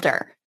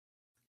boulder.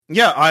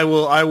 Yeah, I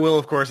will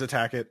of course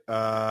attack it,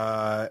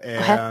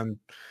 and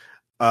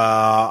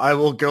I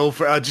will go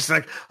for just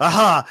like,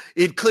 aha!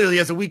 It clearly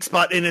has a weak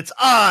spot in its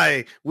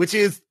eye, which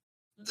is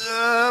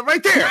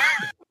right there.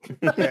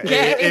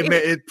 Okay.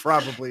 It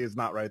probably is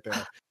not right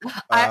there.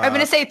 I'm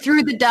going to say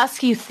through the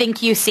dusk, you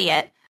think you see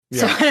it.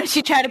 So Yeah. why don't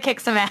you try to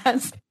kick some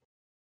ass?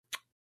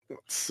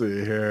 Let's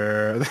see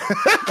here. It's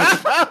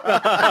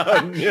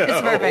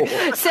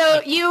perfect.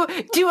 So you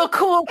do a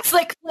cool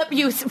slick flip.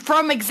 You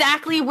from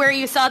exactly where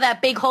you saw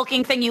that big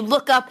hulking thing. You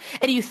look up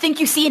and you think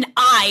you see an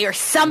eye or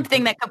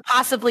something that could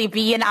possibly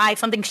be an eye,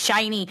 something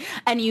shiny,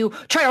 and you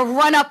try to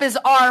run up his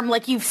arm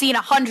like you've seen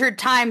 100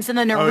 times in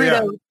the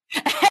Naruto.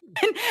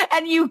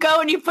 And you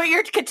go and you put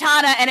your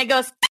katana and it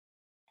goes,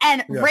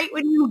 and right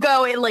when you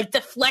go, it like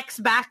deflects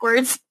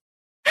backwards.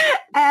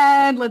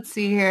 And let's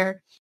see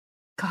here.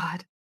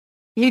 God.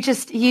 You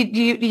just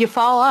you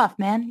fall off,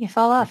 man. You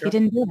fall off. Okay. You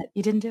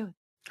didn't do it.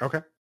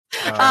 Okay.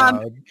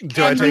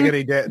 Do I take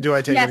any? Do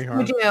I take any harm?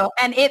 Yes, you do.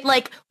 And it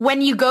like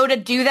when you go to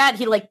do that,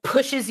 he like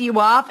pushes you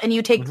off, and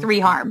you take 3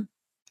 harm.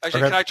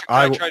 Actually, Okay.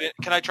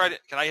 can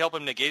I help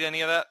him negate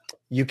any of that?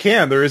 You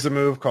can. There is a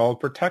move called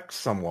Protect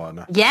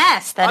Someone.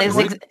 Yes, that is.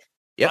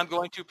 I'm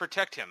going to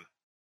protect him.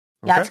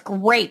 That's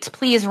great.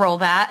 Please roll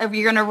that.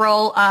 You're going to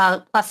roll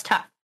plus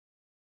tough.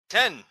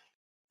 10.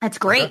 That's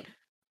great.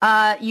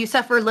 Okay. You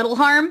suffer little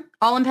harm.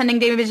 All impending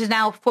damage is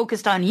now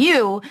focused on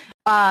you.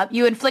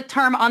 You inflict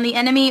harm on the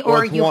enemy,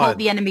 or you hold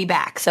the enemy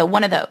back. So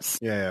one of those.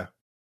 Yeah.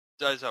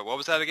 What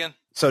was that again?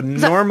 So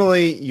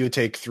normally you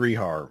take 3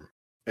 harm,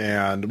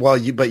 and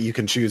but you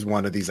can choose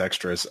one of these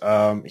extras.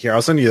 Here,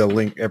 I'll send you a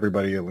link.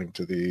 Everybody, a link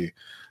to the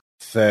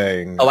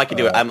thing. Oh, I can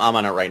do it. I'm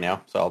on it right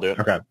now, so I'll do it.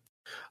 Okay.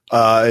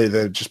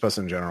 Just post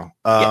in general.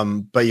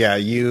 But yeah,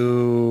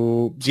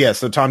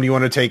 so Tom, do you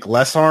want to take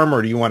less harm,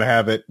 or do you want to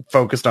have it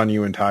focused on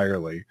you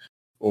entirely?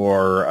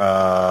 Or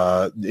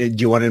do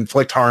you want to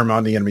inflict harm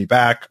on the enemy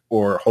back,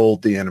 or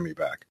hold the enemy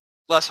back?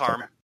 Less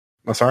harm.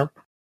 Less harm?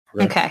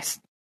 Okay.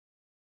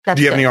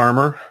 Do you have any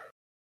armor?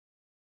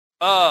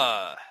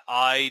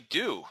 I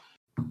do.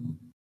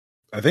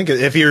 I think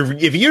if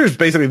you're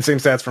basically the same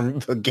stats from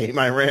the game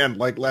I ran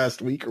like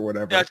last week or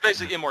whatever. Yeah, it's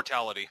basically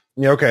immortality.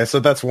 Yeah, okay, so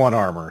that's 1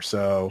 armor.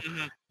 So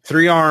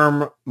 3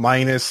 arm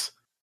minus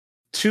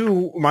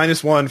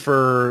 1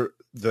 for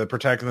the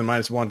protect, and then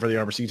 -1 for the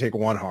armor. So you take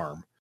 1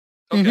 harm.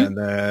 Okay. And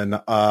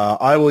then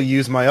I will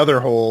use my other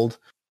hold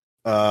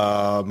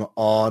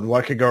on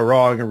what could go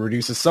wrong and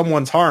reduces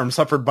someone's harm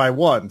suffered by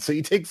 1. So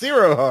you take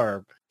 0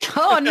 harm.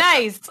 Oh,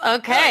 nice.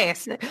 Okay.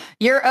 So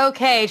you're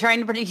okay trying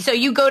to protect. So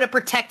you go to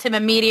protect him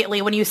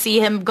immediately when you see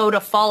him go to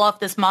fall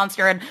off this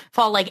monster and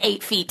fall like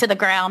 8 feet to the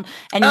ground.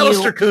 And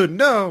Alistair could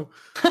no.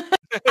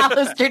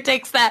 Alistair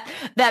takes that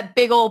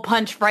big old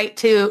punch right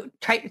to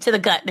the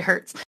gut. It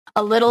hurts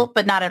a little,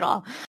 but not at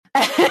all.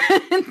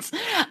 And,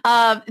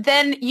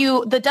 then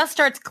the dust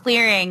starts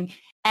clearing.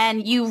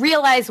 And you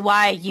realize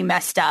why you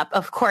messed up.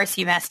 Of course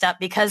you messed up,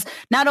 because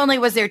not only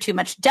was there too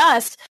much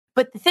dust,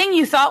 but the thing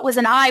you thought was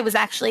an eye was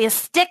actually a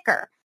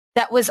sticker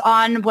that was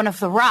on one of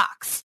the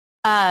rocks.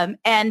 So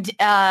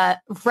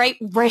what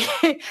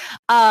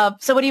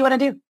do you want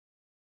to do?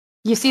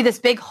 You see this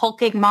big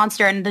hulking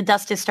monster, and the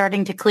dust is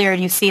starting to clear,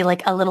 and you see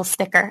like a little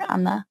sticker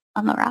on the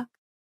rock.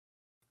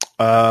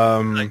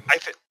 I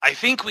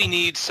think we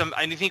need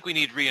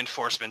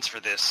reinforcements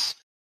for this.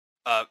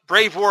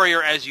 Brave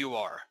warrior as you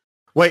are.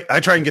 Wait, I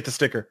try and get the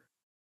sticker.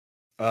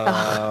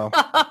 Oh,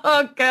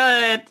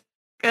 good.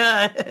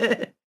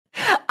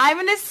 I'm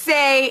going to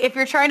say if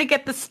you're trying to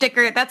get the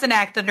sticker, that's an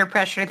act under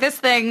pressure. This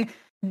thing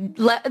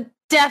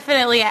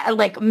definitely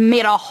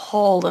made a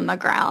hole in the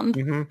ground.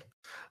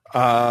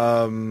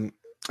 Mm-hmm.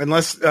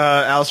 Unless,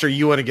 Alistair,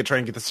 you want to try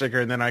and get the sticker,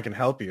 and then I can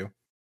help you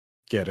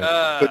get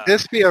it. Would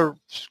this be a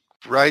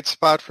right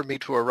spot for me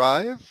to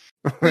arrive?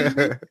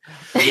 Yeah,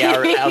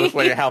 I was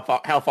wondering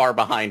how far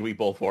behind we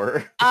both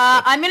were.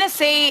 I'm going to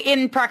say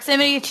in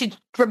proximity to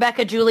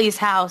Rebecca Julie's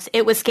house,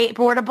 it was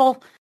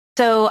skateboardable.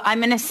 So I'm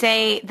going to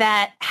say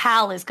that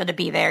Hal is going to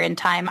be there in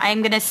time.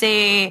 I'm going to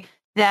say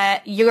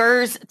that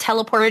yours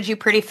teleported you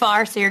pretty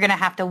far, so you're going to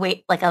have to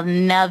wait like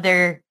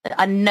another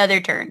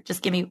turn.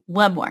 Just give me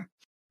one more.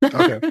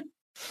 Okay.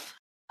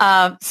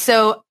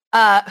 So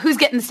who's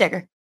getting the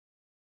sticker?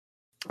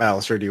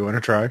 Alistair, do you want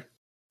to try?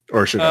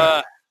 Or should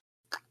I?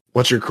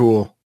 What's your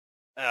cool?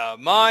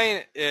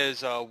 Mine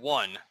is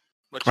 1.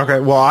 Okay,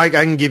 well, I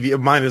can give you...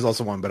 Mine is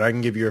also 1, but I can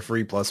give you a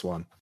free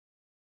 +1.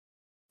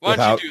 Why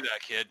don't you do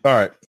that, kid? All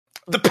right.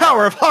 The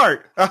power of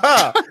heart!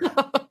 Aha!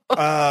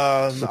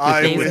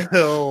 I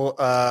will,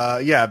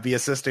 be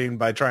assisting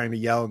by trying to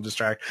yell and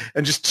distract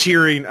and just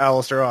cheering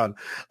Alistair on.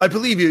 I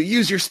believe you.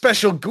 Use your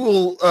special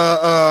ghoul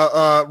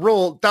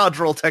dodge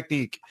roll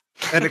technique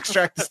and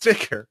extract the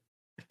sticker.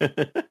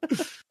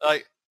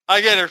 I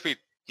get her feet.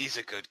 He's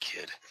a good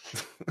kid.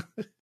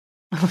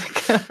 Oh my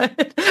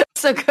god.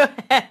 So go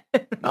ahead.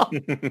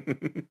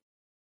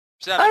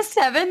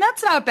 7.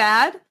 That's not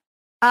bad.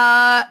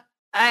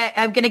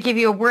 I'm going to give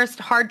you a worst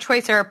hard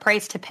choice or a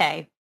price to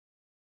pay.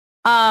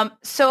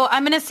 So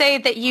I'm going to say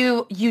that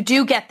you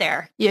do get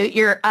there.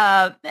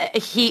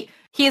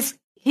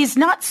 He's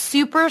not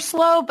super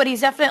slow, but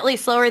he's definitely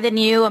slower than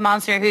you, a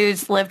monster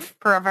who's lived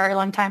for a very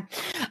long time.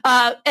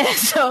 And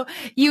so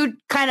you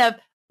kind of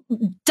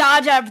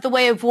dodge out of the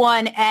way of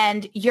one,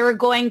 and you're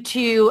going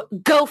to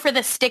go for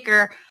the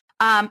sticker.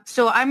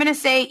 So I'm going to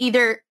say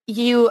either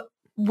you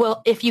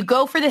will, if you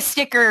go for the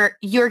sticker,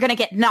 you're going to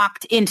get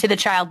knocked into the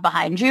child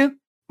behind you.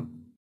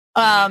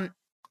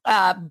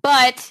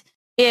 But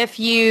if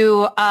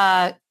you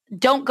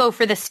don't go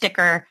for the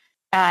sticker,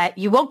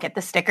 you won't get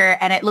the sticker,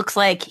 and it looks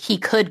like he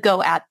could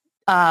go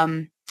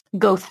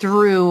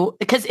through,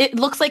 because it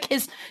looks like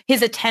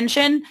his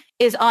attention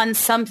is on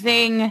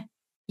something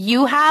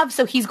you have,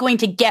 so he's going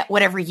to get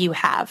whatever you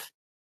have.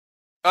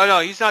 Oh no,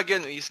 he's not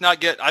getting.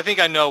 I think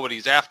I know what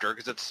he's after,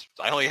 because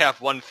I only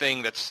have one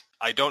thing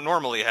I don't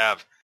normally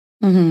have.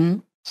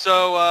 Mm-hmm.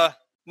 So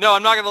no,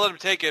 I'm not going to let him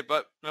take it.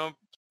 But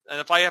and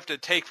if I have to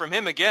take from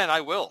him again,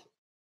 I will.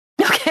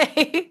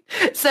 Okay,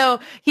 so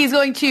he's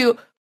going to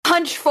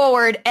punch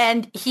forward,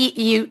 and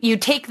you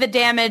take the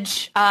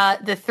damage,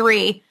 the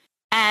 3,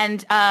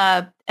 and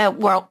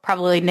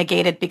probably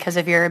negated because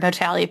of your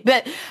immortality.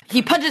 But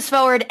he punches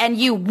forward, and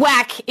you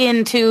whack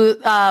into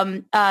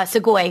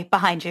Sugoi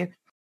behind you.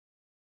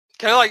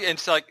 kind of like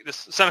it's like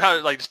just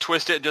somehow like just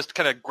twist it and just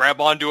kind of grab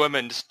onto him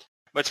and just,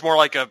 it's more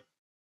like a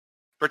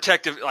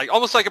protective, like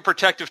almost like a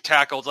protective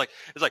tackle. It's like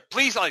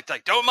please,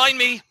 like don't mind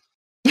me.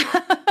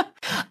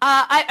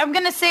 I'm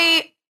gonna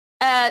say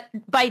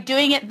by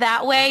doing it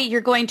that way,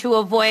 you're going to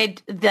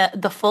avoid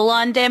the full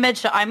on damage.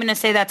 So I'm gonna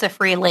say that's a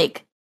free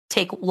lake.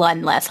 Take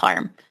one less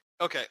harm.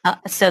 Okay.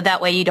 So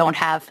that way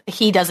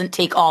he doesn't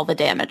take all the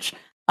damage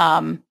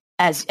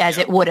as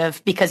it would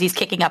have, because he's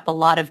kicking up a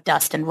lot of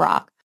dust and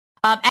rock.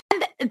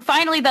 And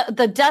finally,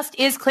 the dust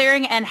is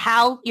clearing, and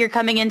Hal, you're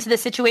coming into the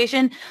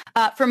situation.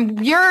 From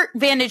your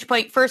vantage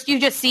point, first you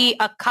just see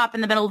a cop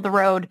in the middle of the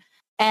road,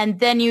 and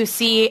then you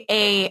see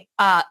a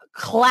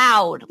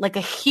cloud, like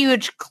a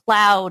huge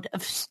cloud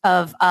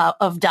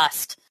of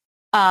dust,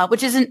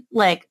 which isn't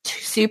like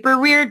super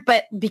weird,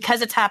 but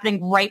because it's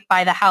happening right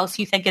by the house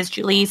you think is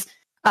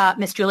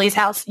Miss Julie's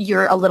house,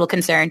 you're a little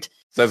concerned.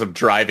 So as I'm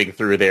driving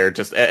through there,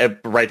 just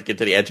right to get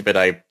to the edge of it,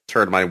 I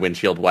turn my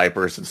windshield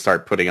wipers and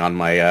start putting on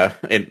my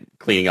and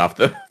cleaning off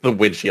the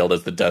windshield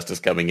as the dust is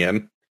coming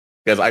in.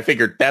 Because I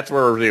figured that's what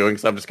we're doing,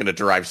 so I'm just going to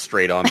drive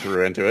straight on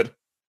through into it.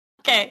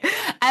 Okay.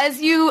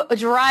 As you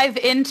drive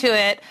into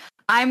it,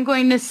 I'm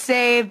going to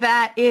say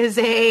that is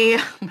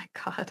oh my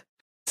God.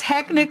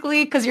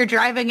 Technically, because you're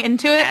driving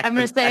into it, I'm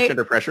going to say act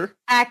under pressure.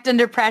 Act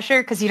under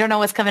pressure, because you don't know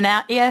what's coming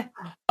at you.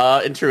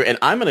 And true, and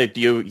I'm going to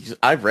do.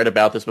 I've read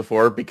about this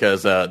before,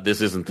 because this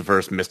isn't the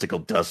first mystical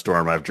dust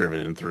storm I've driven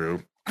in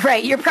through.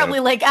 Right, you're probably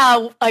like,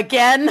 oh,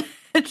 again?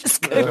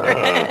 Just go for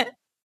it.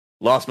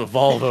 Lost my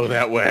Volvo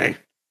that way.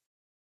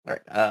 All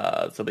right.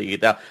 So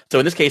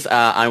in this case,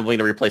 I'm going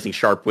to be replacing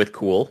sharp with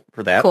cool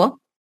for that. Cool.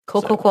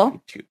 You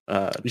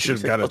should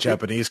have got a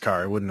Japanese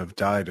car. I wouldn't have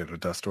died in a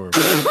dust storm.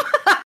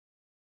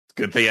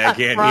 Good thing I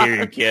can't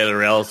hear you, kid,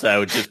 or else I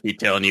would just be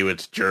telling you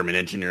it's German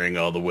engineering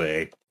all the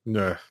way.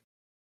 No.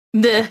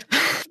 7.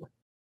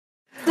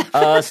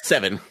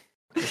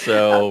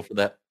 So for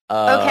that.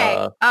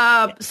 Okay.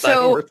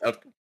 So.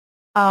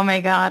 Oh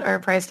my God, our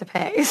price to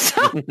pay.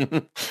 So,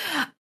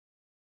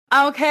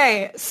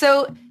 okay,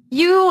 so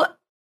you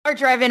are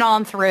driving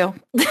on through,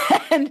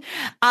 and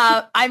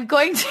I'm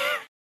going to.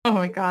 Oh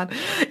my God.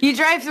 You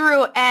drive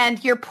through,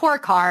 and your poor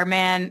car,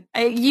 man,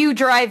 you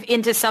drive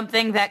into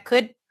something that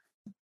could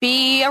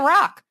be a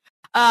rock.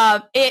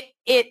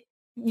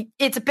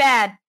 It's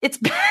bad. It's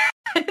bad.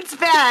 It's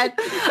bad.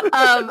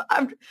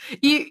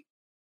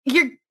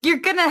 You're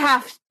gonna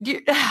have.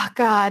 Oh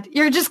God,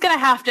 you're just gonna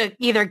have to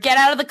either get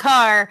out of the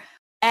car,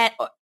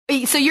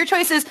 so your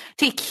choice is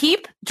to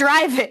keep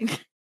driving,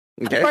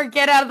 or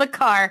get out of the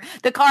car.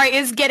 The car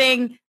is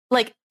getting.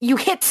 Like, you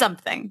hit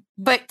something,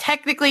 but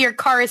technically your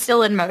car is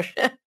still in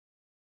motion.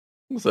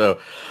 So,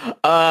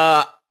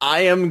 I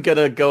am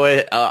gonna go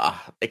ahead.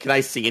 Can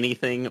I see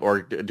anything,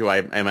 or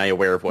am I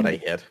aware of what I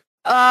hit?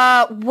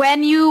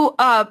 When you,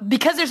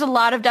 because there's a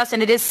lot of dust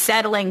and it is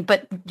settling,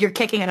 but you're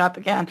kicking it up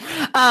again.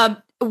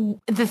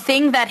 The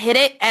thing that hit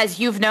it, as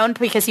you've known,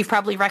 because you've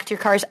probably wrecked your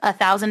cars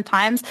 1,000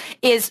 times,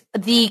 is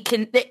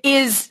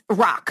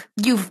rock.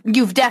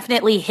 You've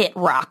definitely hit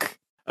rock.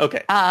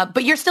 Okay.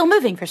 But you're still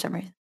moving for some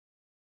reason.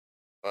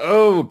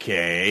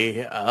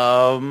 Okay.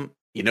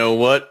 You know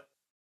what?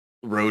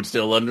 Road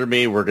still under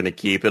me. We're going to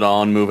keep it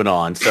on moving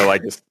on. So I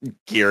just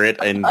gear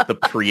it and the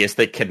Prius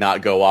that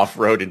cannot go off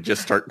road and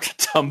just start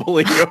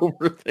tumbling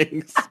over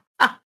things.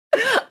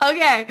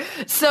 Okay.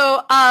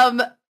 So,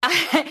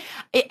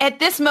 at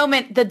this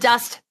moment, the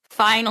dust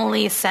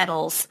finally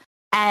settles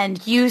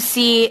and you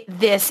see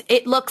this.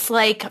 It looks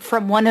like,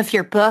 from one of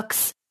your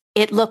books,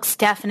 it looks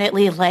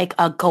definitely like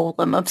a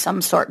golem of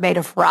some sort made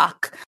of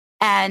rock.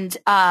 And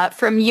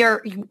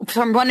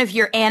from one of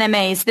your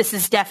animes, this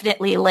is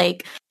definitely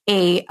like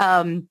a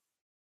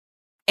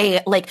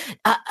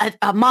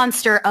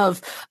monster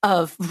of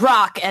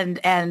rock,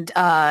 and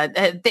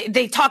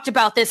they talked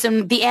about this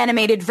in the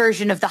animated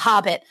version of The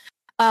Hobbit.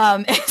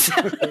 So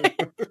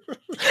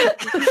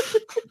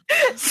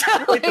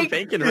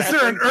is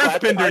there an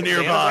earthbender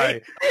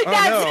nearby?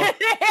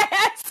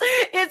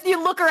 If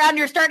you look around,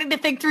 you're starting to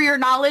think through your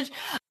knowledge.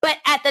 But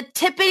at the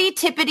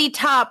tippity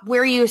top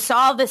where you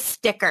saw the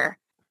sticker,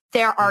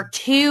 there are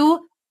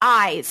 2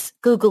 eyes,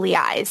 googly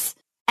eyes,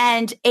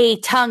 and a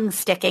tongue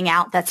sticking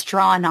out that's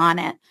drawn on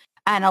it.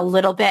 And a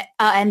little bit,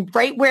 and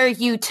right where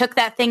you took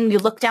that thing, you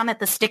look down at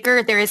the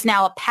sticker, there is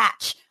now a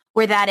patch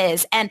where that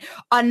is. And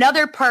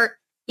another part,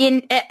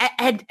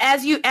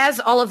 as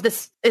all of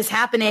this is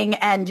happening,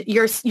 and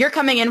you're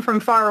coming in from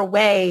far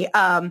away,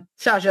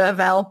 Shaja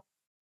Avel,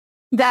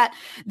 that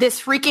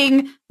this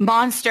freaking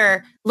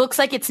monster looks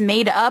like it's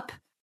made up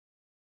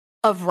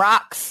of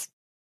rocks.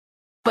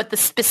 But the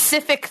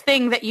specific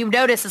thing that you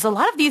notice is a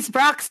lot of these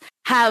rocks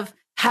have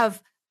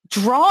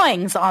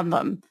drawings on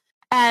them,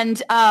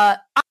 and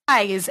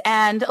eyes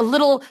and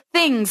little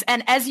things.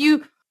 And as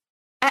you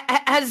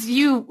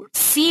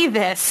see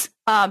this,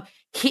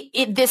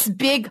 this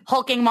big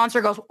hulking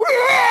monster goes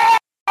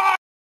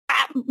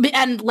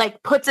and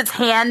like puts its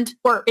hand,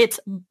 or its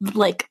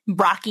like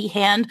rocky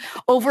hand,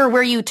 over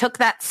where you took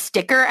that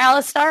sticker,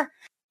 Alistar,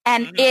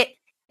 and it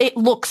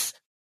looks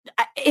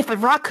if a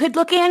rock could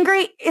look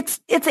angry, it's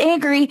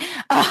angry.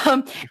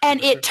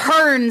 And it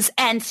turns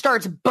and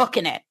starts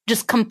booking it,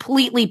 just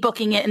completely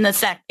booking it in the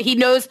sec. He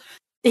knows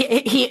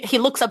he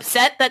looks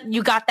upset that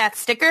you got that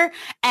sticker,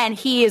 and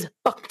he has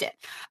booked it.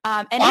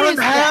 And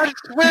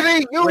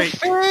Swimmy, you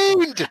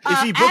fiend!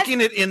 Is he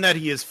booking it in that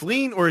he is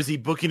fleeing, or is he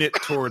booking it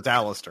towards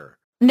Alistair?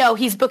 No,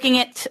 he's booking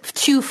it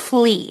to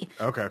flee.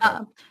 Okay.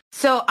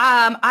 So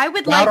I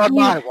would Not like on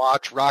my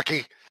watch,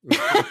 Rocky.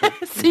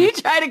 So you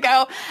try to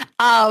go.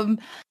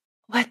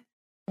 What?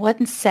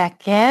 1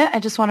 second. I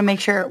just want to make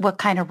sure what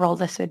kind of roll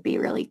this would be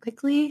really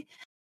quickly.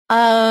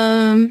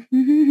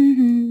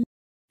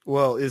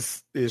 Well,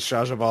 is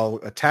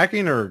Shajaval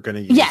attacking or going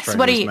to use Yes,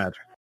 what are you?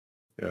 magic?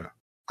 Yeah.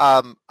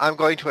 I'm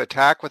going to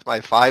attack with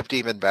my 5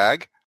 demon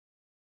bag.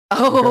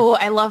 Oh,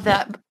 I love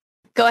that.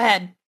 Go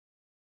ahead.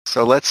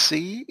 So let's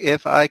see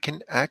if I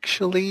can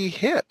actually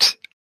hit.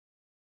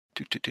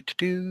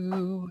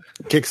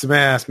 Kick some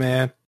ass,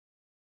 man.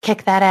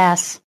 Kick that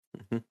ass.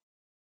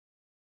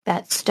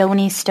 That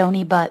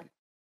stony butt.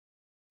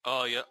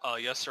 Oh yeah.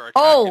 Yes, sir.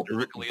 Oh,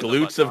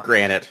 glutes of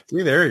granite.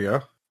 See, there you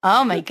go.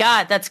 Oh my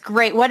God, that's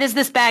great. What does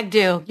this bag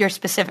do?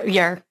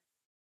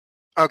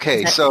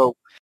 Okay, so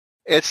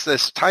it's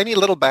this tiny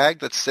little bag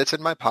that sits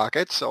in my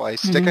pocket. So I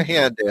stick a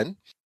hand in,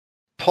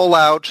 pull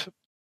out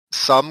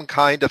some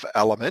kind of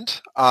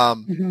element,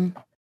 and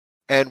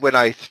when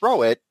I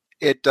throw it,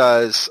 it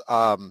does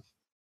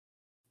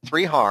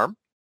 3 harm.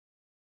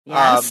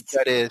 Yes.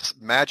 That is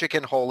magic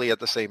and holy at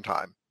the same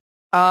time.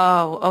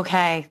 Oh,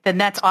 okay. Then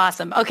that's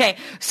awesome. Okay,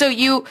 so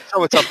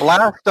it's a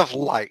blast of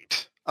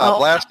light.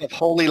 Blast of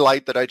holy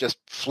light that I just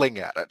fling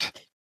at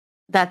it.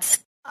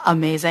 That's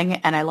amazing,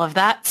 and I love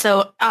that.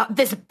 So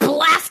this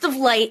blast of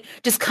light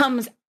just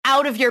comes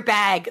out of your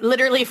bag,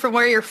 literally from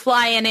where you're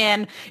flying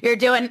in. You're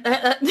doing,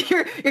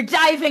 you're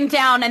diving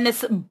down, and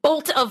this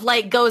bolt of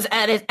light goes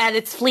at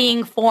its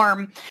fleeing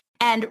form.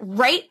 And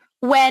right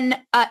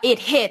when it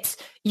hits,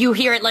 you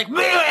hear it like,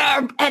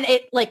 and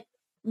it like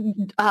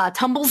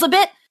tumbles a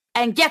bit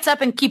and gets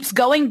up and keeps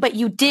going. But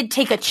you did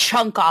take a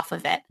chunk off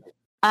of it.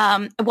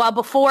 While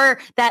before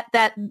that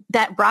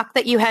rock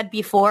that you had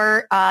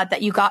before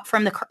that you got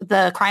from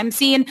the crime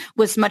scene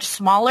was much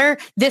smaller,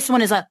 this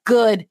one is a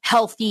good,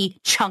 healthy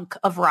chunk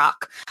of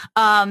rock.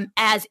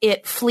 As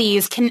it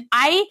flees, can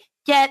I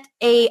get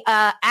a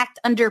act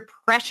under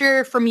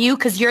pressure from you?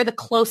 Because you're the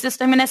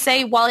closest, I'm going to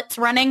say, while it's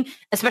running,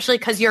 especially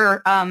because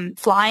you're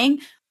flying.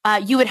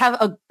 You would have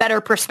a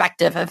better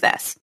perspective of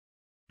this.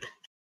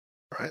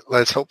 All right,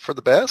 let's hope for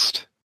the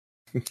best.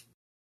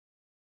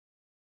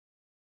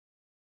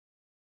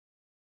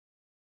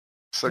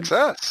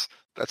 Success.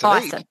 That's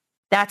awesome. 8.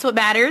 That's what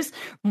matters.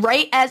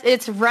 Right as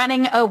it's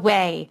running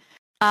away,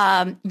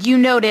 you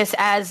notice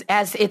as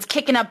it's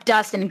kicking up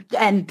dust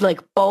and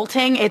like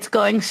bolting, it's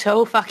going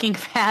so fucking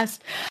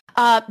fast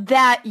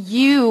that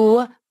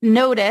you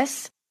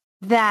notice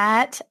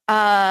that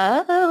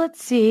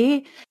let's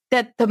see,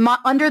 that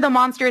under the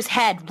monster's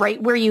head,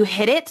 right where you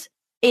hit it,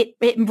 it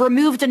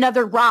removed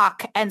another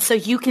rock, and so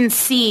you can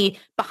see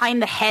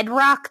behind the head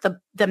rock,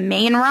 the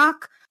main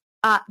rock.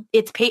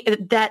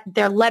 That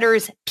their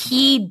letters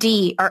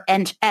PD are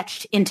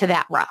etched into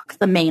that rock,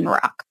 the main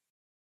rock.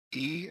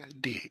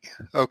 E-D.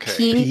 Okay.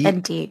 P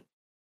and D.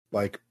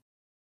 Like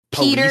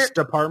Peter police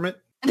department?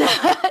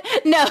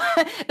 No,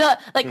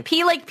 like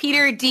P like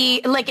Peter,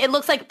 D, like it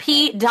looks like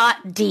P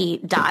dot D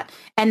dot,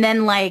 and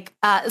then like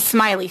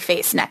smiley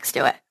face next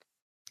to it.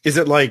 Is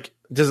it like,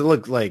 does it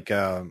look like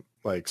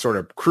sort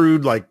of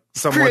crude, like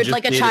someone crude, just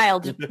like a did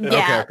child? It?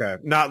 Yeah. Okay.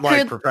 Not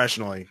like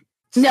professionally.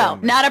 No,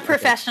 not a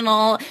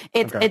professional.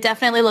 Okay. It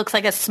definitely looks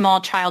like a small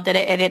child did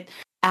it. And it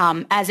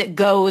as it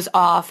goes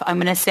off, I'm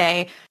going to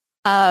say,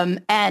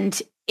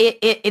 and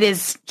it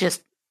is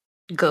just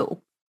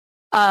go.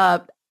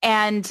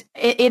 And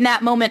in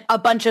that moment, a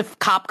bunch of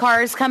cop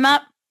cars come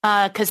up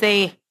because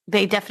they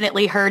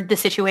definitely heard the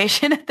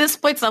situation at this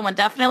point. Someone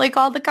definitely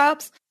called the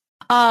cops.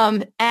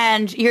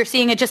 And you're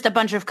seeing just a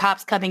bunch of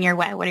cops coming your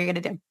way. What are you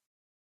going to do?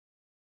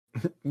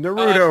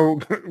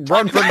 Naruto,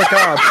 run from the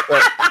cops.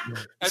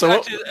 It's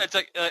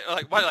like,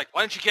 why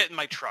don't you get in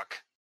my truck?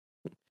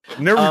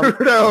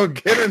 Naruto,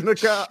 get in the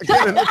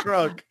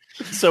truck.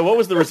 So what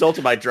was the result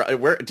of my drive?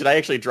 Where did I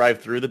actually drive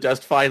through the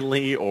dust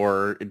finally,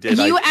 or did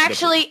you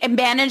actually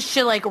managed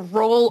to like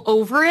roll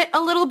over it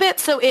a little bit?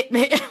 So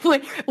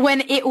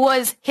when it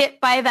was hit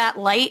by that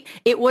light,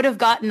 it would have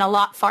gotten a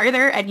lot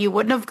farther, and you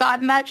wouldn't have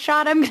gotten that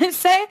shot, I'm going to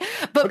say.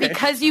 But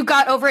because you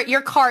got over it,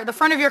 the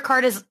front of your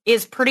car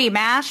is pretty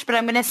mashed. But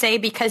I'm going to say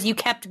because you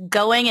kept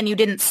going and you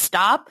didn't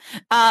stop,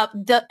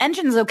 the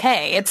engine's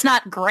okay. It's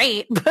not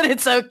great, but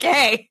it's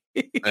okay.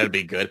 That'd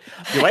be good.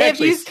 Do I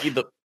actually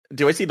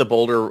Do I see the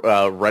boulder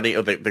running,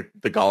 or the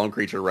golem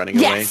creature running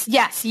away?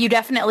 Yes, you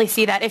definitely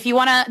see that. If you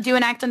want to do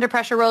an act under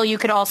pressure roll, you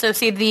could also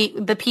see the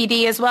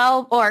PD as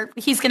well, or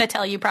he's going to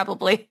tell you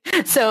probably.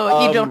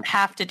 So you don't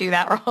have to do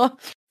that roll.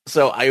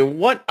 So I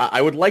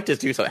would like to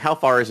do so. How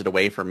far is it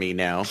away from me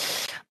now?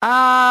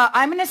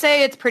 I'm going to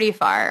say it's pretty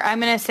far. I'm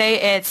going to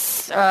say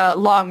it's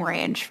long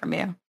range from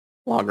you.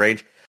 Long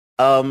range.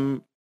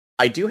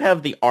 I do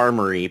have the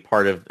armory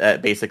part of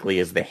that. Basically,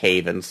 is the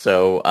Haven.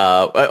 So,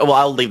 well,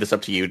 I'll leave this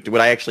up to you.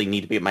 Would I actually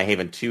need to be at my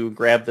Haven to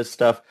grab this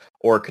stuff,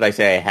 or could I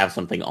say I have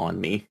something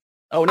on me?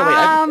 Oh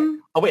no,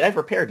 wait, I've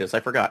prepared this. I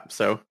forgot.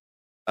 So,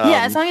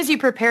 yeah, as long as you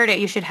prepared it,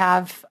 you should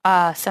have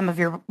some of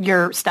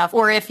your stuff.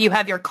 Or if you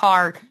have your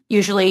car,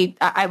 usually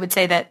I would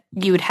say that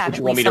you would have would at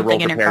you want least me to roll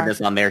something in your car.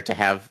 preparedness on there to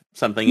have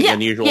something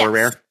unusual or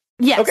rare?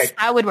 Yes, Okay.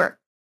 that would work.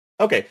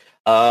 Okay,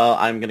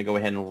 I'm going to go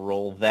ahead and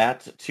roll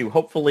that to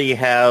hopefully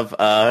have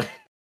A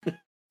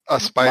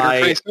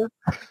spider tracer?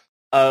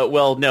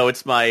 well, no,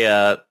 it's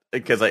my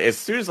because as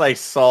soon as I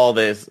saw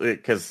this,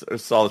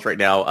 right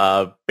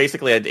now,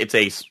 basically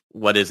it's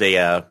what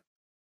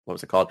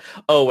was it called?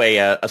 Oh,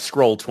 a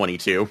scroll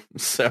 22.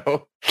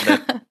 So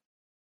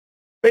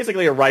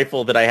basically a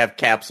rifle that I have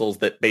capsules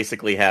that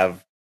basically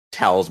have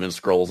talisman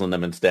scrolls in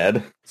them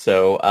instead.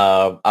 So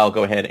I'll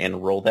go ahead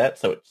and roll that.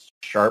 So it's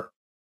sharp.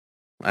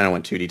 I don't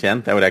want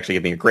 2d10. That would actually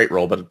give me a great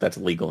roll, but that's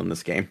illegal in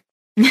this game.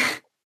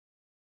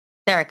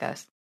 There it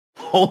goes.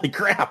 Holy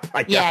crap!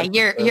 Yeah,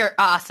 you're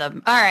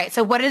awesome. All right,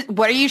 so what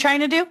are you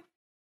trying to do?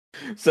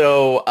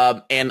 So,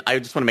 and I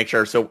just want to make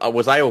sure. So,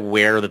 was I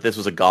aware that this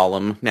was a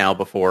golem now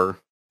before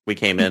we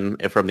came in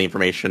from the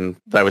information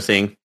that I was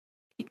seeing?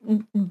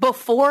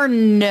 Before,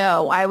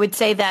 no. I would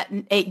say that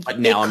But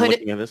now I'm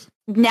looking at this.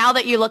 Now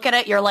that you look at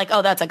it, you're like,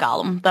 oh, that's a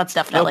golem. That's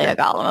definitely a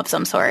golem of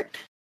some sort.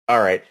 All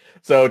right.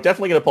 So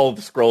definitely going to pull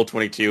the scroll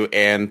 22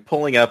 and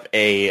pulling up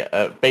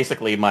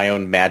basically my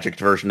own magic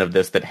version of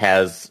this that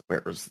has,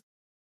 where was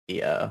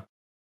the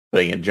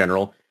thing in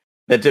general,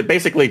 that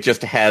basically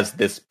just has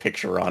this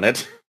picture on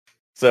it.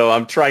 So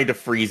I'm trying to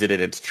freeze it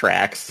in its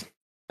tracks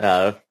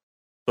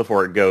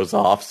before it goes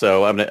off.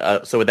 So I'm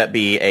gonna. So would that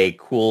be a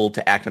cool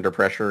to act under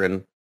pressure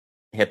and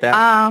hit that?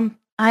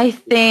 I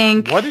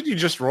think. What did you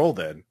just roll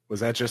then? Was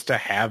that just to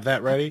have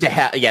that ready?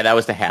 Yeah, that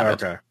was to have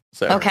it. Okay.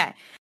 So Okay.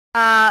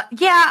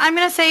 Yeah, I'm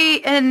going to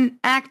say an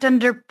act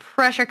under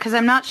pressure because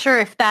I'm not sure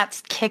if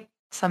that's kick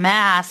some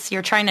ass.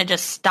 You're trying to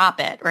just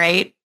stop it,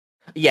 right?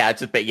 Yeah,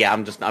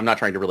 I'm not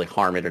trying to really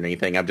harm it or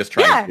anything. I'm just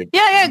trying to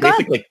go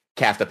basically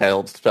cast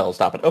a spell,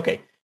 stop it. Okay.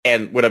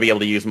 And would I be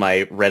able to use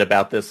my read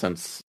about this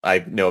since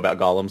I know about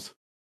golems?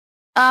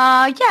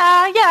 Yeah,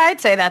 I'd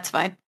say that's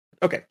fine.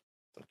 Okay.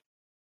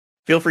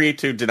 Feel free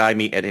to deny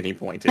me at any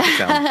point. If it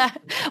sounds...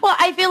 Well,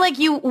 I feel like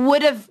you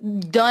would have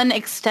done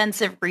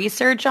extensive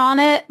research on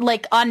it,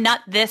 like on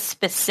not this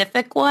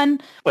specific one,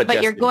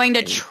 but you're going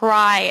to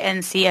try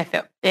and see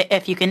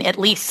if you can at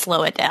least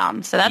slow it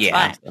down. So that's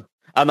fine. So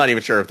I'm not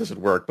even sure if this would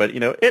work, but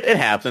it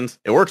happens.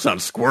 It works on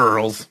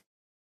squirrels.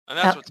 And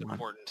that's what's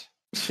important.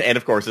 And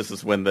of course, this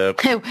is when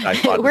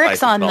it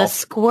works on the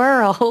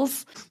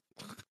squirrels.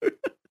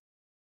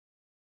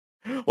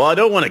 Well, I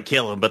don't want to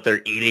kill them, but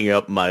they're eating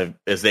up my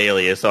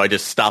azalea, so I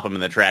just stop them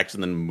in the tracks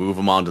and then move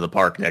them on to the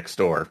park next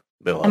door.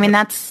 I mean,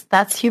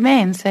 that's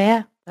humane, so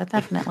yeah, that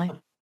definitely.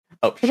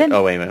 Oh,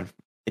 wait a minute.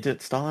 Did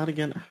it stall out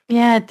again?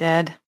 Yeah, it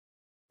did.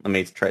 Let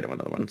me try to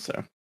another one,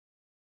 so.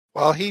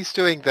 While he's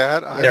doing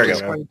that, I'm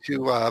just going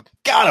to...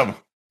 Got him!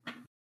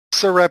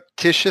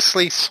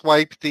 Surreptitiously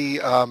swipe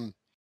the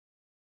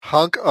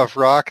hunk of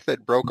rock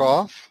that broke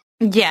off.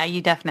 Yeah,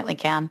 you definitely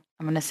can,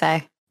 I'm going to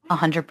say.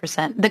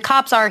 100%. The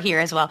cops are here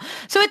as well.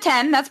 So at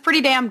 10, that's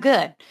pretty damn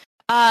good.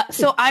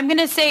 So I'm going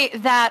to say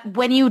that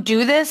when you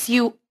do this,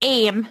 you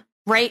aim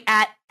right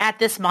at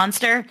this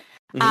monster,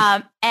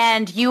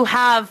 and you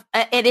have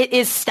it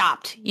is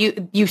stopped.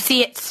 You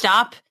see it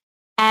stop,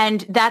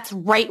 and that's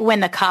right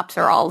when the cops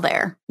are all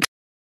there.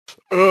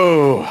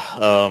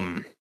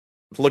 Oh,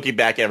 looking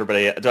back at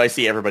everybody, do I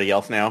see everybody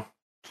else now?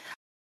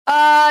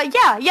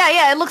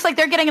 Yeah. It looks like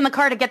they're getting in the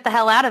car to get the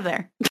hell out of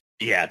there.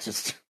 Yeah,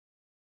 just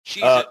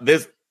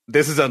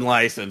this is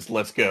unlicensed.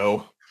 Let's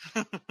go.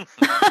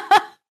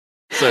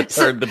 So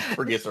turn the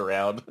Prius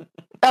around.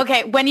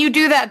 Okay, when you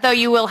do that, though,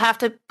 you will have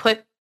to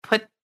put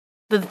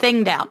the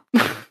thing down.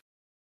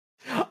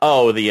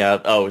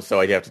 So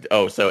I have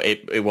to. So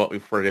it won't be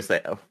for this.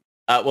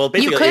 Well,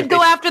 basically, you could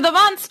go after the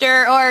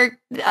monster, or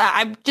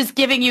I'm just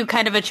giving you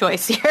kind of a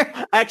choice here.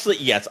 Actually,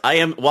 yes, I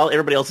am. While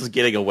everybody else is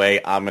getting away,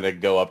 I'm going to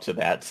go up to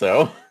that.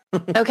 So.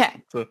 Okay.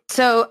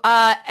 So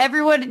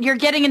everyone, you're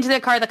getting into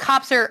the car. The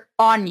cops are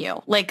on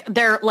you. Like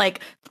they're like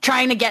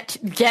trying to get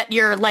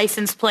your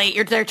license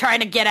plate. They're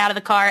trying to get out of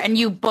the car, and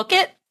you book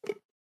it?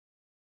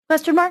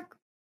 Question mark?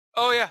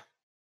 Oh yeah.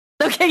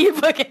 Okay, you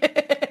book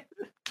it.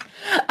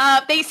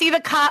 They see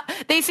the cop.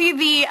 They see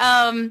the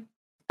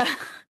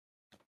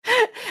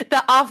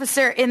the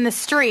officer in the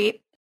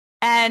street,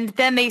 and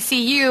then they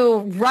see you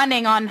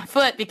running on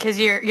foot because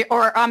your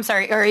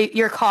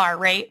car,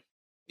 right?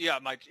 Yeah,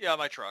 my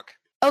truck.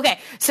 Okay,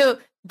 so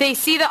they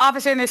see the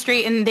officer in the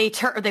street and they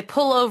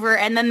pull over,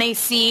 and then they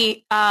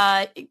see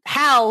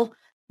Hal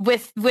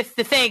with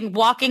the thing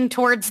walking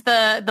towards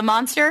the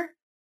monster.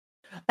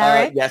 Is that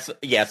right? Yes,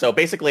 yeah. So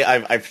basically,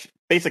 I've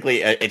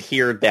basically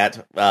adhered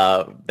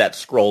that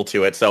scroll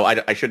to it, so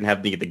I shouldn't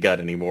have the gun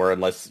anymore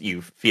unless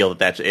you feel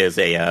that is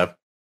I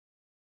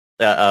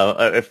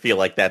feel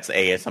like that's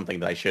something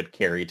that I should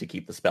carry to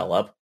keep the spell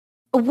up.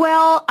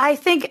 Well, I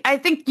think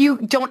you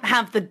don't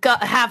have the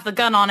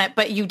gun on it,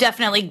 but you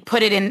definitely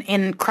put it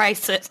in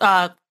crisis.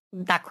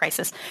 Not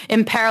crisis,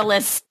 in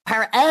perilous.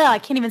 I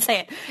can't even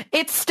say it.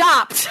 It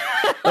stopped.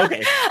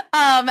 Okay.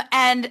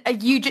 And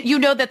you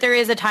know that there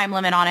is a time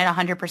limit on it,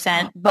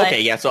 100%. But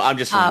okay, yeah. So I'm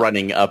just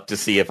running up to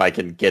see if I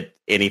can get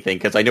anything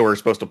because I know we're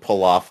supposed to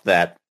pull off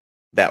that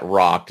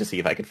rock to see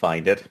if I can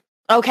find it.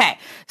 Okay,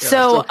 Yeah,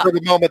 so for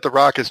the moment, the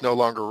rock is no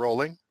longer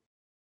rolling.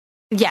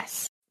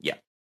 yes.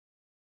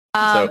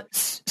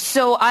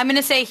 So I'm going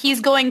to say he's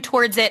going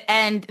towards it,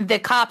 and the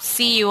cops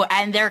see you,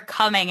 and they're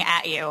coming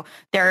at you.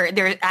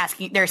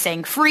 They're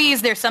saying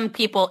freeze. There's some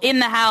people in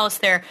the house.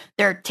 They're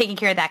taking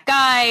care of that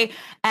guy,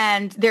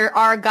 and there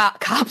are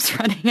cops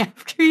running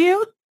after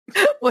you.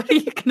 What are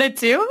you going to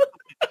do?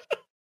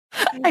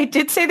 I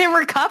did say there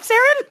were cops,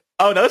 Aaron.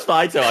 Oh, no, it's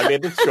fine. So I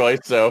made this choice.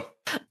 So,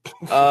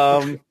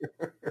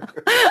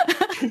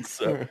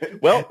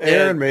 well,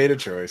 Aaron made a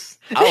choice.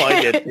 Oh,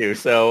 I did too.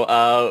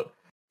 So,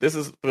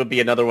 this would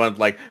be another one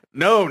like,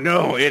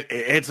 no,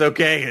 it's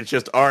okay. It's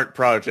just art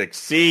project.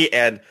 See,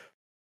 and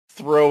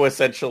throw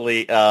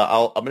essentially,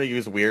 I'm going to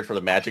use weird for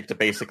the magic to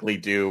basically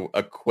do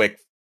a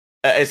quick,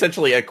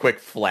 essentially a quick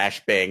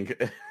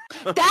flashbang.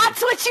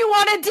 That's what you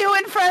want to do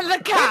in front of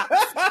the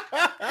cops.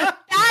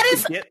 That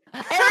is, Aaron,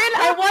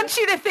 I want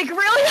you to think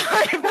really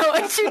hard about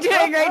what you're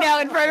doing right now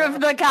in front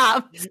of the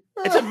cops.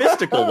 It's a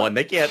mystical one.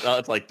 They can't,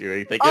 it's like do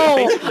anything. Oh,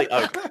 basically,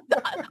 a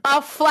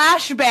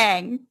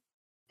flashbang.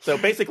 So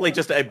basically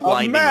just a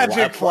blinding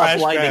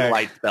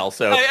light spell.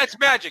 So it's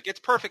magic. It's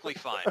perfectly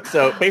fine.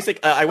 So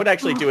I would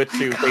actually do it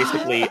to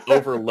basically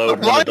overload.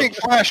 A blinding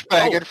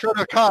flashbang in front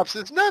of cops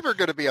is never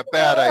going to be a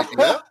bad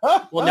idea.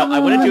 Well, no, I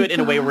want to do it in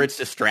a way where it's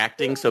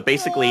distracting. So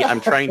basically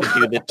I'm trying to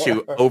do that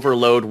to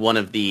overload one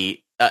of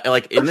the,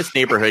 like in this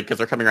neighborhood, because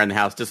they're coming around the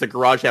house, does the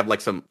garage have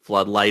like some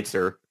floodlights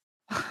or...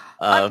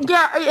 yeah,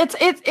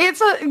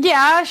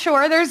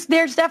 sure.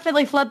 There's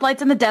definitely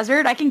floodlights in the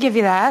desert. I can give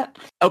you that.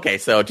 Okay,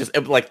 so just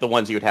like the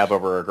ones you would have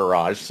over a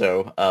garage.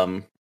 So,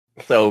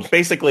 so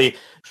basically,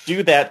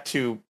 do that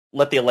to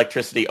let the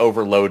electricity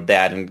overload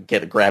that and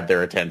grab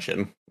their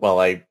attention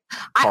while I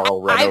run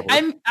over.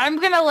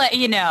 I'm gonna let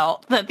you know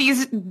that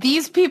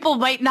these people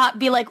might not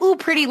be like, ooh,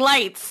 pretty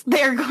lights.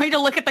 They're going to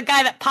look at the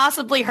guy that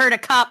possibly hurt a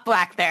cop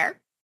back there.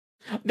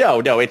 No,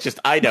 it's just,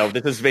 I know,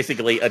 this is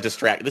basically a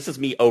distract. This is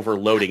me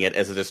overloading it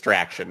as a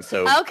distraction,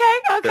 so... Okay,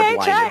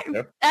 try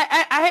it.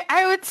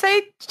 I would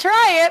say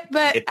try it,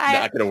 but... It's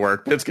not going to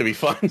work, but it's going to be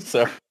fun,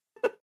 so...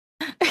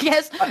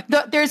 Yes,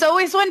 there's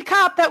always one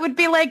cop that would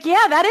be like,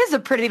 yeah, that is a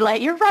pretty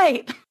light, you're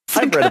right.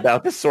 I've read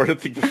about this sort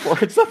of thing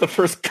before. It's not the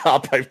first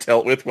cop I've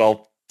dealt with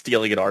while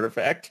stealing an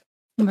artifact.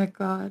 Oh my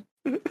god.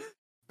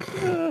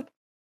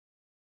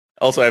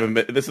 Also,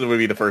 this would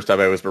be the first time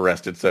I was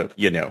arrested, so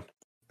you know.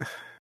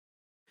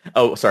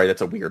 Oh, sorry,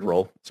 that's a weird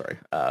roll. Sorry.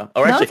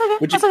 Actually,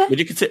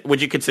 okay.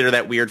 Would you consider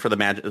that weird for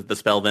the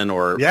spell then,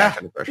 or yeah,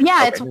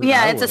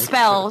 it's a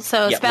spell,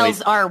 so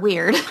spells are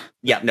weird.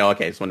 Yeah, no,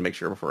 okay, I just want to make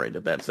sure before I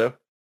did that. So,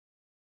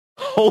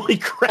 holy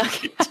crap!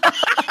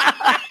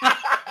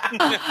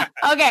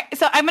 Okay,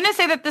 so I'm going to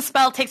say that the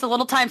spell takes a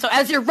little time. So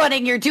as you're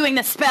running, you're doing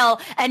the spell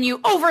and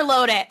you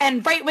overload it.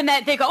 And right when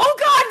they go, oh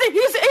God,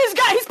 he's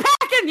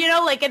packing, you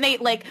know, like, and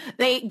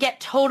they get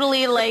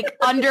totally like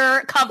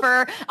under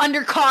car,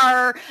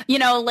 you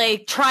know,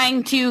 like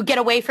trying to get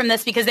away from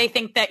this because they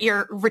think that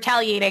you're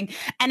retaliating.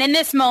 And in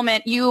this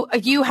moment, you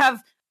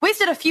have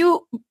wasted a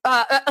few,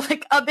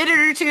 like a minute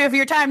or two of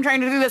your time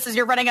trying to do this as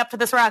you're running up to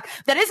this rock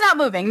that is not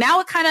moving. Now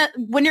it kind of,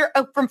 when you're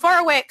from far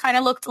away, it kind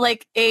of looked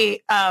like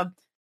a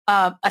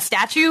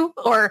statue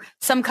or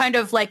some kind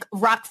of like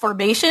rock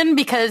formation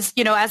because,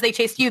 you know, as they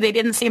chased you, they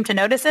didn't seem to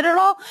notice it at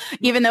all,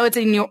 even though it's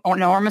an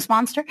enormous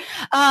monster.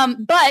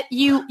 But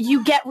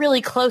you get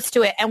really close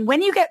to it. And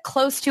when you get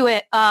close to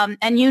it,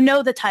 and you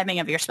know the timing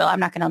of your spell, I'm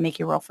not going to make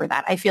you roll for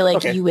that. I feel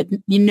like you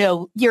would, you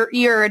know,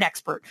 you're an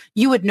expert.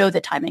 You would know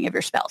the timing of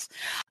your spells.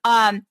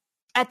 At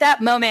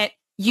that moment,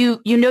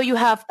 you know you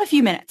have a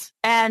few minutes.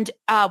 And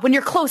when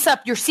you're close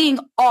up, you're seeing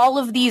all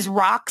of these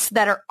rocks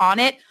that are on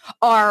it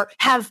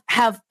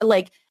have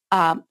like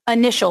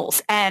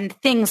initials and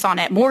things on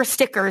it, more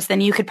stickers than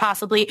you could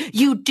possibly.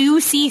 You do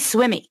see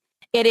Swimmy.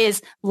 It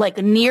is like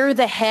near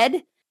the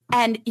head.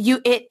 And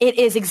it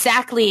is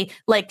exactly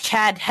like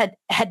Chad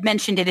had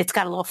mentioned it. It's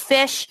got a little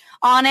fish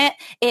on it.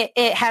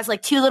 It has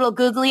like two little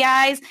googly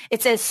eyes.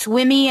 It says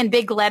Swimmy in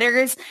big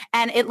letters,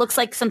 and it looks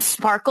like some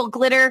sparkle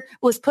glitter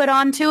was put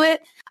onto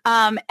it.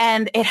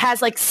 And it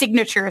has like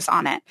signatures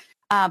on it,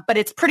 but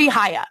it's pretty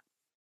high up.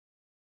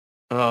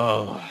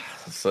 Oh,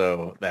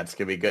 so that's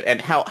gonna be good.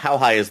 And how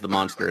high is the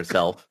monster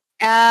itself?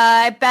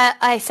 I bet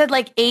I said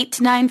like 8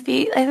 to 9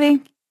 feet. I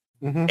think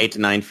 8 to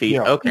 9 feet.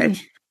 Yeah. Okay.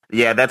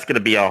 Yeah, that's going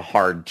to be a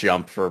hard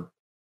jump for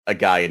a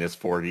guy in his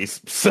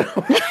 40s. So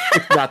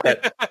it's not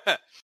that.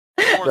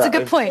 It's a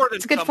good point.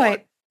 It's a good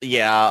point.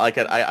 Yeah, like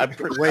I'm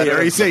pretty. Wait,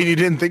 are you saying you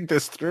didn't think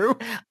this through?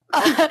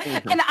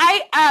 And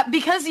I,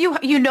 because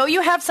you know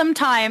you have some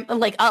time,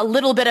 like a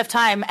little bit of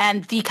time,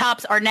 and the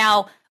cops are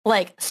now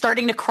like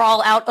starting to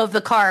crawl out of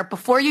the car.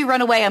 Before you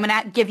run away, I'm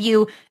going to give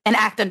you an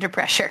act under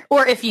pressure,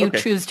 or if you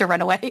choose to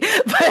run away,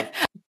 but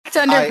act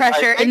under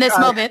pressure in this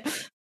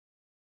moment.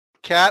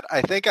 Kat,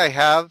 I think I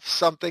have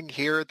something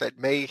here that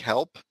may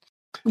help.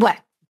 What?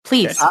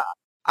 Please.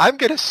 I'm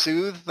going to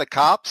soothe the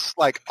cops,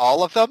 like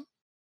all of them.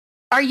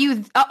 Are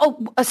you?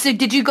 So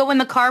did you go in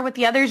the car with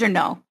the others or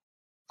no?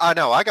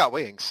 No, I got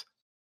wings.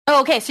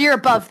 Oh, okay. So you're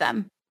above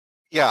them.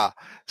 Yeah.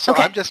 So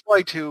I'm just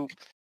going to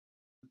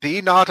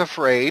be not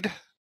afraid.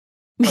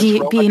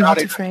 Be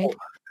not afraid.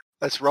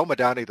 Let's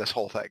Romadani this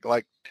whole thing.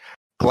 Like,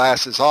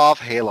 glasses off,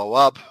 halo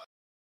up.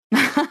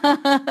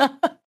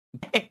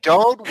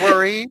 Don't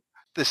worry.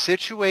 The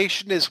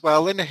situation is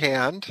well in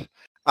hand.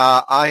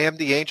 I am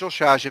the Angel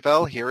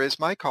Shajavel. Here is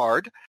my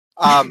card.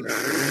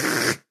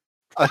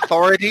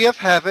 Authority of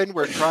Heaven,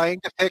 we're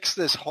trying to fix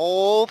this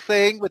whole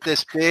thing with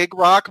this big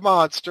rock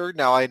monster.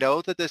 Now, I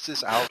know that this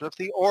is out of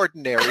the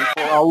ordinary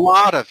for a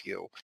lot of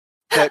you,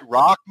 that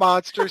rock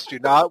monsters do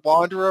not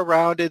wander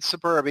around in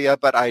suburbia,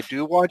 but I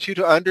do want you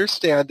to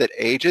understand that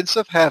Agents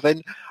of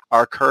Heaven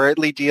are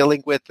currently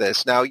dealing with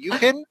this. Now, you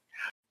can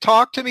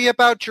talk to me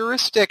about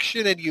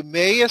jurisdiction, and you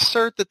may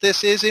assert that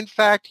this is, in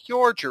fact,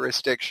 your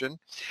jurisdiction.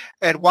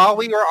 And while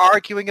we are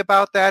arguing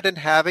about that and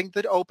having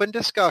the open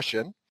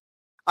discussion,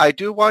 I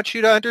do want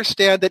you to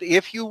understand that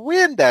if you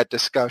win that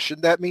discussion,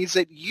 that means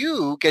that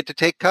you get to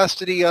take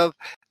custody of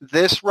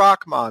this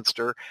rock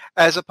monster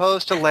as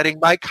opposed to letting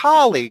my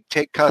colleague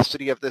take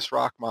custody of this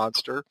rock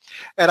monster.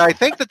 And I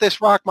think that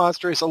this rock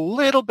monster is a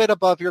little bit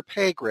above your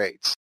pay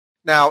grades.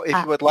 Now, if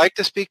you would like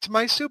to speak to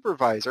my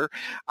supervisor,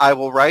 I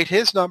will write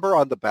his number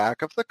on the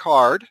back of the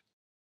card.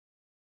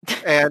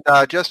 And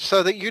just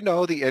so that you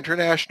know, the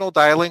international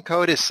dialing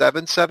code is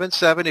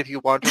 777 if you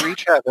want to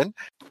reach heaven.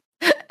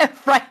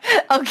 Right.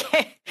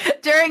 Okay.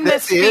 During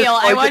this spiel,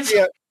 I want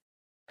you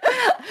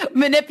to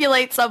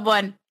manipulate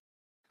someone.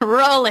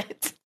 Roll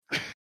it.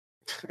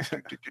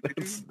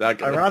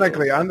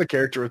 Ironically, I'm the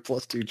character with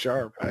 +2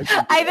 charm.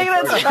 I think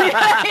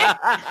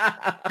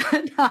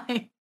that's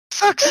nice.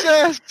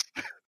 Success.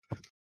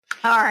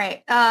 All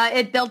right.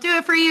 They'll do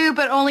it for you,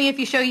 but only if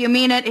you show you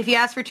mean it. If you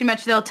ask for too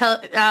much, they'll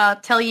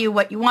tell you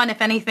what you want.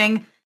 If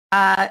anything,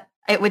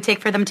 it would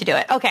take for them to do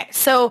it. Okay.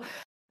 So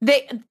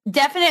they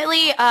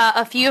definitely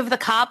a few of the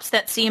cops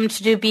that seemed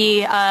to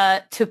be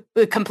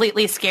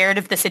completely scared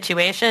of the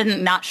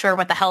situation, not sure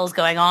what the hell is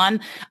going on,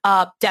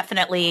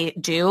 definitely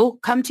do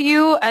come to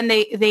you, and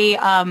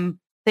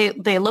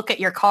they look at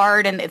your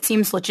card and it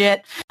seems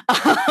legit.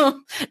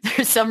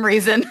 There's some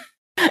reason.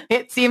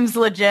 It seems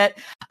legit.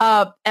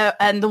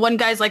 And the one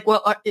guy's like,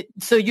 well,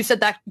 so you said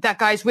that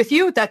guy's with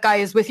you? That guy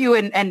is with you?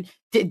 And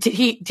did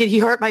he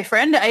hurt my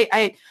friend?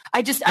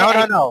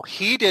 No.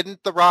 He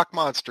didn't. The rock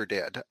monster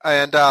did.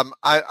 And I'm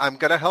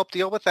going to help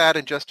deal with that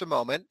in just a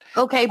moment.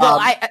 Okay. Well,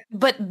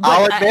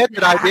 I'll admit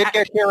that I did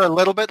get here a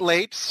little bit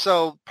late.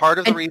 So part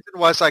of the reason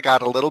was I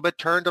got a little bit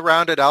turned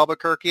around at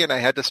Albuquerque and I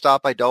had to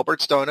stop by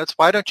Delbert's Donuts.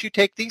 Why don't you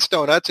take these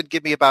donuts and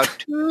give me about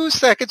 2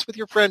 seconds with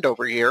your friend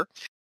over here?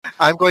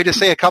 I'm going to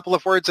say a couple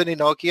of words in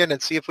Enochian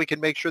and see if we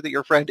can make sure that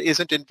your friend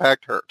isn't in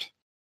fact hurt.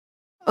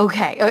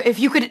 Okay. If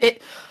you could,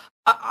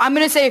 I'm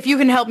going to say if you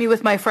can help me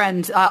with my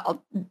friend,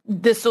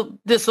 this will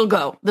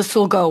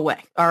go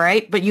away. All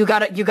right. But you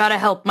gotta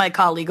help my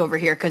colleague over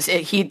here because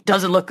he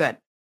doesn't look good.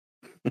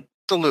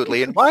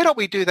 Absolutely. And why don't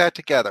we do that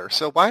together?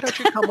 So why don't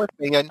you come with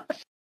me and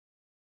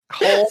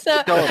hold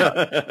the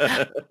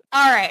donut?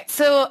 All right.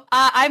 So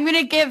I'm going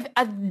to give,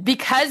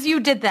 because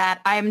you did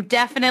that, I'm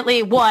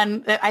definitely,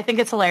 I think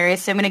it's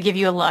hilarious. So I'm going to give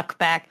you a luck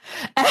back.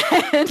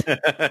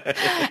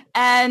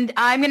 And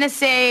I'm going to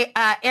say,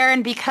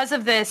 Aaron, because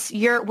of this,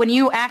 when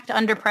you act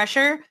under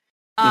pressure,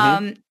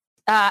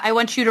 I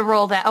want you to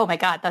roll that. Oh my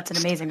God, that's an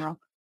amazing roll.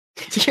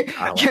 This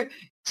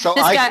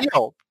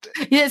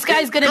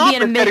guy's going to be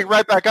in a minute. Getting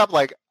right back up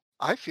like,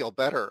 I feel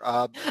better.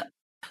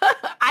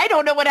 I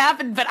don't know what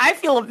happened, but I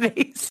feel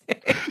amazing.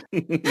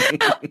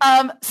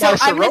 My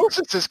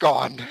cirrhosis is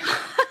gone.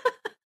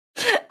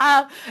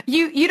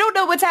 You don't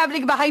know what's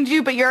happening behind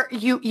you, but you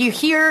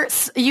hear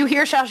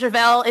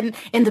Shajavel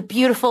in the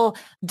beautiful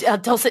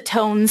dulcet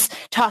tones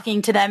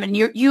talking to them, and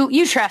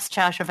you trust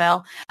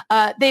Shajavel.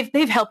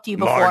 They've helped you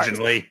before.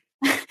 Marginally.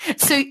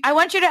 So I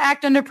want you to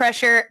act under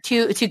pressure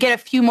to get a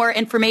few more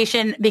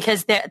information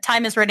because the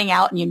time is running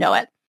out, and you know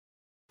it.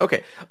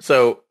 Okay,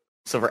 so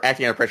for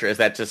acting under pressure, is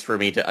that just for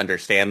me to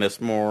understand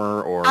this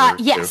more, or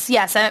yes.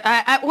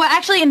 Well,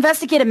 actually,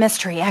 investigate a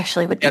mystery.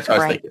 Actually, would be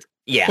great.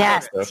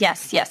 Yeah.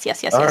 Yes.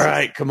 All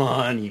right, come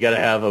on. You got to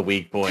have a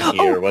weak point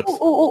here.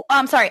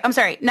 I'm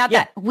sorry. Not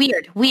that.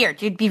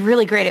 Weird. You'd be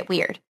really great at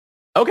weird.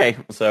 Okay,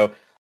 so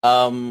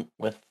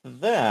with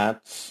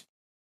that,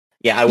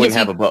 I wouldn't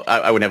have a book.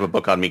 I wouldn't have a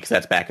book on me because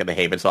that's back in the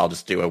Haven. So I'll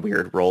just do a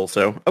weird roll.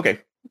 So okay.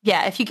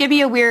 Yeah, if you give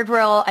me a weird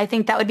roll, I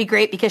think that would be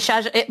great because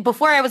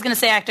before I was going to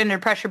say act under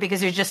pressure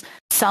because there's just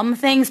some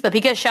things, but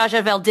because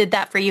Shajavel did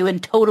that for you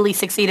and totally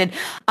succeeded,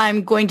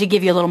 I'm going to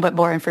give you a little bit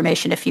more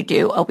information if you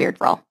do a weird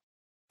roll.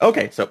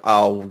 Okay, so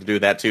I'll do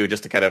that too,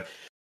 just to kind of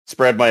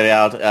spread mine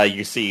out.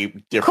 You see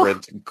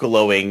different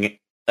glowing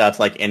That's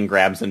like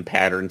engrams and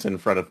patterns in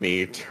front of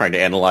me, trying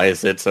to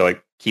analyze it, so I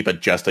keep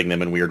adjusting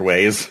them in weird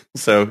ways.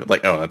 So,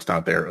 like, oh, that's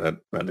not there.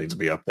 That needs to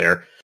be up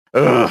there.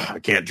 Ugh, I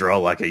can't draw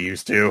like I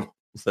used to.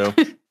 So,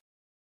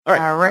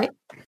 all right.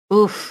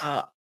 Oof.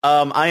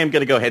 I am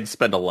going to go ahead and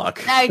spend a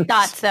luck. I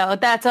thought so.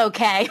 That's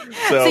okay.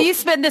 So you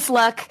spend this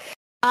luck.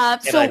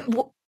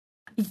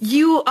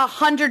 You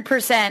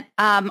 100%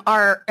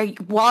 are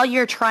while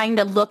you're trying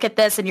to look at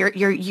this, and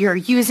you're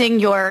using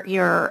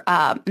your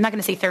I'm not going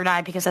to say third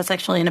eye because that's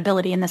actually an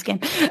ability in this game.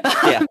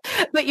 Yeah.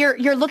 But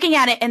you're looking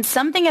at it, and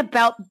something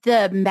about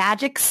the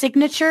magic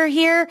signature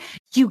here,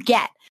 you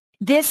get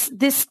this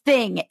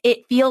thing.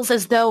 It feels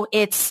as though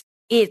it's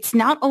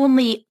not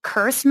only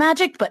curse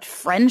magic, but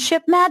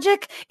friendship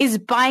magic is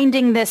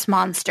binding this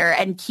monster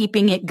and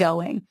keeping it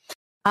going.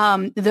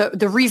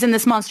 The reason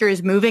this monster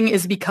is moving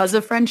is because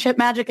of friendship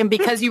magic, and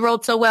because you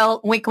rolled so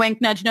well, wink, wink,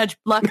 nudge, nudge,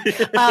 luck.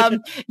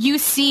 You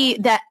see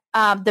that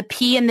the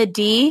P and the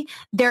D,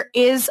 there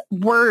is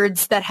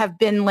words that have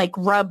been like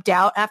rubbed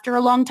out after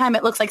a long time.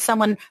 It looks like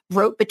someone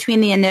wrote between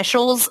the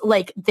initials,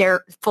 like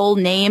their full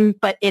name,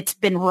 but it's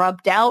been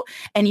rubbed out,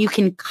 and you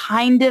can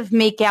kind of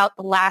make out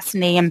the last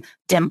name,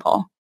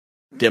 Dimple.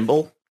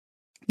 Dimple?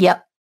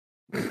 Yep.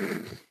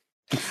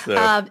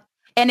 So.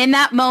 And in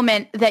that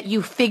moment that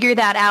you figure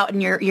that out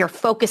and you're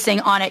focusing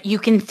on it, you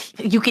can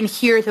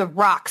hear the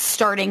rocks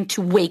starting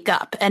to wake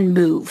up and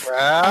move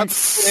Grab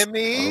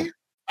Swimmy.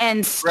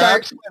 And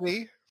start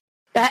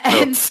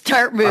and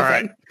start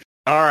moving.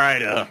 All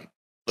right.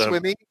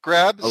 Swimmy,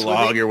 grab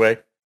along Swimmy. Your way.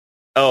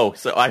 Oh,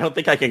 so I don't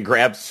think I can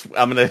grab.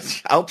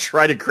 I'll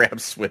try to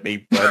grab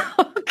Swimmy, but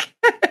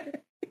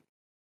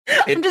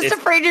I'm just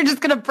afraid you're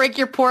just gonna break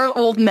your poor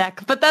old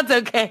neck. But that's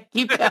okay.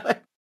 Keep going.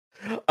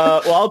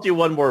 Well, I'll do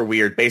one more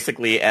weird,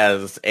 basically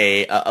as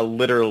a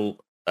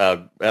literal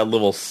a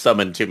little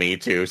summon to me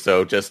too.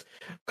 So just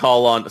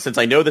call on, since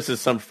I know this is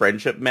some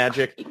friendship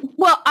magic.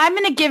 Well, I'm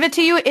going to give it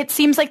to you. It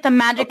seems like the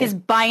magic is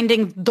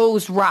binding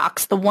those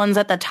rocks, the ones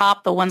at the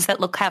top, the ones that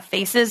have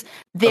faces.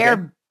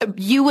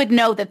 You would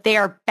know that they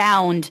are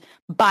bound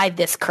by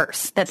this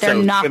curse, that they're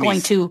not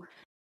going to.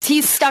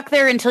 He's stuck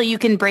there until you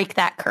can break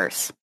that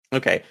curse.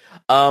 Okay.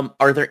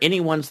 Are there any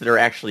ones that are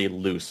actually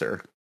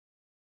looser?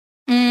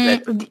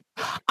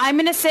 I'm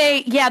going to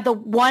say, the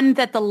one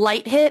that the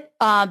light hit,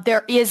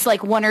 there is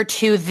like one or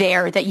two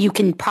there that you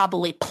can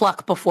probably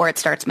pluck before it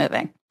starts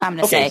moving. I'm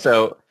going to say.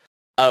 So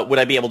would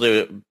I be able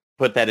to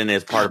put that in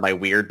as part of my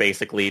weird,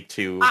 basically,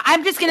 to...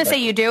 I'm just going to say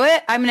you do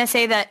it. I'm going to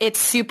say that it's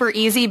super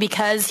easy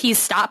because he's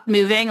stopped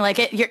moving. Like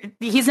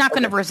he's not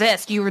going to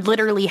resist. You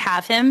literally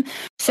have him.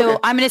 So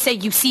I'm going to say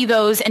you see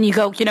those and you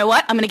go, you know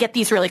what? I'm going to get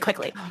these really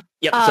quickly.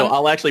 Yep. So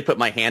I'll actually put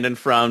my hand in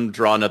front,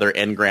 draw another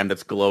engram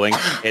that's glowing,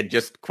 and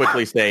just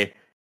quickly say,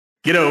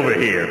 "Get over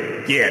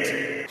here.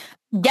 Get."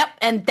 Yep,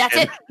 and that's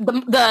it.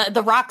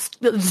 The rocks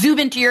zoom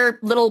into your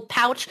little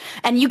pouch,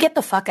 and you get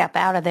the fuck up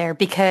out of there,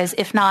 because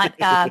if not,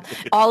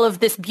 all of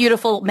this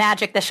beautiful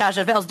magic that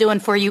Shajavel's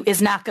doing for you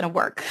is not going to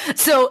work.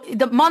 So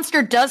the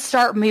monster does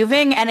start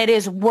moving, and it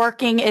is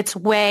working its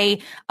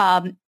way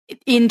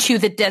into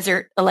the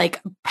desert,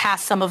 like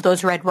past some of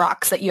those red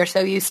rocks that you're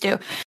so used to.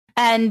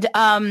 And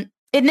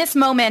in this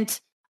moment,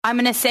 I'm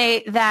going to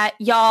say that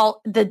y'all,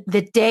 the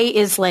day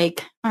is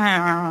like,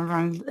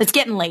 it's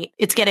getting late.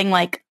 It's getting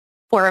like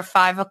 4 or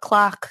 5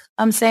 o'clock,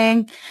 I'm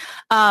saying.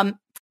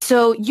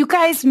 So you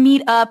guys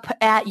meet up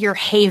at your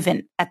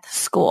haven at the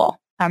school,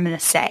 I'm going to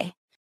say,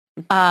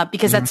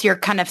 because that's your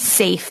kind of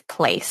safe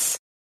place.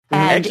 And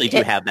I actually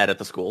do have that at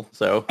the school.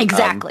 So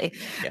exactly.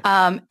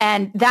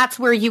 And that's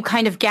where you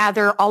kind of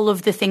gather all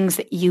of the things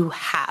that you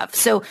have.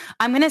 So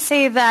I'm going to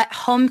say that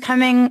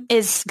homecoming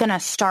is going to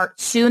start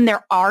soon.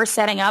 There are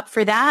setting up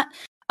for that.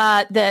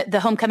 The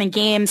homecoming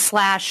game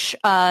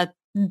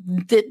 /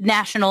 the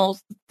national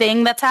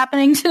thing that's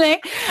happening today.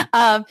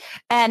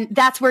 And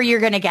that's where you're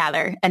going to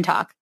gather and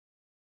talk.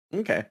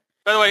 Okay.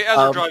 By the way, as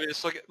we're driving,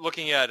 just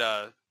looking at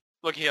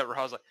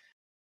Rahaz, like,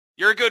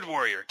 you're a good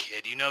warrior,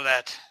 kid. You know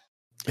that?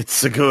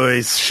 It's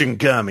Sugoi's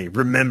Shingami.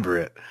 Remember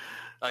it.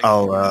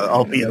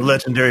 I'll be a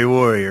legendary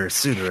warrior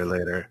sooner or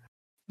later.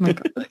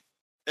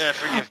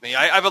 Forgive me.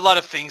 I have a lot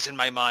of things in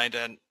my mind,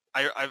 and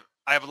I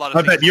have a lot of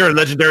I bet you're a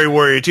legendary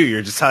warrior too.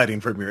 You're just hiding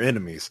from your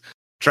enemies,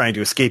 trying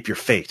to escape your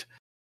fate.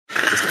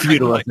 As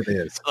futile as it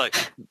is. Like,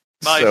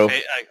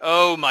 fate.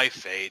 My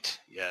fate.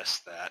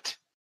 Yes, that.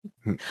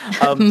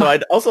 So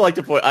I'd also like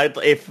to point.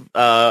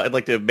 I'd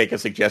like to make a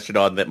suggestion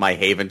on that my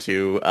haven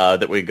too.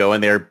 That we go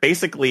in there.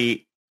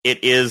 Basically,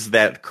 it is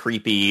that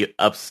creepy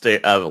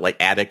upstairs, like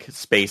attic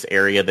space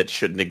area that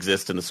shouldn't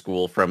exist in the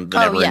school from the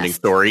Neverending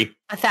Story.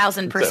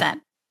 1,000%.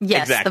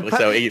 Yes, exactly.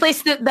 The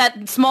place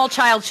that small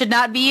child should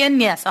not be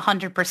in. Yes,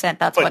 100%.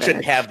 That's what it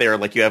shouldn't have there.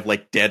 Like you have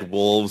like dead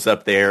wolves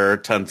up there,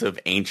 tons of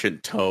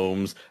ancient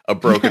tomes, a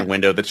broken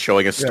window that's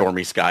showing a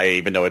stormy sky,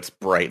 even though it's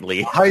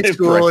brightly. High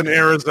school in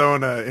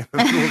Arizona, in the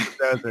middle of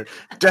the desert.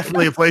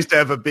 Definitely a place to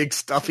have a big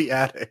stuffy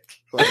attic.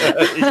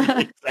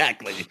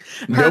 Exactly.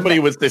 Nobody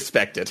was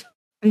suspected.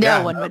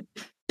 No one would.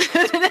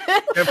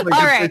 Definitely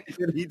All right.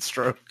 Heat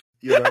stroke.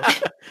 You know?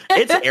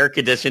 It's air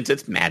conditioned.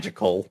 It's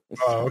magical.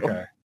 Oh,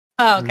 okay.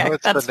 Oh, okay. So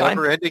it's That's the fine.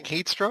 never-ending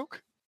heat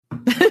stroke?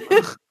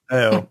 Oh,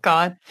 Oh.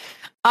 God.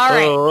 All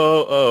right.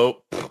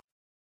 Oh.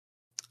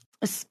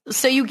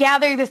 So you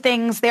gather the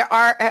things.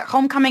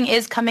 Homecoming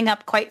is coming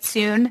up quite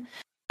soon.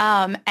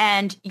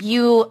 And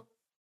you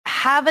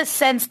have a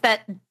sense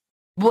that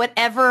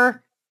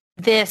whatever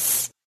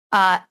this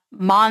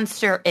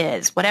monster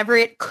is, whatever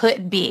it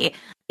could be,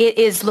 it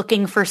is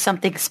looking for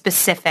something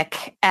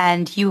specific,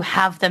 and you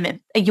have them.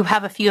 You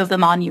have a few of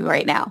them on you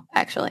right now,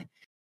 actually.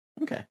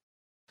 Okay.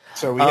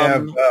 So we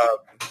have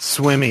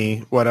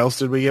Swimmy. What else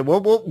did we get?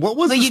 What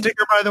was the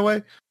sticker, by the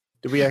way?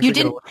 Did we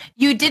actually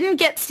You didn't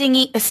get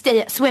Swimmy.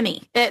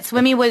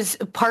 Swimmy was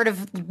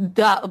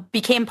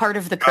became part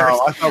of the curse.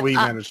 Oh, I thought we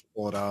managed to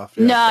pull it off.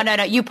 Yeah.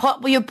 No. You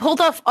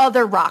pulled off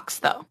other rocks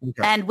though,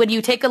 Okay. and when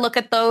you take a look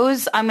at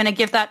those, I'm going to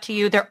give that to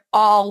you. They're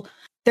all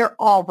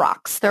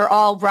rocks. They're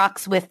all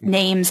rocks with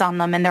names on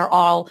them, and they're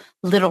all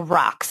little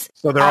rocks.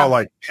 So they're all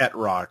like pet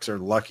rocks or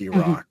lucky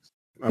rocks.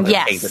 Okay.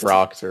 Yes. Painted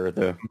rocks or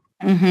the...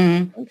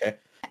 Mm-hmm. Okay.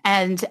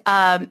 And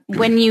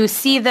when you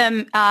see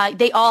them,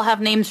 they all have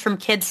names from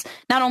kids,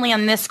 not only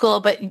on this school,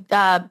 but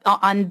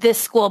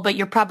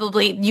you're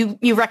probably,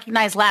 you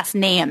recognize last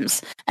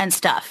names and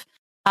stuff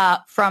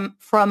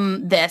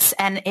from this.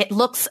 And it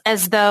looks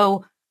as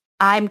though,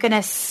 I'm going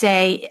to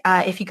say,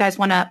 if you guys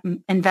want to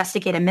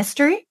investigate a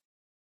mystery.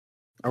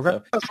 Okay.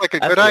 That's like a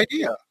good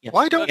idea. Yeah.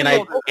 Why don't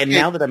And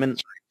now that I'm in...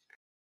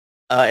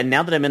 and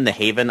now that I'm in the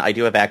Haven, I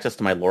do have access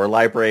to my lore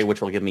library, which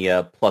will give me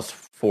a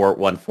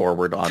 +1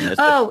 forward on this.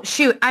 Oh,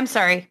 shoot. I'm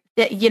sorry.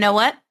 You know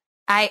what?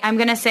 I'm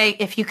going to say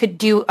if you could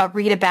do a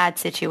read a bad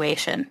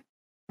situation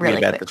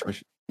really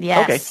quick.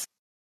 Yes. Okay.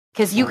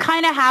 Because you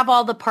kind of have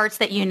all the parts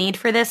that you need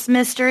for this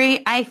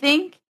mystery, I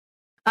think.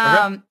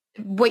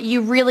 What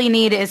you really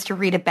need is to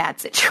read a bad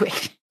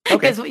situation.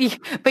 Okay.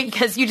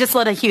 Because you just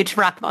let a huge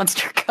rock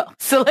monster go.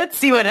 So let's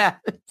see what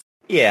happens.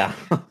 Yeah.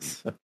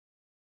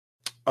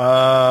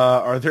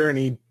 Are there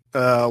any?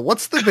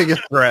 What's the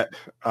biggest threat?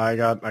 I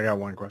got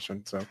one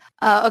question. So.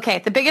 Okay,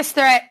 the biggest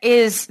threat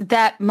is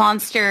that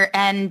monster,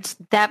 and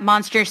that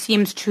monster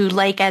seems to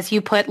like, as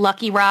you put,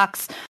 lucky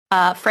rocks,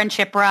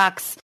 friendship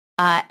rocks,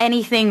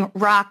 anything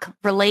rock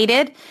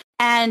related.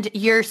 And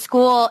your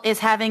school is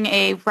having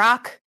a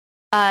rock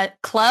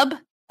club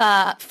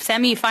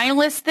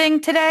semi-finalist thing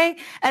today,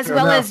 as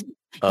well as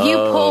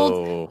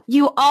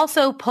you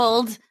also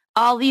pulled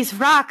all these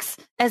rocks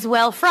as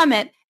well from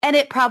it. And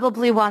it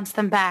probably wants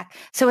them back.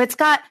 So it's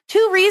got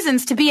 2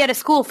 reasons to be at a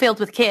school filled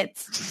with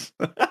kids.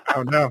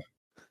 Oh, no.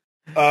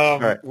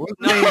 Right. What's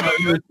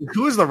the name?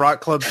 Who is the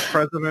Rock Club's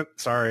president?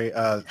 Sorry.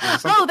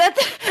 That's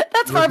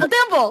Marble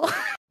Dimple.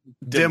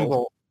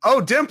 Dimple.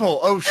 Oh, Dimple.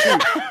 Oh,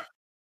 shoot.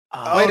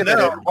 Wait a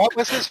minute. What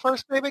was his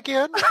first name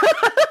again?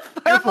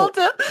 Fibble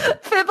Dimple.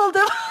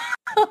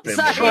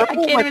 Sorry, I can't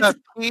with even... a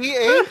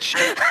PH?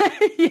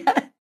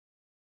 Yeah.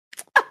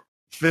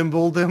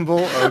 Thimble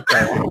Dimple.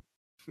 Okay.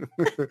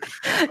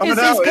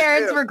 His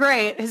parents were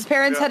great. His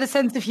parents had a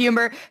sense of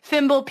humor.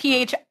 Fimble,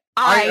 Phimble.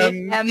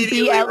 Run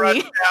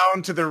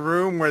down to the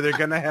room where they're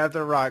going to have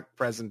the rock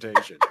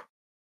presentation.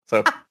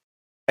 So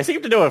I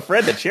seem to know a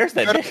friend that shares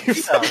that name.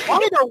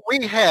 Why don't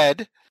we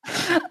head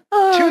to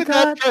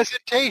that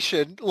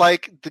presentation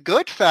like the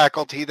good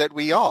faculty that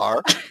we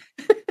are?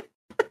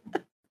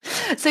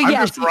 So I'm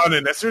yes, just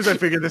running. As soon as I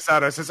figure this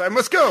out, I says, I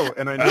must go.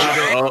 And I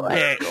know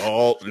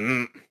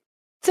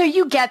So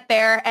you get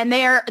there, and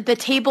the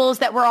tables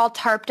that were all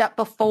tarped up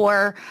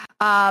before,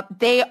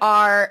 they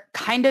are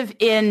kind of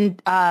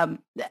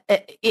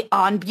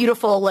on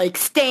beautiful like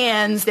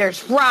stands.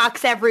 There's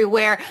rocks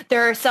everywhere.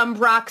 There are some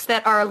rocks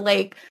that are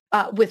like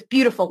with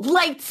beautiful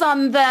lights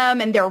on them,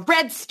 and they're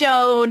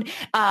redstone.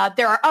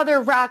 There are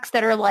other rocks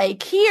that are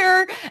like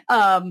here,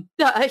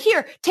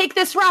 take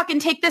this rock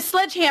and take this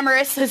sledgehammer.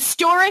 It's a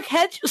historic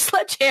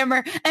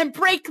sledgehammer and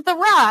break the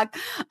rock.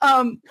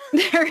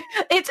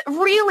 It's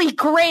really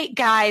great,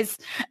 guys.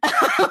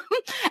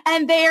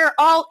 And they're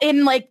all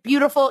in like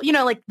beautiful,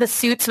 like the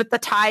suits with the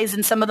ties,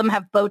 and some of them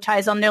have bow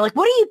ties on. They're like,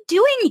 what are you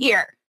doing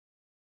here?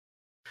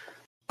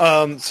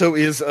 So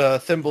is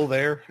Thimble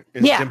there?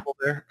 Is Dimple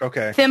there?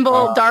 Okay.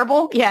 Thimble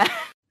Darble? Yeah.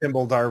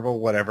 Thimble Darble,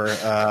 whatever.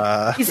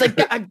 He's like,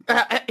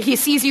 he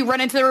sees you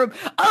run into the room.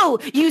 Oh,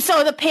 you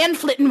saw the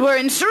pamphlet and were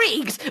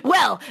intrigued.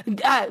 Well,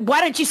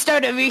 why don't you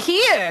start over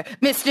here,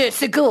 Mr.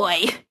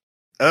 Segoy?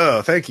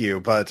 Oh, thank you,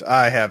 but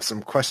I have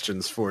some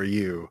questions for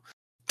you.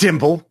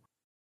 Dimple.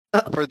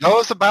 For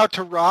those about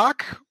to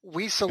rock,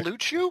 we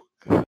salute you.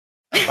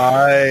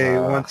 I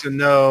want to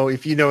know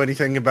if you know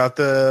anything about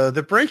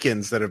the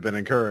break-ins that have been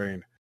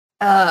occurring.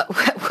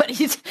 What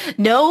is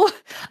no?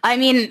 I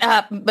mean,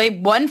 my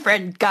one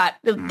friend got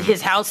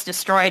his house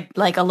destroyed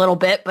like a little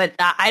bit, but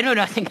I know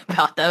nothing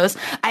about those.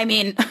 I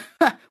mean,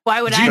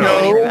 why would I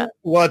know?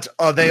 What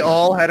they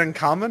all had in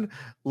common?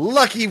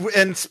 Lucky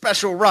and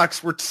special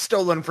rocks were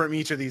stolen from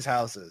each of these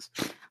houses.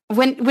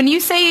 When you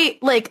say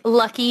like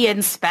lucky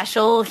and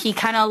special, he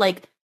kind of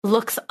like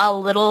looks a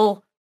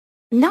little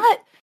not.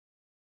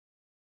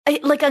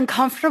 like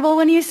uncomfortable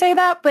when you say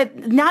that,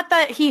 but not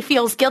that he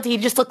feels guilty. He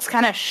just looks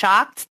kind of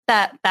shocked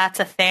that that's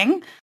a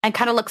thing and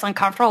kind of looks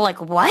uncomfortable.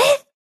 Like,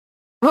 what?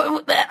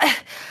 What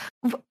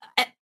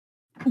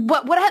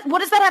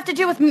does that have to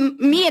do with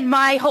me and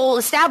my whole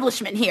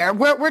establishment here?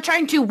 We're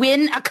trying to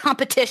win a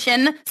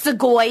competition,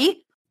 Sugoi.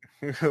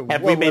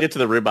 Have we made it to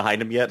the room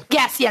behind him yet?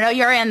 Yes,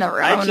 you're in the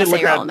room.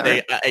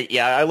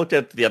 I looked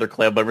at the other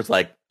clan members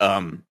like,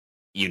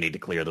 you need to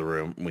clear the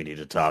room. We need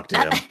to talk to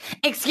him.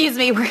 Excuse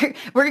me,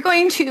 we're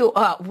going to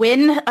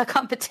win a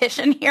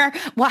competition here.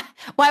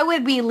 Why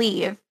would we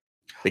leave?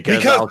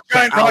 Because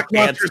giant rock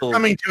monsters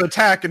coming to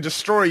attack and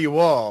destroy you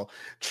all.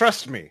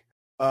 Trust me.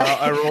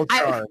 I rolled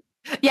charm.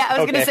 I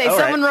was going to say,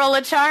 someone roll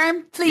a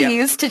charm,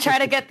 please, to try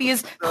to get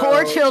these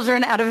poor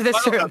children out of this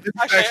room. This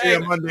is actually a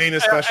mundane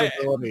special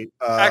ability.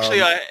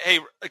 Hey,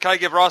 can I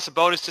give Ross a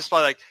bonus just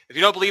by, like, if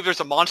you don't believe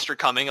there's a monster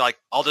coming, like,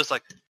 I'll just,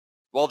 like,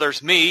 well,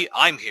 there's me.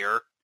 I'm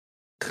here.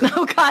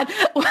 Oh, God.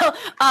 Well,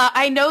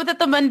 I know that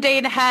the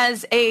mundane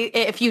has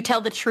if you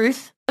tell the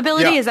truth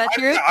ability. Is that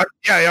true?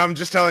 I'm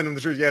just telling them the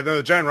truth. Yeah, no,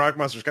 the giant rock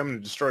monster's coming to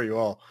destroy you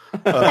all.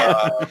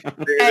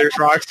 There's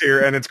rocks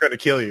here, and it's going to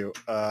kill you.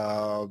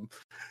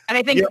 And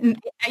I think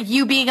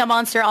you being a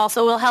monster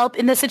also will help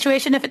in this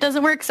situation if it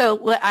doesn't work.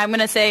 So I'm going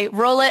to say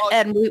roll it,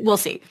 and we'll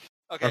see.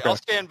 Okay, I'll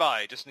stand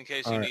by just in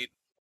case you need.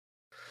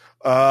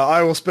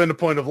 I will spend a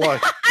point of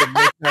luck to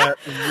make that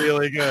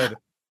really good.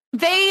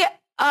 They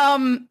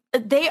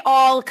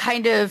all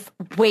kind of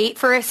wait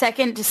for a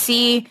second to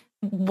see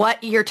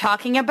what you're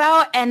talking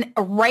about, and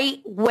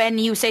right when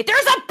you say,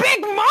 there's a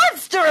big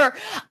monster,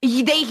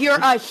 they hear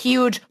a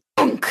huge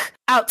thunk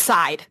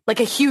outside, like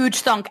a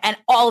huge thunk, and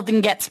all of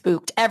them get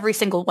spooked, every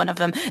single one of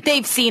them.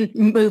 They've seen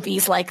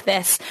movies like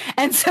this,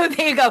 and so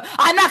they go,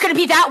 I'm not going to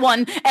be that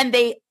one, and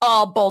they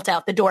all bolt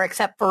out the door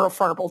except for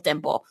Farble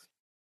Dimble.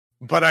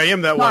 But I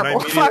am that one. I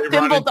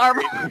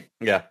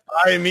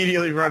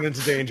immediately run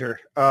into danger.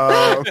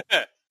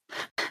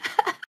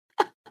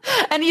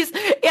 And he's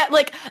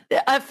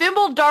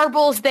Fimble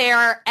Darble's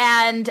there,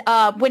 and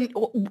when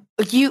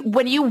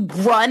you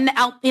run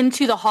out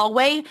into the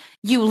hallway,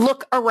 you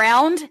look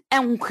around,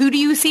 and who do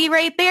you see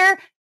right there?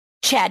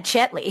 Chad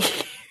Chetley.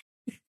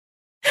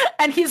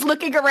 And he's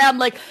looking around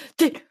like,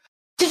 did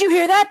you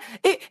hear that?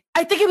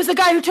 I think it was the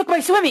guy who took my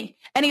swimming.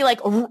 And he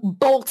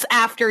bolts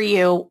after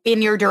you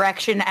in your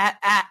direction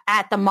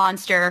at the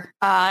monster,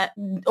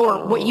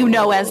 or what you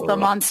know as the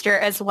monster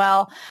as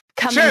well,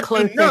 coming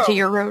closer to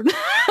your road.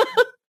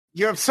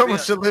 You have so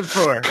much to live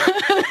for. Do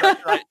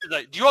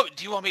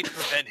you want me to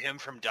prevent him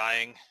from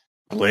dying?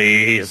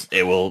 Please,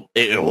 it will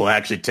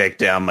actually take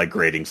down my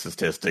grading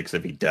statistics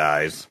if he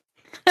dies.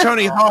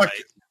 Tony Hawk,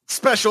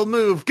 special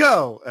move,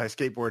 go! I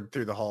skateboard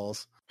through the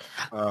halls.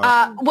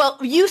 Well,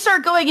 you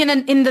start going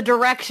in the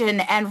direction,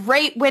 and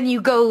right when you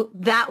go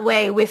that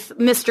way with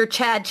Mr.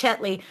 Chad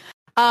Chetley,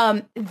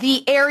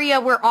 the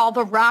area where all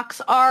the rocks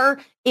are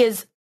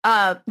is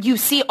you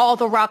see all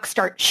the rocks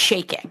start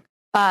shaking.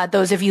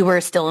 Those of you who are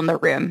still in the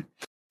room.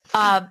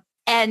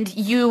 And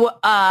you,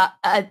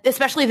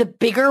 especially the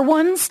bigger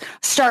ones,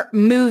 start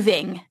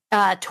moving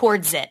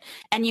towards it.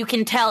 And you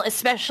can tell,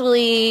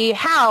 especially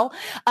how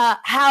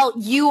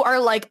you are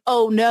like,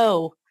 oh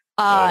no,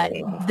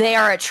 they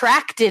are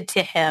attracted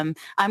to him.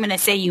 I'm going to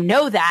say you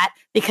know that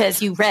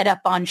because you read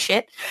up on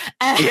shit.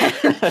 And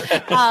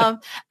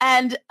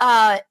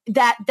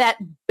that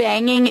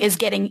banging is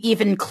getting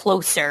even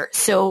closer.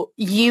 So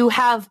you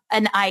have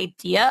an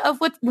idea of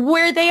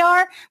where they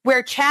are.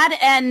 Where Chad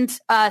and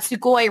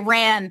Sugoi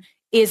ran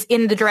is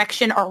in the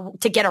direction or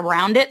to get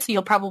around it. So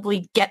you'll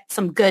probably get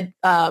some good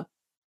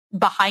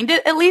behind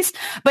it at least,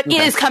 but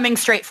it is coming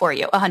straight for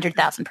you.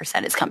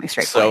 100,000% is coming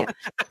straight for you.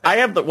 I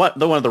have the one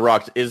of the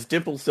rocks. Is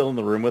Dimple still in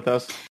the room with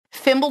us?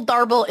 Fimble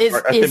Darble is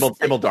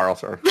Fimble Darble,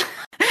 sorry.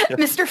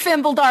 Mr.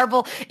 Fimble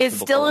Darble is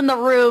still in the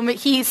room.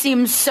 He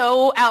seems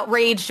so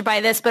outraged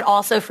by this, but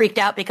also freaked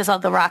out because all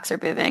the rocks are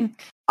moving.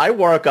 I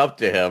walk up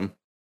to him,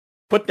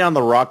 put down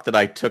the rock that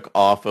I took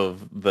off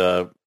of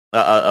the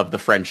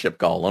friendship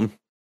golem.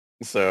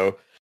 So,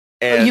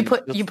 and you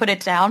put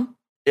it down.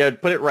 Yeah,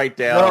 put it right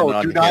down.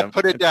 No, do not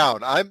put it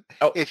down.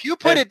 If you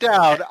put it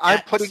down,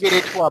 I'm putting it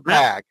into a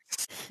bag.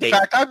 In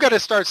fact, I'm going to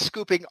start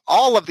scooping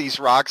all of these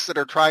rocks that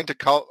are trying to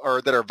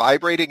that are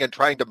vibrating and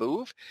trying to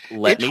move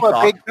into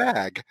a big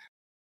bag.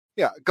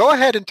 Yeah, go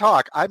ahead and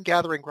talk. I'm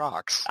gathering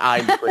rocks.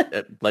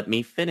 Let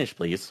me finish,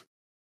 please.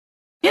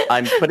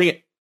 I'm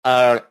putting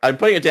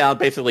it down.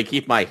 Basically,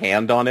 keep my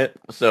hand on it,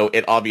 so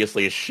it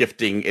obviously is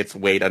shifting its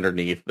weight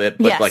underneath it,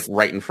 but like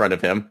right in front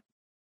of him.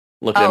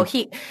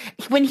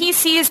 When he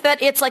sees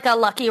that it's like a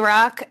lucky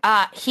rock,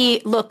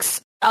 he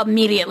looks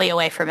immediately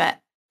away from it.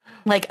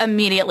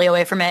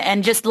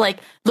 And just like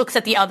looks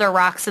at the other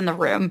rocks in the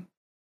room.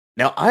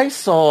 Now, I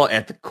saw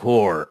at the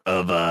core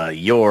of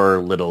your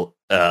little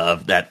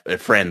of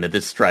that friend that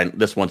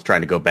this one's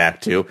trying to go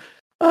back to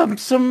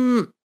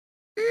some,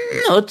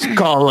 let's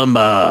call them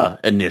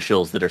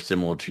initials that are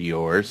similar to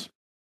yours.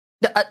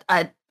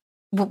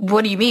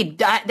 What do you mean?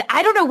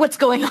 I don't know what's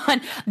going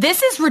on.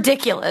 This is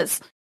ridiculous.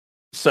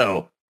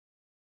 So,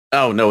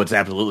 Oh no, it's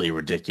absolutely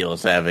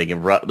ridiculous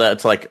having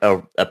that's like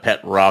a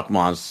pet rock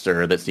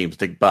monster that seems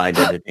to bind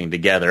everything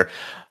together.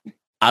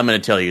 I'm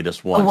going to tell you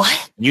this once.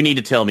 What? You need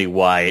to tell me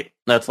why.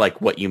 That's like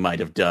what you might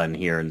have done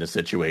here in this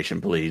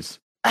situation, please,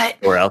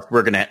 or else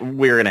we're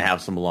gonna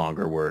have some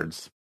longer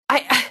words.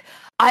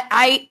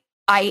 I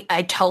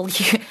told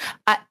you.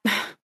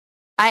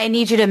 I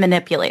need you to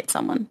manipulate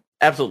someone.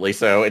 Absolutely.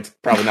 So it's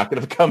probably not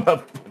going to come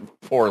up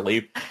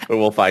poorly, but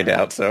we'll find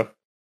out. So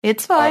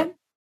it's fine.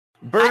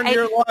 Burn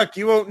your luck.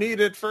 You won't need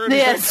it for anything.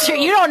 Yes, sure.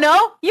 You don't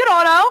know. You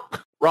don't know.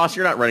 Ross,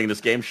 you're not running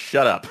this game.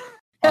 Shut up.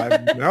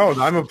 No,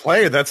 I'm a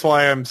player. That's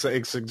why I'm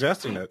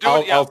suggesting it.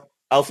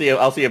 I'll see.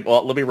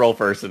 Well, let me roll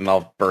first, and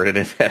I'll burn it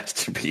if it has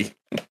to be.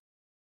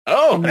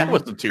 Oh, that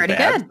wasn't too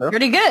bad.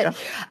 Pretty good.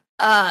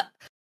 Yeah.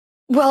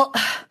 Well,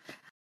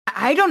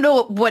 I don't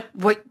know what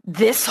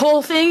this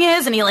whole thing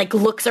is, and he like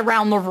looks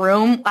around the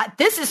room.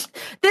 This is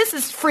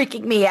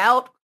freaking me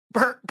out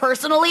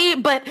personally,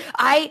 but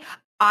I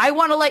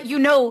want to let you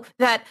know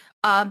that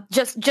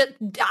just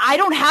I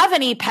don't have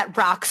any pet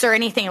rocks or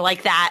anything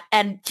like that.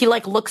 And he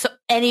like looks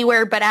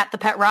anywhere but at the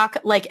pet rock,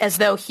 like as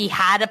though he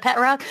had a pet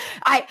rock.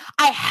 I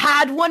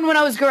had one when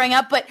I was growing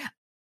up, but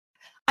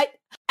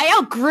I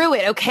outgrew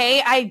it.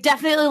 Okay. I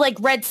definitely like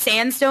read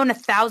Sandstone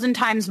 1,000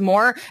 times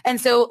more.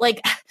 And so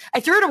like I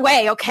threw it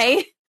away.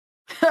 Okay.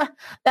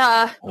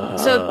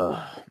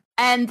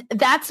 And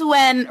that's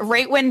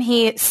right when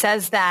he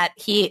says that,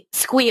 he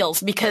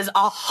squeals because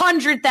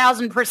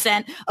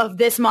 100,000% of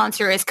this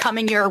monster is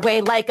coming your way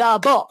like a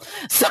bull.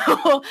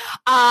 So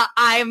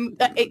I'm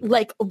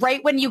like,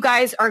 right when you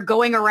guys are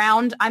going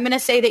around, I'm going to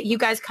say that you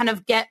guys kind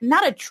of get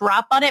not a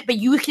drop on it, but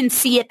you can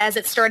see it as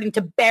it's starting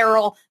to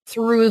barrel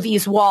through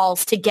these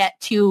walls to get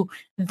to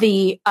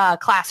the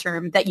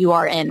classroom that you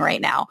are in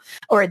right now.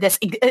 Or they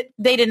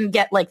didn't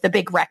get like the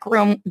big rec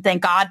room.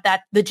 Thank God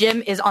that the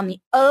gym is on the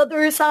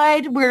other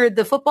side where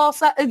the football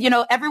side,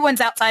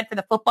 everyone's outside for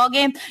the football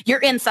game. You're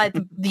inside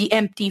the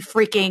empty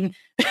freaking,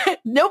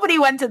 nobody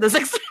went to this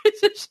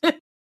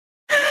exposition.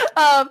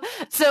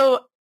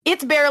 So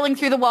it's barreling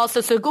through the walls.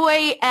 So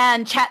Sugoi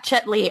and Chat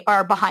Chetley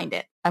are behind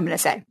it, I'm going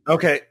to say.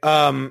 Okay.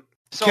 So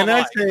can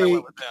I say? I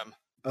went with them.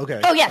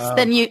 Okay. Oh, yes.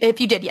 Then if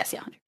you did, yes,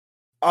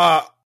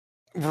 yeah.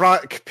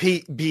 Rock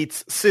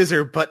beats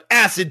scissor, but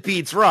acid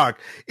beats rock.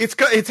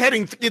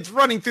 It's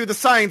running through the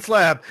science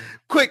lab.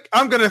 Quick,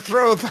 I'm gonna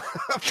throw the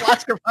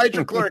flask of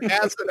hydrochloric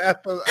acid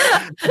at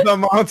the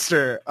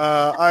monster.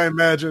 I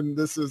imagine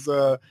this is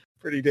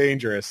pretty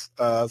dangerous.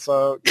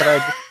 So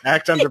can I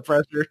act under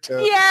pressure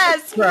to?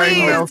 Yes, try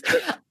and melt please.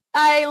 it?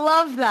 I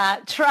love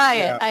that. Try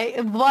it.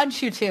 I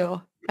want you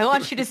to. I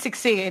want you to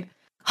succeed.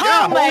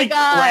 Oh my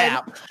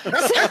God.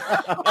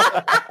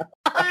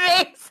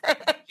 Amazing.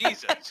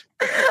 Jesus.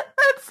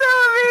 That's so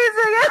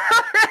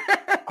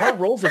amazing. Our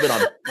rolls have been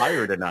on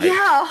fire tonight.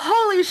 Yeah,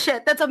 holy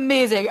shit. That's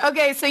amazing.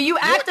 Okay, so you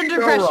act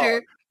under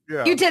pressure.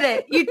 Yeah. You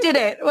did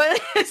it.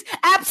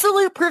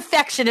 Absolute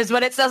perfection is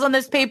what it says on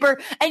this paper.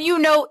 And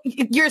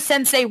your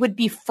sensei would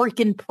be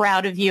freaking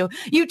proud of you.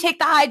 You take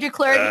the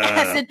hydrochloric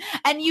acid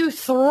and you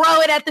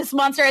throw it at this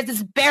monster as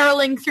it's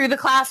barreling through the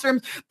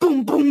classrooms.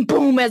 Boom, boom,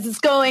 boom as it's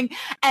going.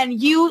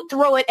 And you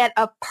throw it at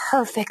a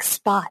perfect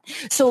spot.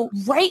 So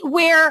right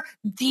where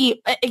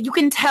you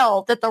can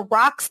tell that the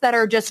rocks that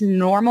are just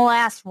normal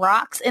ass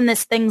rocks in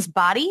this thing's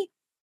body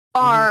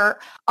are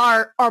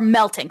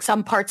melting.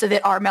 Some parts of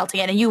it are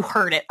melting, and you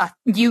heard it.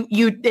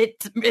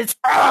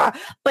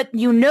 But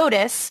you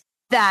notice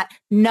that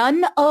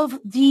none of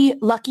the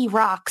lucky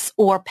rocks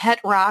or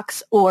pet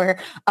rocks or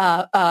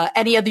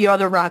any of the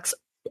other rocks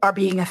are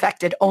being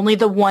affected. Only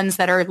the ones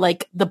that are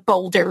like the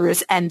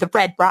boulders and the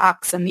red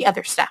rocks and the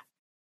other stuff.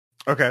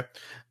 Okay.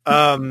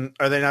 Are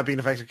they not being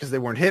affected because they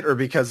weren't hit, or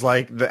because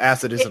like the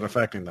acid isn't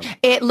affecting them?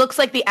 It looks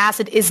like the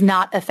acid is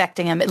not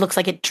affecting them. It looks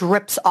like it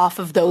drips off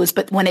of those,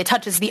 but when it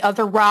touches the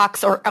other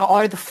rocks or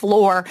the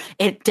floor,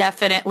 it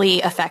definitely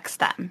affects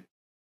them.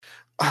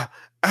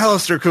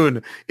 Alistair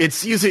Kun,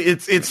 it's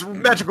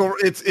magical.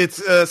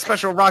 It's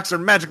special rocks are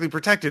magically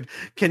protected.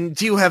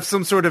 Do you have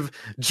some sort of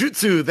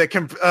jutsu that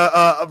can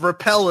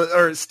repel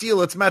or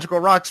steal its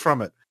magical rocks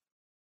from it?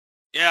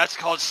 Yeah, it's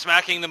called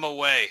smacking them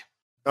away.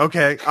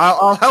 Okay,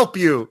 I'll help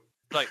you.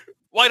 Like,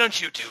 why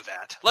don't you do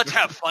that? Let's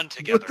have fun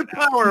together With the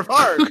now. power of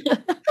heart.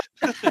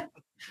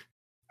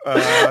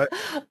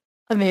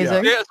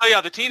 Amazing.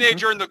 Yeah, the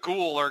teenager and the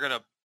ghoul are going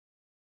to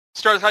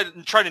start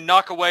trying to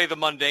knock away the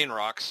mundane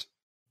rocks.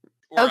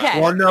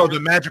 Okay. Well, no, the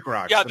magic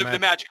rocks. Yeah, the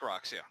magic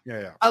rocks, yeah.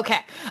 Yeah. Okay.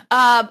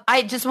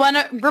 I just want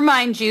to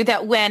remind you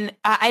that when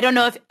I don't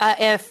know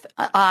if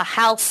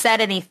Hal said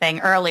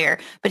anything earlier,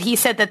 but he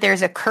said that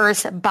there's a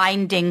curse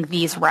binding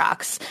these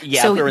rocks.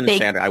 Yeah, so if they're in the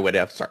standard, I would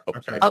have. Sorry.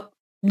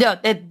 No,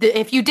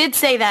 if you did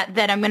say that,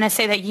 then I'm going to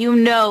say that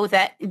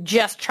that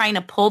just trying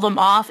to pull them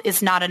off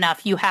is not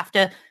enough. You have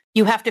to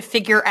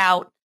figure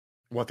out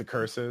what the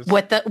curse is,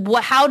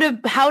 how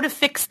to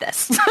fix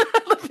this,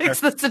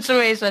 fix the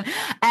situation.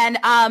 And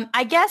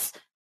I guess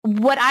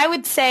what I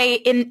would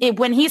say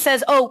when he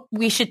says, "Oh,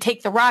 we should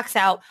take the rocks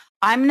out,"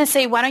 I'm going to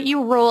say, why don't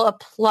you roll a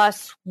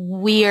plus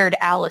weird,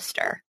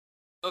 Alistair?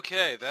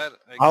 Okay, that.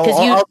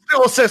 I'll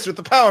still assist with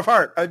the power of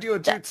heart. I do a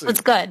jutsu.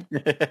 That's good.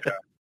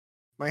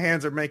 My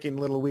hands are making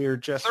little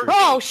weird gestures.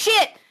 Oh,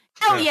 shit.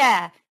 Hell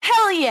yeah.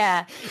 Hell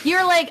yeah.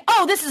 You're like,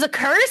 oh, this is a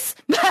curse?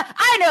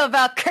 I know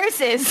about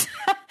curses.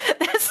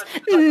 That's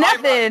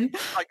nothing.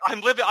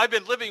 I've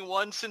been living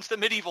one since the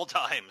medieval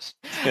times.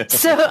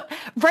 So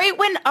right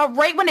when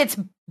it's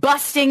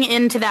busting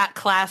into that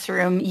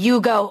classroom,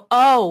 you go,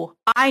 oh,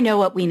 I know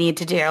what we need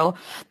to do.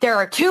 There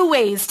are 2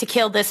 ways to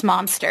kill this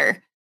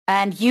monster,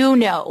 and you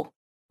know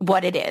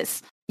what it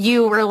is.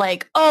 You were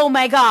like, oh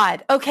my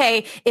God,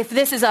 okay, if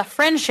this is a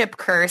friendship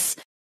curse,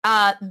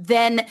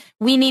 then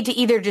we need to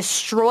either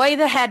destroy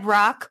the head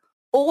rock,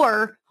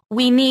 or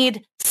we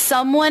need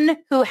someone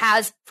who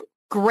has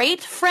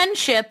great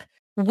friendship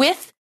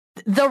with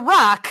the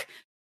rock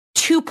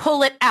to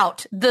pull it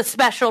out, the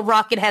special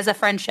rock it has a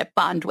friendship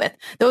bond with.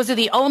 Those are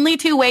the only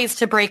 2 ways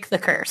to break the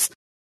curse.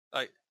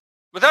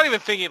 Without even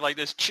thinking like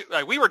this,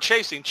 we were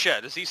chasing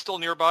Chet. Is he still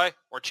nearby?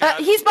 Or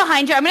Chad? He's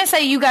behind you. I'm going to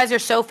say you guys are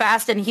so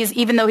fast, and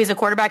even though he's a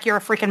quarterback, you're a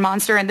freaking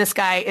monster, and this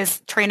guy is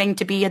training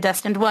to be a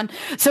destined one.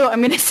 So I'm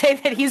going to say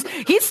that he's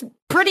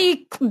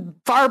pretty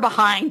far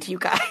behind you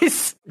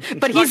guys,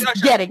 but he's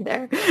getting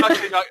there.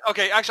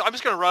 Okay, actually, I'm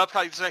just going to run up.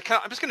 I'm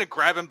just going to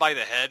grab him by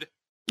the head.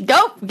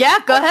 Go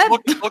ahead.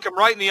 Look him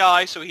right in the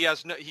eye, so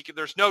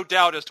there's no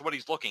doubt as to what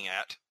he's looking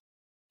at.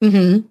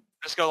 Mm-hmm.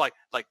 Just go like.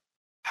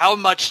 How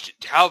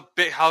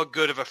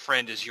good of a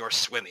friend is your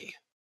Swimmy?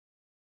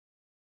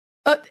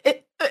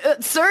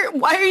 Sir,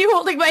 why are you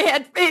holding my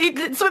hand?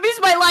 Swimmy's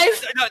my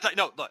life.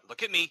 No,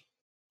 look at me.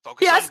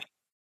 Focus on me.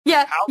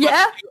 Yeah.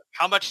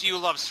 How much do you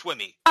love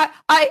Swimmy?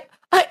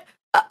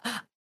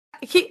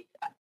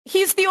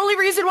 He's the only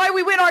reason why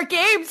we win our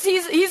games.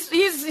 He's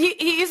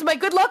my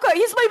good luck.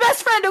 He's my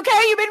best friend.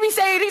 Okay, you made me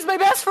say it. He's my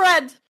best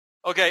friend.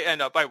 Okay,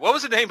 and what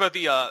was the name of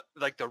the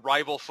the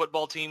rival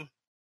football team?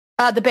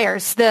 The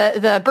Bears,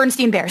 the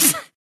Bernstein Bears.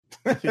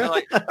 That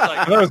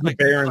was the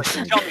Bears.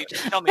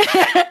 Tell me.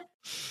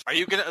 Are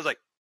you gonna like?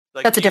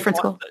 That's a different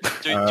school.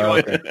 Do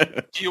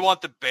you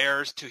want the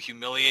Bears to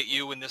humiliate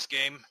you in this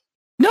game?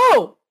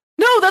 No,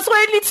 that's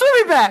why I need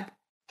Swimmy back.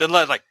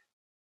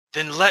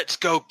 Then let's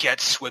go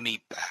get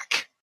Swimmy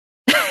back.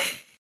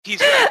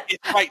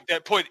 It's right.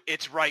 That point.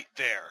 It's right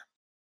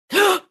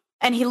there.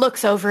 And he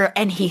looks over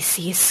and he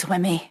sees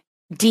Swimmy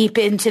deep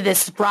into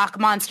this rock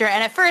monster,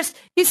 and at first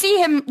you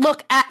see him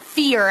look at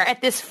fear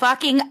at this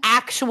fucking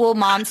actual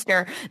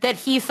monster that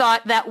he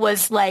thought that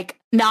was like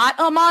not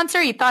a monster.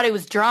 He thought it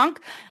was drunk.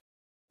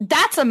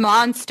 That's a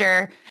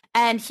monster,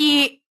 and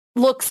he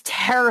looks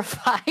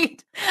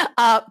terrified.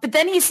 But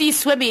then he sees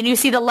Swimmy, and you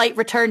see the light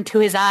return to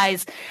his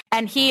eyes,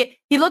 and he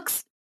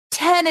looks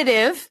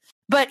tentative.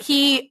 But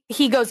he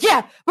goes,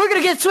 yeah, we're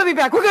gonna get Swimmy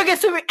back. We're gonna get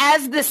Swimmy,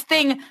 as this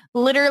thing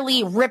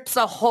literally rips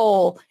a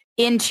hole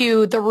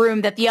into the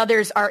room that the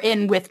others are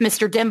in with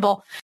Mr.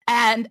 Dimble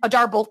and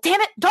Darble. Damn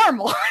it,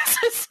 Darble.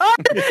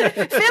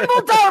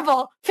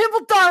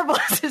 Fimble Darble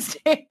is his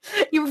name.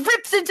 He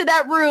rips into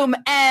that room,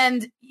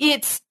 and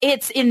it's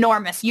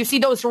enormous. You see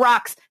those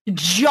rocks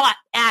jut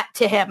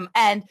to him,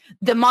 and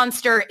the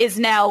monster is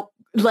now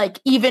like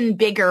even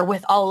bigger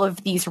with all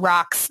of these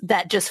rocks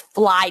that just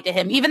fly to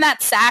him. Even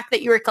that sack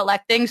that you were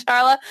collecting,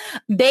 Starla,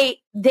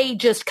 they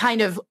just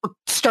kind of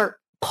start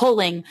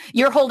pulling.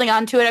 You're holding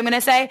on to it, I'm going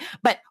to say,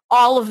 but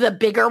all of the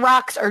bigger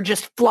rocks are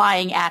just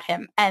flying at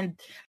him. And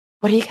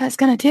what are you guys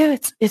going to do?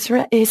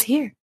 It's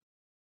here.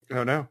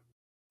 Oh, no.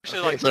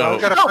 Okay, so I'm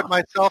going to put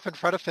myself in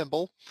front of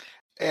Fimble,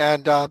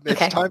 and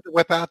it's time to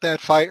whip out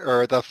that the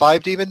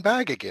 5-demon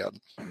bag again.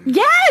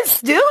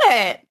 Yes, do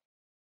it.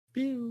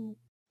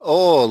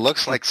 Oh,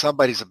 looks like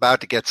somebody's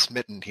about to get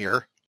smitten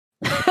here.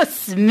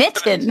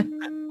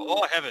 Smitten.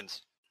 Oh,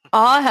 heavens.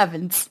 Oh,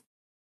 heavens.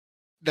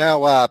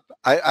 Now,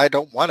 I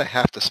don't want to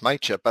have to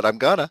smite you, but I'm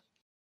gonna.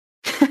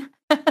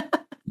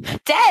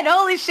 Dead,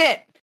 holy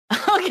shit.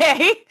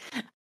 Okay.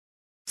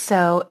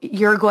 So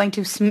you're going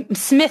to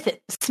smith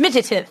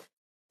it.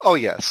 Oh,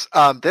 yes.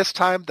 This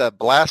time the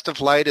blast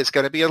of light is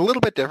going to be a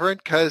little bit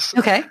different because,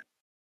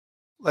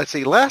 let's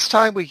see, last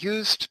time we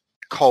used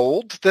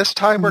cold. This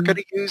time we're going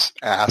to use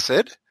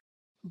acid,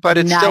 but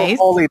it's still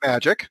holy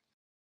magic.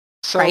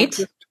 So right.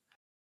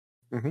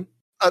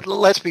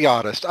 Let's be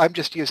honest. I'm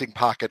just using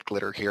pocket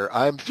glitter here.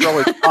 I'm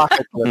throwing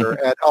pocket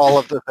glitter at all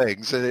of the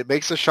things, and it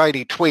makes a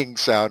shiny twing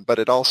sound, but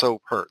it also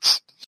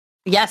hurts.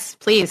 Yes,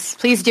 please.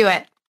 Please do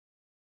it.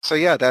 So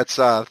yeah, that's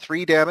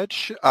 3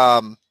 damage,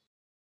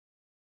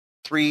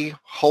 3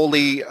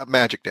 holy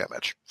magic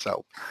damage.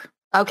 So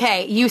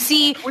okay, you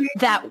see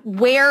that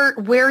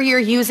where you're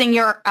using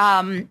your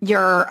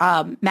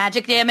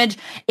magic damage,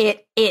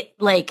 it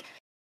like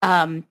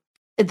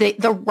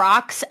the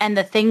rocks and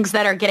the things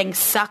that are getting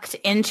sucked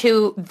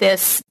into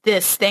this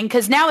thing,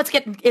 because now it's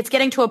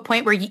getting to a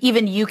point where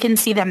even you can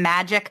see the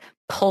magic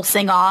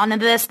pulsing on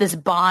this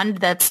bond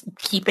that's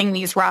keeping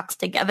these rocks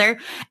together.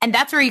 And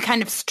that's where you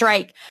kind of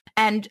strike.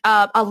 And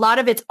a lot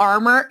of its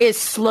armor is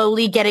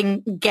slowly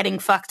getting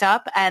fucked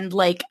up. And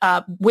like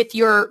with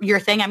your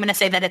thing, I'm going to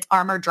say that its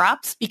armor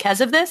drops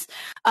because of this.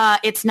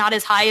 It's not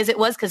as high as it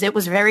was because it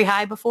was very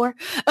high before.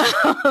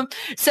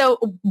 So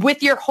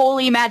with your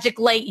holy magic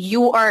light,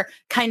 you are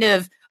kind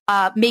of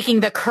making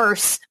the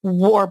curse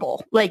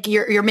warble. Like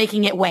you're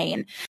making it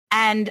wane.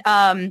 And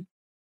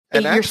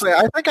actually,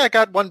 I think I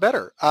got one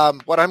better.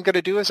 What I'm going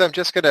to do is I'm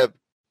just going to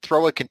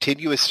throw a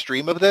continuous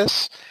stream of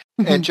this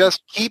and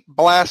just keep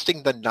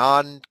blasting the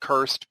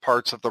non-cursed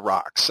parts of the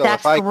rock. So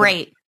that's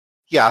great.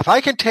 If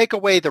I can take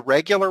away the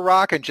regular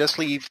rock and just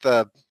leave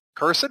the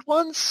cursed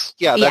ones,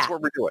 that's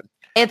what we're doing.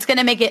 It's going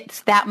to make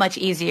it that much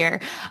easier.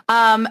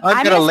 I'm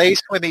going to lay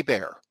Swimmy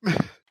Bear.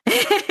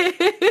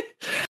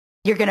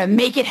 You're going to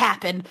make it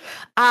happen.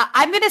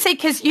 I'm going to say,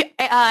 because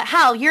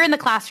Hal, you're in the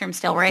classroom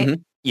still, right?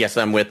 Mm-hmm. Yes,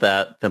 I'm with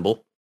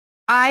Thimble.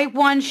 I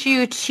want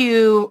you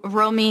to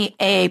roll me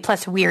a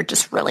plus weird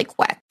just really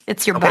quick.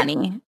 It's your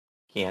bunny.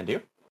 Can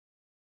do.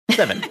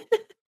 7.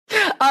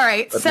 All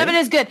right. 7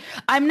 is good.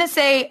 I'm going to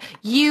say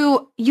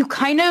you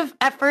kind of,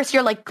 at first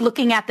you're like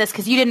looking at this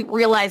because you didn't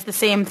realize the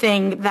same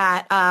thing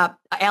that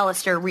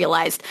Alistair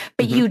realized.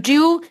 But you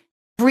do,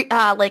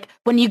 like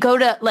when you go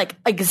to like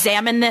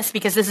examine this,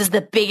 because this is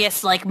the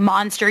biggest like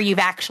monster you've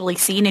actually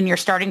seen and you're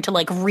starting to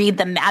like read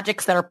the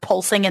magics that are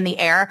pulsing in the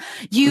air,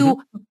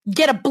 you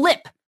get a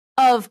blip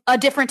of a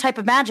different type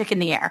of magic in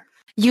the air.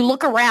 You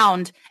look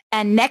around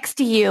and next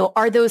to you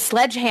are those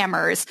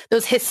sledgehammers,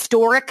 those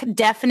historic,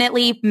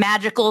 definitely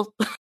magical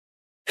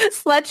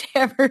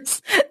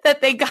sledgehammers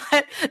that they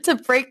got to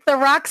break the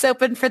rocks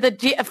open for the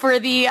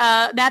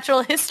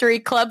Natural History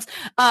Club's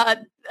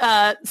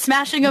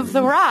smashing of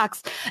the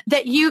rocks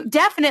that you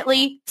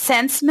definitely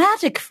sense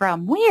magic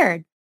from.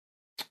 Weird.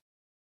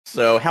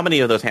 So how many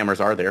of those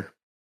hammers are there?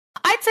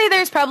 I'd say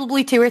there's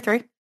probably 2 or 3.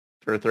 2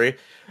 or 3.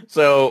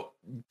 So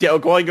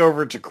going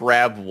over to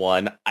grab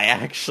one, I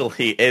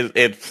actually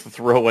it's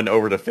throwing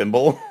over to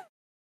Thimble.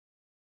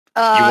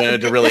 You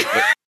wanted to really,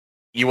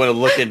 you want to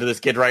look into this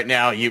kid right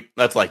now.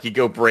 That's like you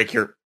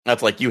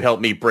help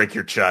me break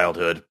your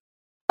childhood.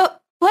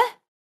 What?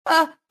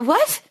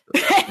 What?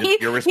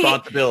 It's your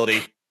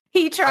responsibility.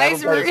 He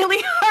tries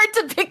really hard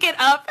to pick it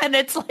up, and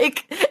it's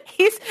like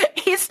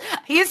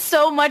he's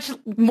so much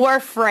more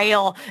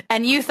frail.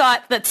 And you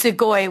thought that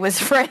Sugoi was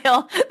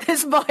frail.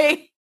 This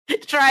boy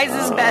tries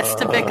his best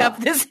to pick up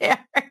this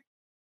hammer.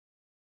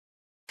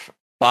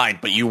 Fine,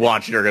 but you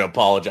watch, you're going to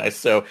apologize.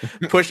 So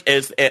push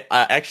is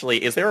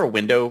actually, is there a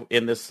window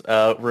in this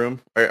room?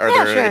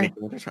 Are there any?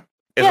 Is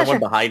there one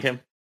behind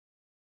him?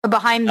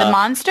 Behind the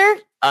monster?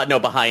 No,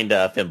 behind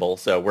Thimble.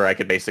 So where I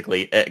could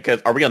basically,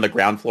 because are we on the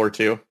ground floor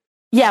too?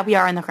 Yeah, we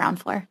are on the ground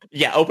floor.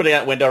 Yeah, opening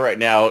that window right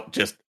now.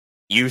 Just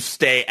you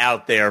stay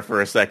out there for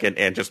a second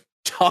and just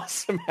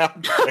toss him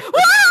out there.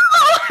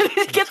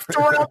 It gets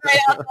thrown right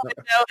out the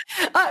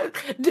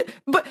window.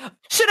 But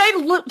should I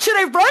run? Should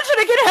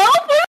I get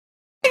help?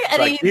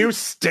 And you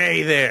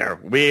stay there.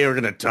 We're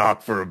gonna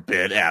talk for a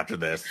bit after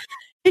this.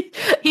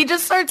 He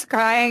just starts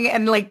crying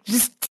and like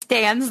just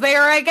stands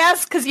there, I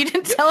guess, because you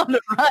didn't tell him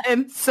to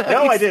run. So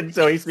no, I didn't.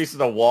 So he's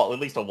a wall, at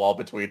least a wall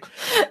between.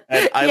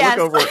 And I look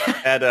over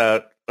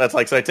at that's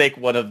like, so I take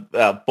one of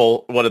the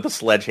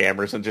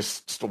sledgehammers and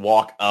just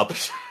walk up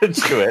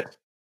to it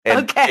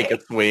and take a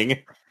swing.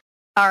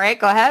 All right,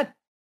 go ahead.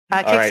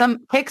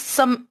 Kick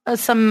some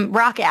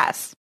rock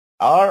ass.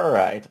 All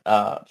right,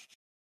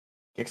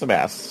 kick some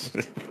ass.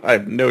 I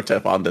have no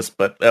tip on this,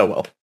 but oh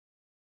well.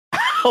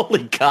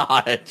 Holy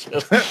God!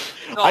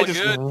 I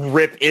just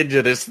rip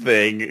into this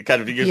thing,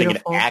 kind of using an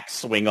axe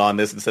swing on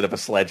this instead of a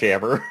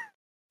sledgehammer.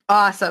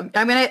 Awesome.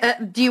 I'm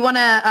gonna. Do you want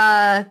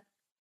to?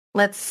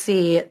 Let's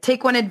see.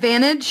 Take one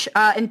advantage.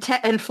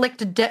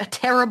 Inflict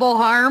terrible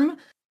harm.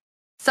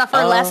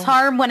 Suffer less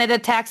harm when it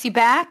attacks you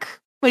back.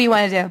 What do you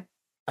want to do?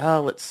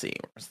 Let's see.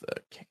 Where's the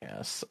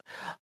kick-ass?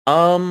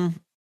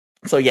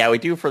 So yeah, we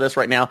do for this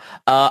right now.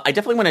 I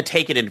definitely want to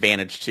take an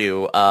advantage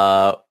too.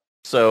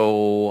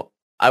 So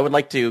I would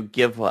like to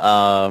give.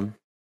 Let's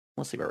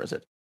see, where is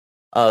it?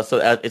 So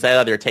is that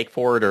either take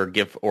forward or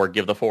give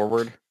the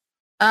forward?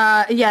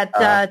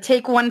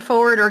 Take one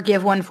forward or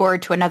give one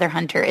forward to another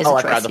hunter is a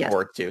choice. I'd the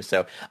forward too.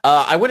 So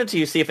I wanted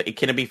to see if it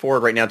can be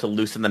forward right now to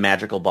loosen the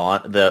magical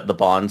bond, the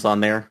bonds on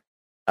there.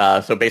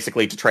 So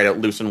basically to try to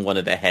loosen one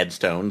of the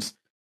headstones.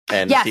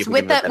 And yes, see if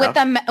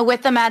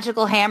with the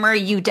magical hammer,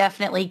 you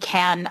definitely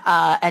can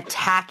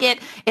attack it.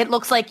 It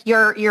looks like you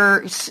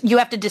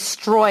have to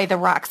destroy the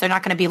rocks. They're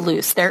not going to be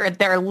loose.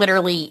 They're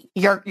literally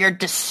you're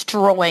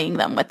destroying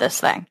them with this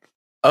thing.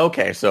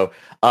 Okay, so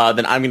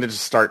then I'm going to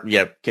just start,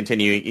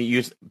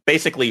 continue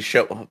basically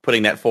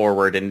putting that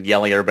forward and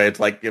yelling at everybody. It's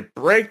like, you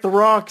break the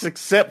rocks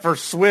except for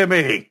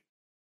swimming.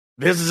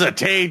 This is a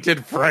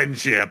tainted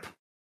friendship.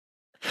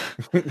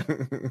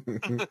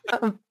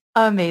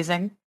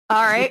 Amazing.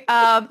 All right,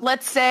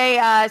 let's say,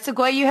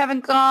 Sugoi, you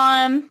haven't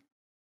gone.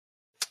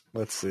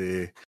 Let's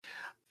see.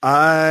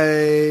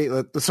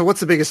 So what's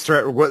the biggest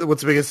threat?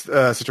 What's the biggest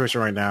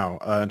situation right now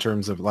in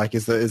terms of like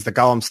is the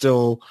golem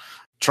still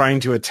trying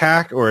to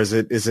attack, or is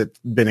it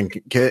been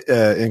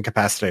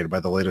incapacitated by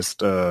the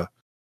latest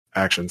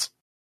actions?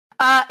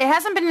 It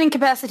hasn't been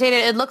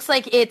incapacitated. It looks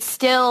like it's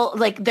still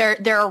like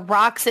there are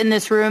rocks in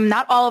this room.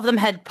 Not all of them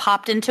had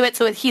popped into it,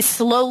 so he's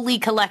slowly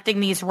collecting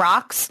these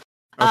rocks.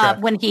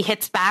 When he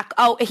hits back.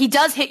 Oh, he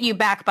does hit you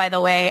back, by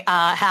the way,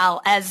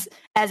 Hal. As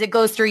it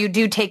goes through, you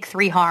do take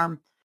 3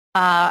 harm.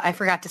 I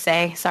forgot to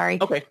say. Sorry.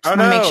 Okay. Just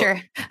want to make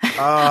sure.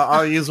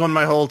 I'll use one of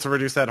my hold to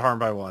reduce that harm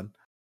by 1.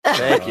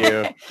 Thank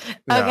you.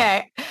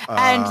 Okay.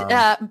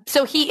 And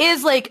so he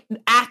is like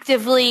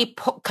actively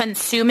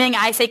consuming.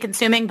 I say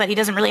consuming, but he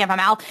doesn't really have a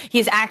mouth.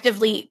 He's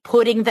actively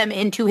putting them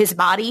into his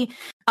body.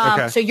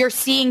 So you're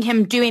seeing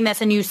him doing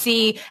this, and you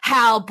see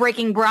Hal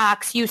breaking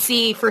rocks. You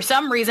see, for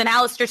some reason,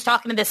 Alistair's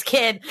talking to this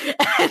kid.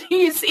 And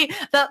you see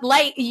the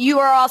light. You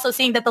are also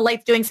seeing that the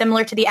light's doing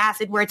similar to the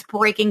acid, where it's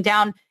breaking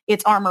down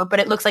its armor. But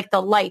it looks like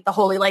the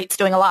holy light's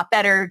doing a lot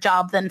better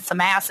job than some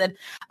acid.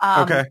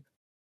 Okay.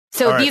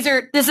 So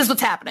this is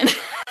what's happening.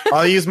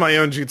 I'll use my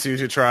own jutsu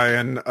to try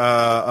and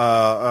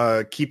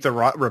keep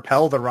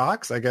repel the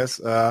rocks, I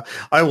guess.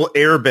 I will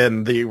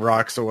airbend the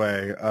rocks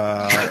away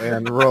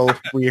and roll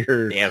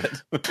weird. Damn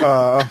it.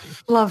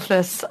 Love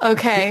this.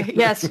 Okay.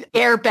 Yes.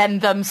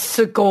 Airbend them,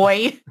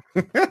 Sugoi.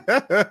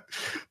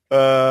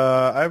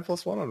 I have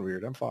 +1 on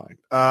weird. I'm fine.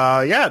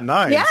 Yeah,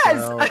 9. Yes.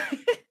 So.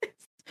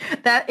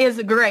 That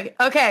is great.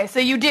 Okay, so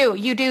you do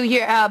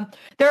here.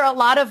 There are a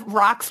lot of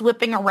rocks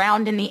whipping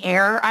around in the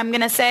air, I'm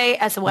going to say,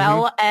 as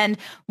well. Mm-hmm. And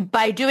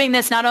by doing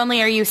this, not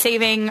only are you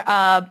saving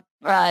Mr.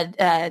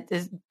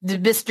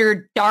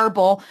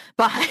 Darble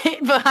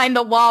behind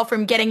the wall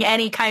from getting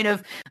any kind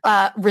of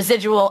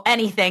residual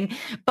anything,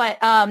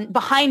 but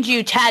behind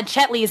you, Chad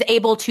Chetley is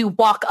able to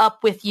walk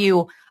up with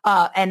you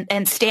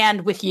and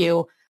stand with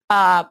you.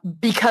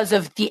 Because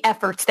of the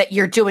efforts that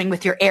you're doing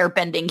with your air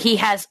bending. He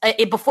has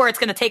before it was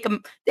going to take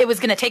him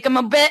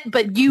a bit,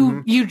 but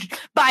you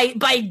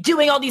by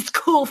doing all these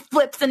cool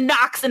flips and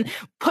knocks and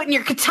putting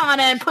your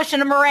katana and pushing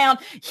him around,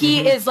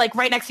 he is like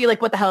right next to you,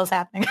 like, what the hell is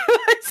happening?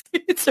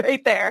 It's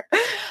right there.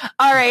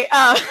 All right.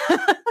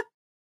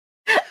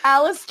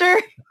 Alistair?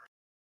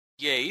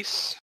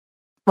 Yes.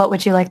 What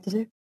would you like to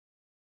do?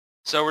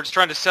 So we're just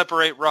trying to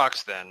separate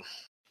rocks then.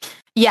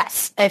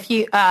 Yes, if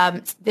you,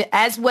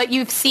 as what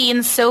you've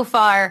seen so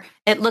far,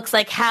 it looks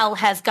like Hal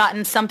has got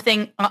his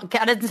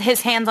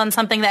hands on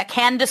something that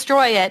can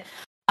destroy it,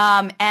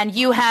 and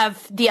you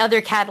have the other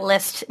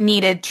catalyst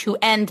needed to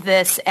end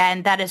this,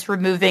 and that is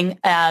removing,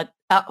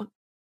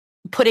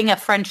 putting a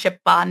friendship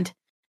bond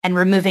and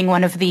removing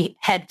one of the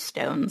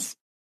headstones.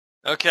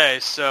 Okay,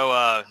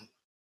 so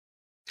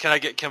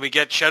can we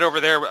get Chad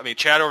over there? I mean,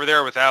 Chad over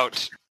there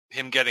without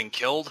him getting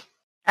killed?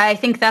 I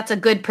think that's a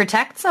good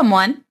protect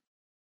someone.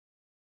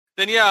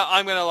 Then yeah,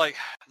 I'm gonna like,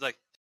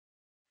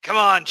 come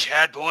on,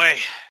 Chad boy,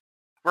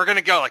 we're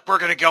gonna go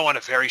on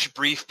a very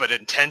brief but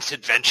intense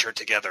adventure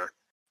together,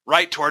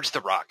 right towards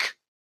the rock.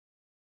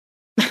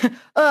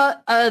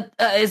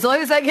 As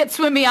long as I get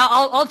swimmy,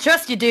 I'll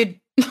trust you, dude.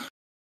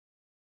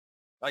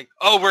 Like,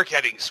 oh, we're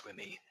getting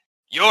swimmy.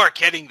 You're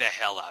getting the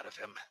hell out of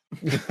him.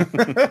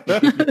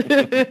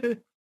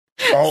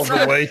 All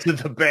the way to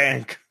the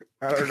bank.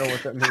 I don't know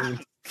what that means.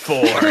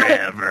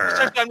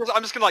 Forever.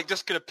 I'm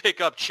just gonna pick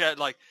up Chad,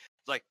 like,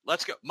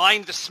 let's go.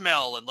 Mind the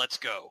smell and let's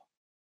go.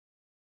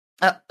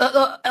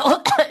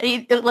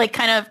 He like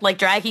kind of like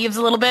dry heaves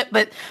a little bit,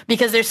 but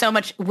because there's so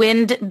much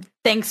wind,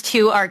 thanks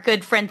to our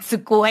good friend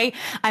Sugoi,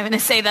 I'm going to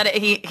say that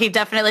he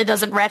definitely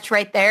doesn't retch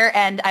right there.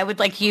 And I would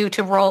like you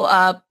to roll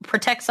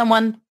protect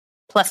someone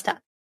 +10.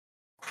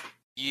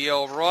 Yeah,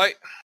 all right.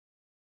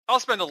 I'll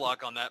spend a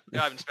luck on that. I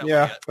haven't spent one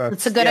yet.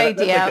 That's a good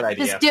idea. That's a good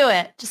idea. Just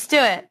do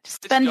it.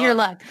 Just spend your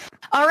luck.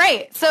 All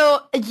right.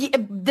 So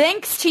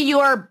thanks to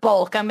your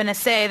bulk, I'm going to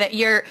say that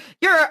you're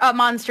a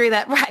monster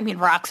that, I mean,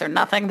 rocks are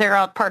nothing. They're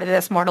all part of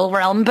this mortal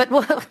realm, but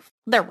well,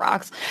 they're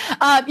rocks.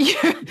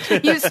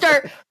 You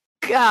start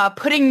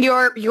putting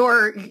your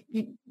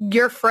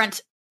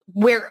front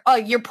where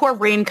your poor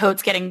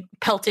raincoat's getting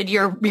pelted.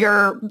 Your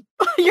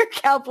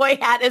cowboy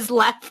hat has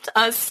left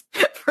us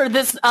for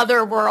this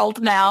other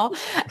world now,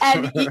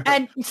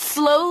 and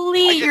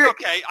slowly you're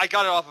okay. I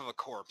got it off of a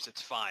corpse.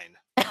 It's fine.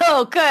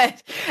 Oh, good,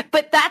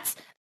 but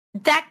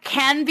that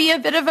can be a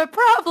bit of a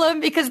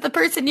problem because the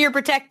person you're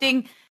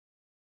protecting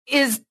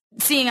is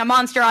seeing a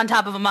monster on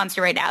top of a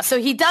monster right now. So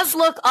he does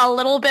look a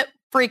little bit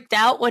freaked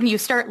out when you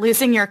start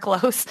losing your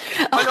clothes.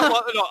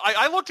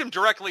 I looked him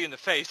directly in the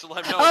face to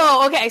let him know.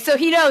 Oh, okay. So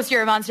he knows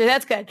you're a monster.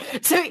 That's good.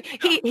 So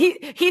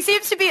he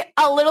seems to be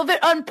a little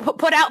bit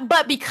put out,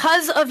 but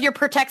because of your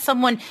protect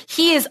someone,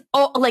 he is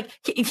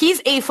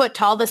he's 8 foot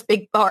tall. This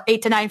big, or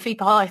 8 to 9 feet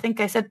tall. I think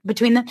I said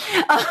between them.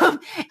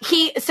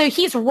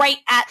 He's right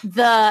at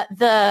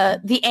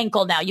the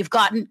ankle now. You've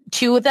gotten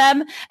 2 of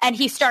them, and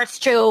he starts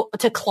to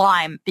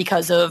climb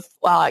because of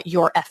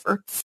your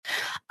efforts.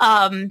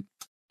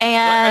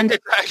 And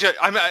actually,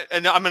 I'm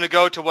going to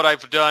go to what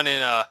I've done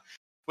in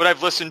what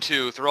I've listened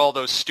to through all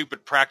those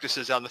stupid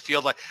practices on the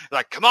field.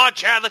 Like, come on,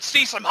 Chad, let's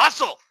see some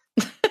hustle.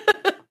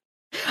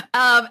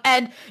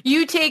 And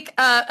you take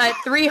a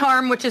 3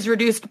 harm, which is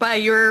reduced by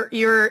your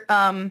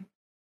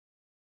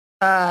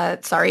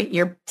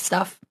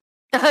stuff,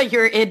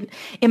 your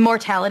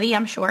immortality,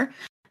 I'm sure.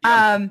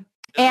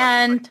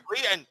 And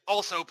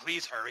also,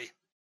 please hurry.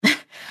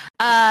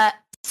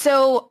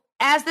 So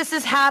as this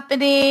is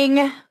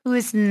happening, who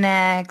is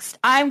next?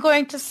 I'm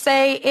going to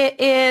say it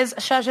is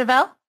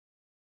Shajavel.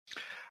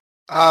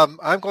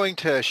 I'm going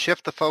to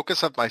shift the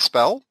focus of my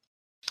spell.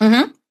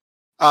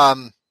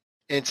 Mm-hmm.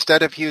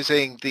 Instead of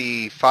using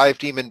the 5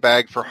 demon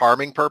bag for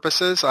harming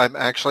purposes, I'm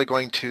actually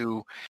going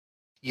to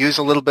use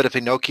a little bit of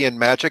Enochian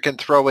magic and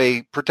throw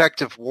a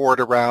protective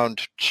ward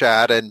around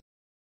Chad and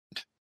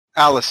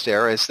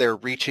Alistair as they're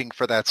reaching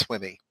for that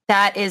swimmy.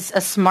 That is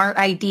a smart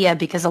idea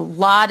because a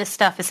lot of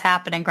stuff is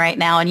happening right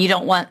now, and you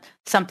don't want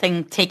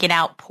something taking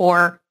out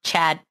poor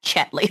Chad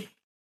Chetley.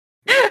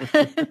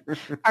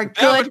 Our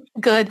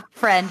good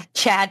friend,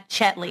 Chad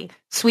Chetley.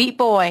 Sweet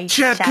boy.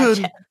 Chad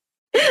good.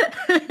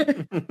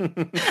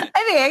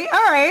 I think,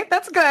 all right,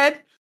 that's good.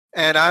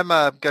 And I'm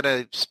going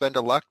to spend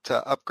a luck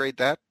to upgrade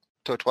that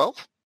to a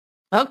 12.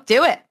 Oh,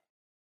 do it.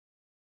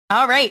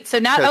 All right. So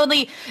not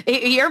only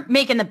you're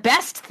making the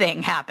best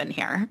thing happen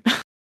here.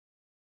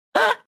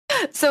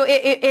 So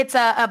it's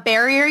a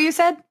barrier, you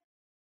said?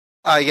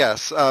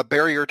 Yes, a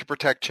barrier to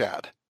protect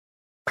Chad.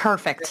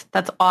 Perfect.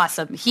 That's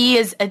awesome. He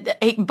is,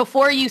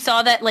 before you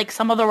saw that, like,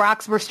 some of the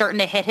rocks were starting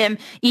to hit him,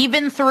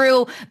 even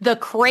through the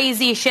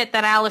crazy shit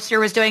that Alistair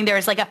was doing,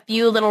 there's like a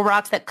few little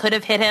rocks that could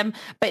have hit him.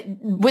 But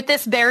with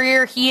this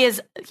barrier, he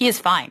is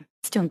fine.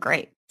 He's doing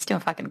great. He's doing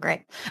fucking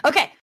great.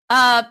 Okay.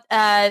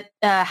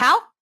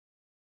 Hal?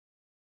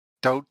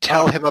 Don't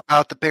tell him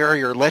about the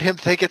barrier. Let him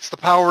think it's the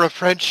power of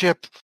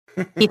friendship.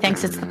 He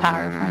thinks it's the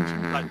power of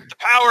friendship. The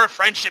power of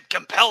friendship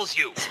compels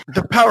you.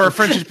 The power of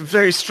friendship is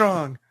very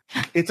strong.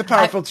 It's a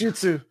powerful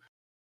jutsu.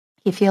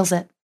 He feels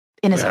it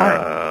in his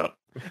heart.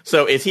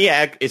 So is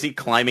he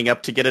climbing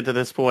up to get it to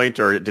this point,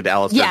 or did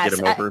Alistair get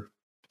him over?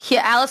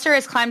 Alistair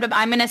has climbed up.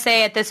 I'm going to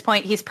say at this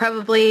point he's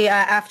probably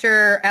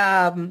after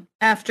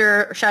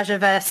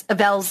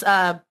Shajavel's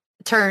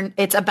turn.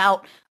 It's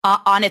about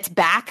on its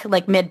back,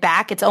 like mid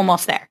back. It's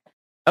almost there.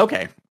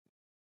 Okay.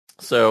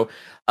 So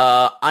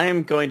I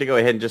am going to go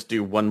ahead and just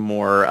do one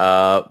more.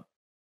 I'm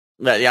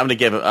going to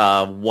give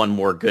one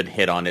more good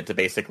hit on it to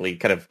basically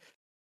kind of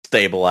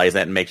stabilize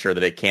that and make sure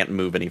that it can't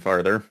move any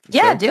farther.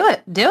 Yeah, so,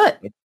 do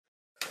it.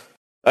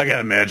 I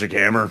got a magic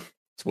hammer.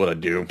 That's what I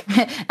do.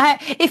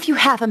 If you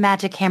have a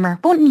magic hammer,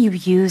 wouldn't you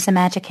use a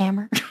magic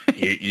hammer?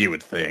 you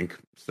would think.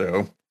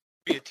 So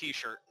be a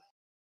t-shirt.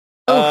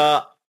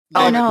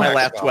 Oh no! My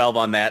last 12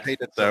 on that.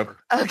 So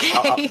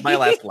okay, my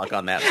last luck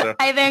on that. So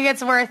I think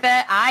it's worth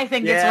it.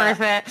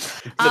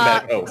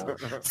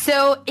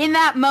 So in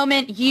that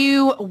moment,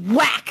 you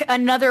whack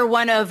another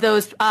one of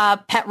those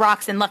pet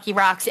rocks and lucky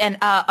rocks, and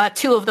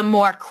 2 of them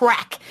more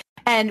crack.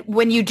 And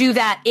when you do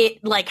that,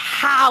 it like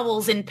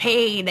howls in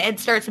pain and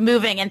starts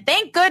moving. And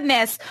thank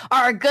goodness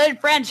our good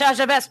friend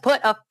Shajavel put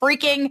a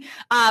freaking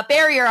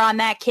barrier on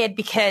that kid,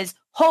 because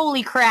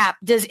holy crap,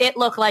 does it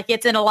look like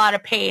it's in a lot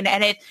of pain,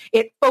 and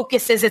it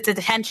focuses its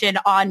attention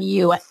on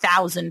you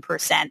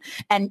 1,000%,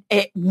 and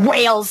it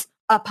wails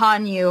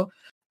upon you.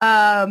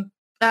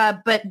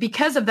 But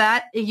because of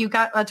that, you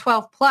got a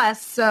 12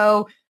 plus,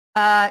 so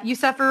you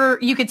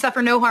could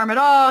suffer no harm at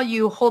all.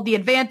 You hold the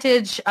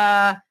advantage.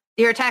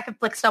 Your attack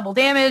inflicts double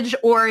damage,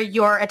 or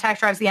your attack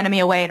drives the enemy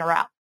away in a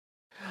rout.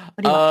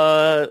 What do you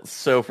want?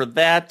 So for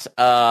that,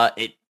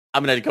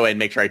 I'm going to go ahead and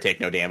make sure I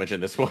take no damage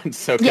in this one.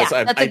 So that's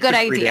a good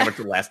idea. 3 damage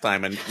from last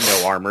time and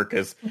no armor,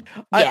 because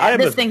I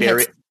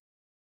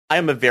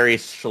am a very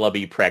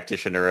schlubby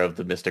practitioner of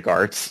the mystic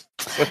arts.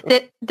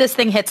 This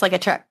thing hits like a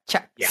truck.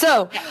 Yeah.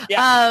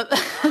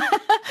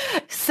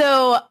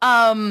 So,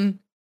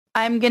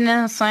 I'm going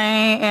to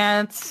say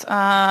it's,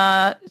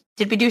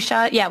 did we do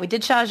Shaja? Yeah, we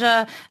did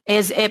Shaja.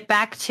 Is it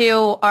back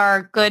to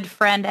our good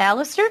friend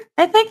Alistair,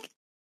 I think?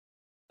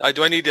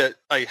 Do I need to,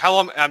 how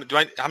long,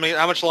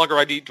 how much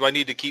longer do I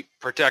need to keep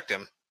protect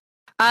him?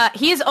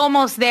 He's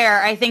almost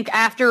there. I think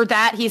after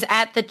that, he's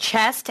at the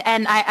chest,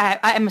 and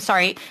I'm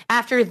sorry,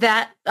 after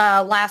that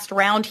last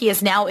round, he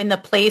is now in the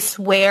place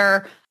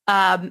where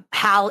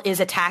Hal is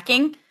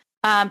attacking.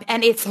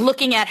 And it's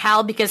looking at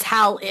Hal because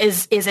Hal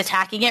is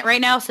attacking it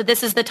right now. So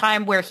this is the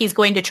time where he's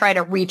going to try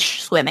to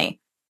reach Swimmy.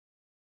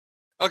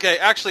 Okay,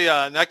 actually,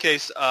 in that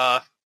case,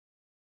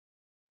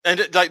 and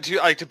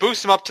to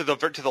boost him up to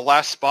the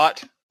last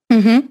spot.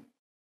 Mm-hmm.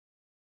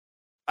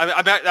 I'm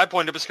at that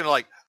point. I'm just gonna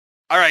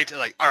all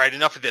right,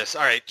 enough of this.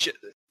 All right,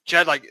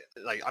 Chad,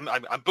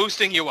 I'm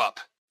boosting you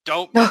up.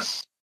 Don't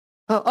miss.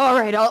 All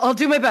right, I'll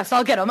do my best.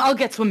 I'll get him. I'll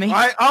get Swimmy.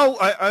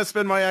 I'll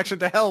spend my action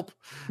to help.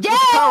 Yeah. With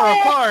the power of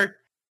heart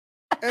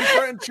and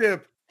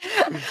friendship.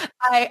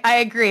 I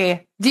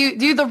agree.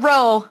 Do the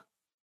roll.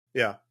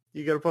 Yeah,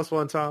 you get a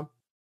 +1, Tom.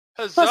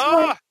 Huzzah!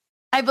 +1.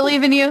 I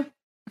believe in you.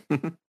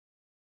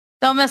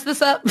 Don't mess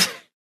this up.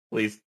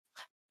 Please.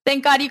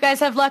 Thank God you guys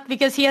have luck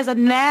because he has a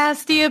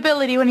nasty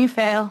ability when you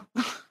fail.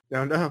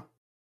 No.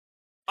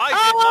 I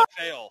did not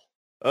fail.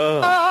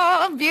 Oh.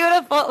 Oh,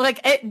 beautiful.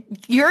 Like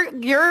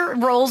your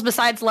roles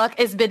besides luck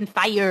has been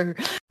fire.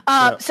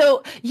 Yeah.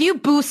 So you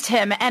boost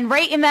him, and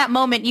right in that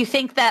moment, you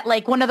think that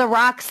like one of the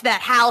rocks that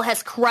Hal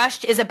has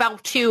crushed is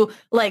about to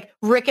like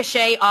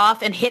ricochet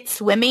off and hit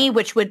Swimmy,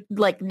 which would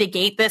like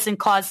negate this and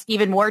cause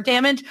even more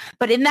damage.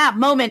 But in that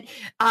moment,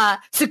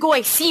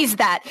 Sugoi sees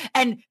that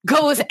and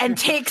goes and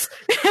takes,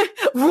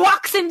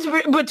 walks in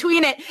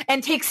between it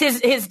and takes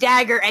his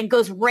dagger and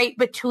goes right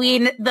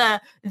between the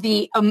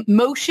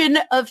motion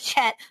of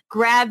Chet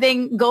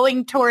grabbing,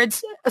 going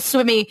towards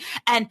Swimmy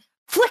and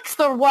flicks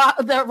the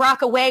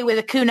rock away with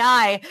a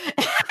kunai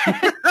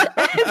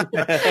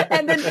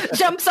and then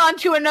jumps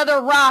onto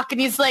another rock, and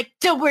he's like,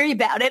 don't worry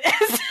about it.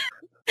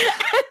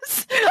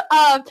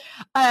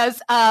 As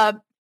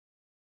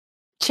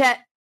Chet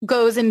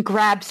goes and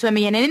grabs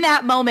Swimmy, and in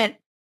that moment,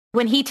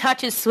 when he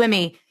touches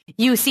Swimmy,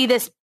 you see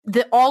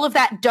all of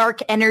that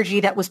dark energy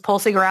that was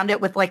pulsing around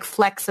it with like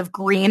flecks of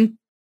green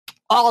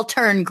all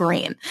turn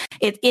green.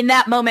 In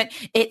that moment,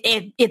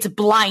 it's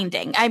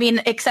blinding. I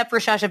mean, except for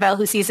Shashavel,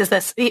 who sees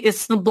this,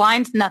 it's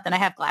blind. Nothing. I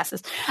have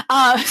glasses.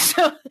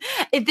 So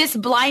this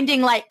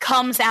blinding light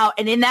comes out,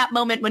 and in that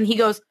moment, when he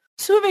goes,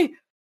 Swimmy,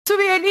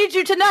 I need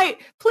you tonight.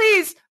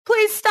 Please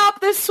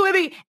stop this,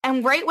 Swimmy.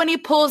 And right when he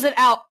pulls it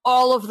out,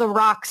 all of the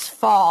rocks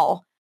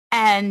fall,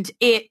 and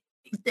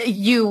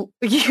you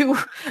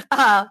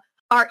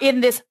are in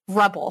this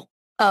rubble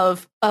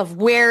of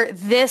where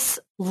this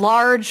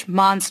large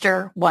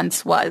monster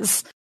once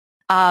was.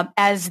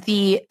 As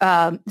the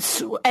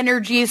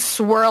energies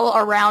swirl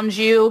around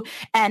you,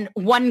 and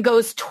one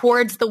goes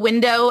towards the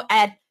window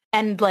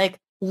and like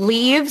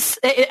leaves.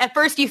 At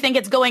first you think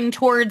it's going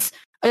towards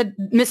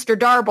Mr.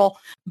 Darble,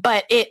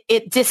 but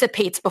it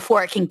dissipates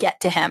before it can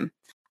get to him.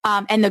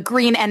 And the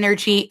green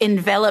energy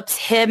envelops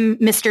him,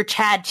 Mr.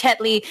 Chad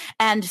Chetley,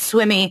 and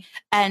Swimmy,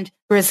 and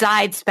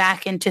resides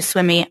back into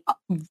Swimmy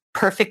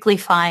perfectly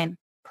fine,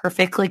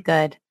 perfectly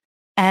good.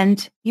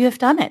 And you have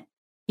done it.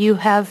 You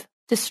have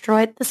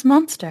destroyed this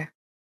monster.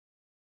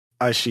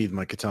 I sheathe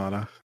my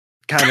katana.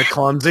 Kind of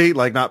clumsy,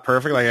 like not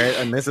perfect. Like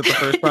I miss it the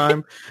first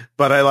time,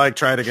 but I like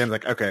try it again.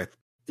 Like, okay.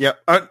 Yep.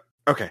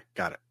 Okay.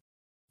 Got it.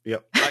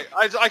 Yep.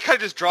 I kind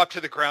of just dropped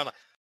to the ground.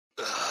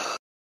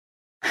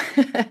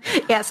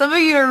 Yeah, some of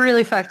you are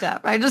really fucked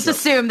up. I just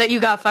assume that you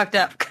got fucked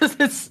up because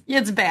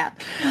it's bad.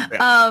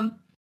 Yeah.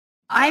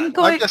 I'm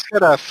just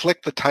gonna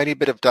flick the tiny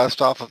bit of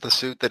dust off of the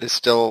suit that is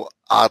still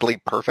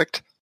oddly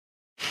perfect.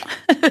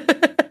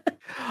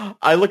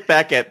 I look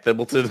back at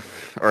Thimbleton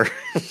or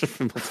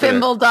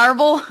Thimble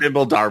Darble.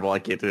 Thimble Darble. I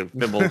can't do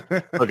Thimble.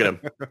 Look at him.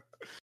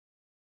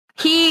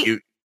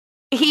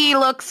 He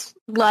looks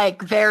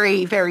like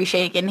very, very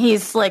shaken.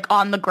 He's like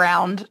on the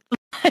ground.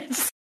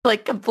 It's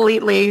like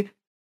completely.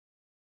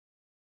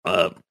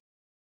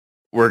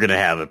 We're gonna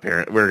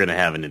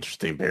have an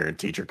interesting parent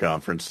teacher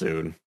conference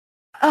soon.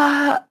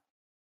 But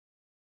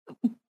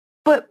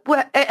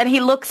what? And he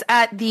looks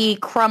at the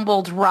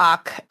crumbled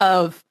rock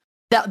of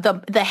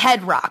the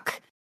head rock.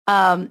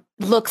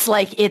 Looks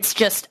like it's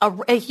just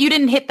you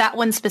didn't hit that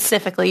one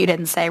specifically. You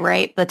didn't say,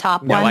 right? The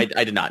top one. No, I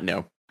did not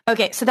know.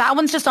 Okay, so that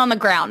one's just on the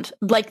ground.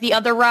 Like the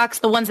other rocks,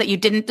 the ones that you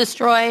didn't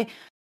destroy,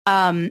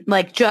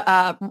 like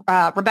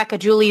Rebecca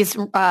Julie's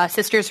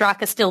sister's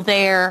rock is still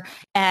there,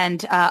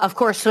 and of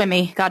course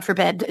Swimmy, God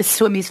forbid,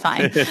 Swimmy's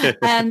fine.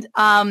 And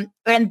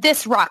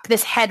this rock,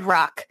 this head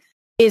rock,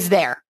 is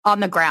there on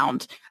the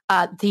ground.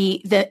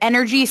 The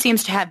energy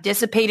seems to have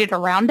dissipated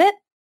around it,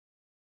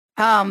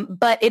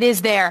 but it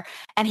is there,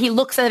 and he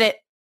looks at it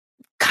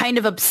kind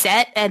of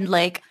upset and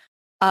like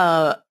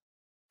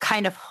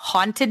kind of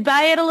haunted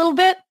by it a little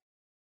bit.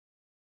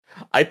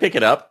 I pick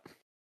it up.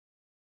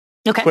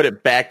 Okay. Put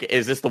it back.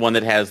 Is this the one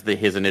that has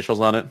his initials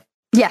on it?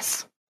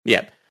 Yes.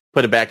 Yeah.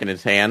 Put it back in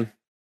his hand.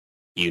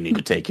 You need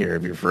to take care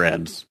of your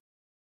friends.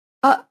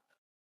 Was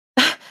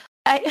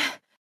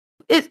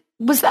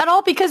that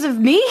all because of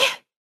me?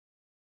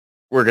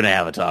 We're going to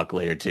have a talk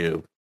later,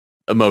 too.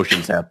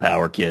 Emotions have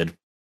power, kid.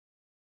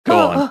 Go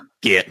on,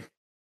 get.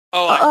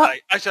 Oh, I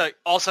said,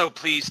 also,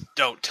 please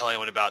don't tell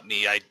anyone about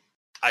me. I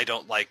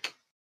don't like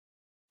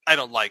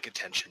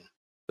attention.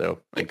 So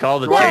I call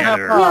the Do I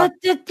janitor.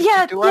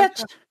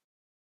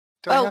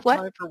 Do I have what?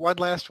 time for one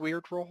last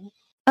weird roll?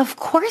 Of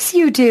course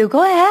you do.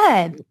 Go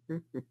ahead.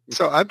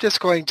 So I'm just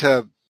going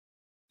to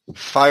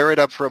fire it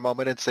up for a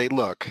moment and say,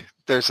 look,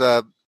 there's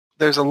a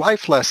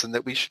life lesson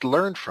that we should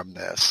learn from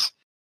this.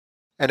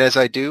 And as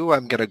I do,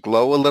 I'm going to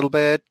glow a little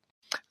bit.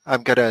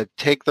 I'm going to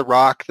take the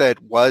rock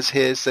that was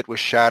his, that was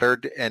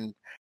shattered, and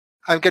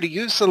I'm going to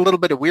use a little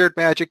bit of weird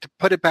magic to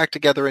put it back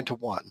together into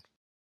one.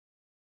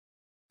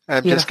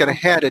 I'm just going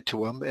to hand it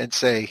to him and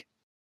say,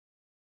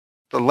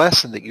 the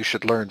lesson that you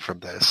should learn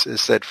from this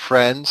is that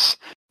friends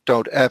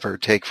don't ever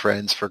take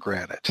friends for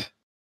granted.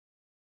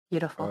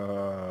 Beautiful.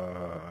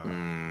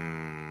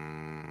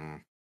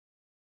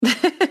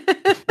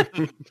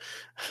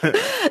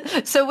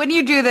 So when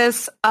you do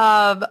this,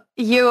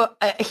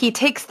 he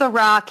takes the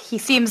rock. He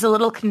seems a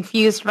little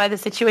confused by the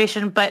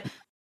situation, but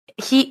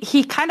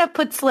he kind of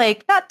puts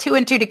like not two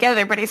and two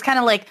together, but he's kind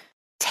of like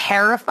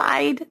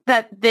terrified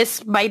that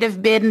this might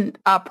have been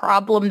a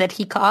problem that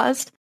he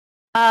caused.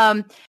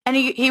 And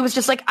he was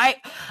just like, I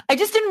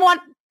just didn't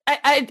want.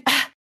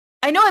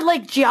 I know I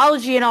like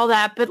geology and all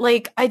that, but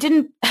like I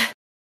didn't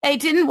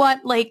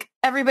want like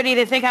everybody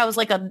to think I was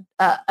like a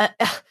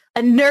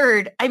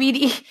nerd. I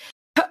mean,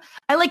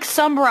 I like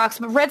some rocks,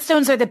 but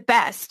redstones are the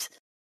best.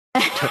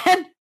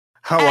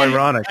 How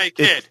ironic. Hey,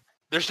 kid,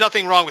 there's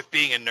nothing wrong with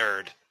being a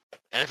nerd.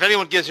 And if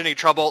anyone gives you any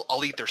trouble,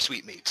 I'll eat their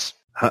sweetmeats.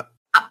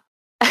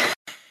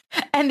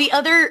 And the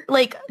other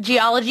like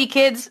geology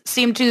kids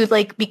seem to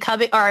like be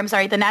coming, or I'm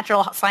sorry, the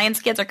natural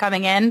science kids are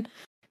coming in,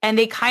 and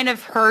they kind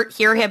of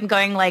hear him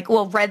going like,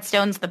 well,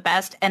 redstone's the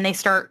best, and they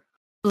start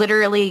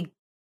literally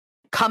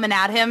coming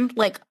at him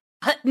like,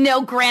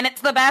 no,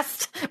 granite's the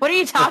best. What are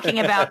you talking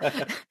about?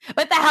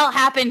 What the hell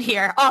happened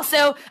here?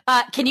 Also,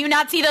 can you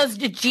not see those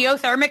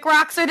geothermic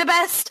rocks are the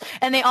best?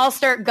 And they all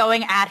start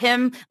going at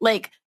him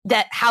like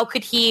that. How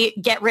could he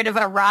get rid of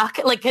a rock?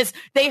 Like, because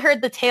they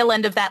heard the tail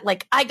end of that.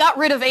 Like, I got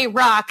rid of a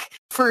rock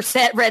for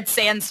red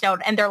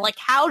sandstone. And they're like,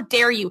 how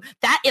dare you?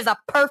 That is a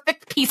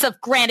perfect piece of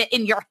granite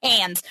in your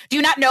hands. Do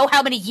you not know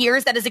how many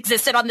years that has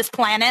existed on this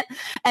planet?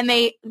 And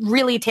they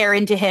really tear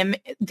into him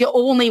the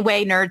only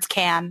way nerds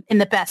can, in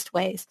the best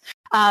ways.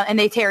 And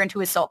they tear into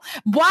his soul.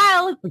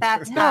 While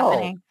that's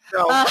happening.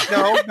 No.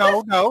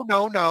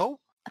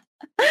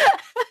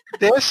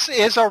 This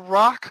is a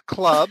rock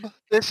club.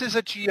 This is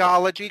a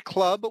geology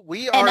club.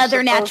 We are and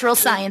other natural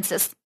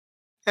sciences.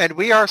 And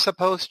we are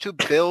supposed to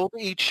build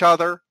each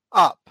other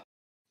up.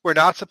 We're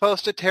not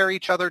supposed to tear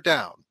each other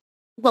down.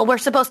 Well, we're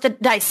supposed to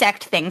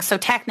dissect things, so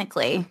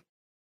technically,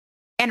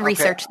 and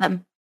research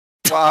them.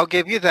 Well, I'll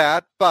give you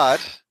that,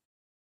 but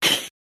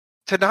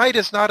tonight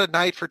is not a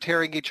night for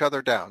tearing each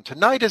other down.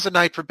 Tonight is a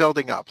night for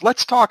building up.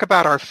 Let's talk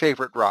about our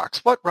favorite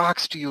rocks. What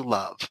rocks do you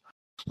love?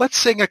 Let's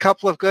sing a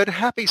couple of good,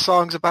 happy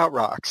songs about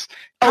rocks.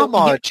 Come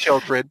on,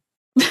 children.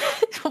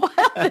 Well,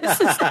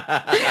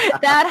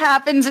 that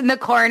happens in the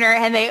corner,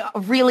 and they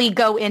really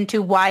go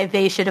into why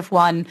they should have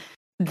won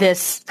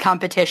this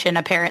competition.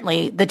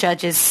 Apparently, the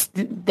judges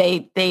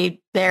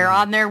they're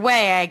on their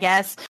way, I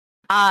guess.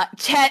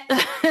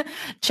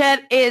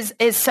 Chet is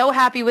so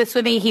happy with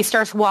swimming. He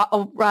starts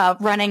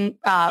running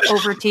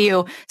over to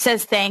you,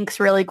 says thanks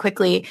really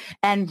quickly,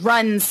 and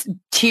runs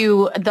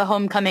to the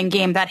homecoming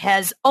game that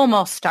has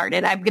almost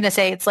started. I'm going to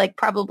say it's like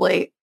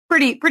probably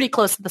pretty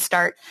close to the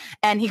start.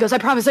 And he goes, I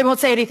promise I won't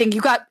say anything.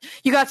 You got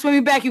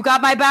swimming back. You got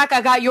my back.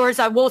 I got yours.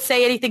 I won't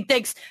say anything.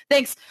 Thanks.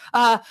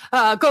 Go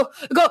Frank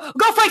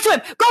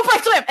swim. Go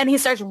Frank swim. And he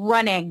starts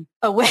running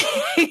away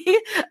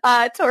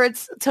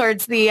towards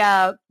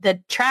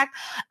the track.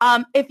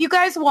 If you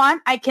guys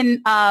want, I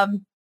can,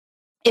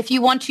 if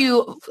you want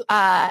to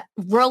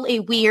roll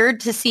a weird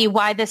to see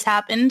why this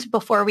happened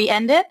before we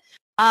end it.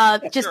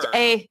 Just sure.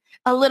 a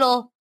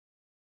little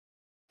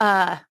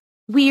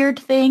weird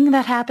thing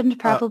that happened,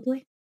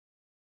 probably.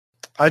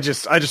 I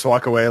just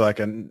walk away like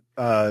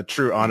a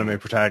true anime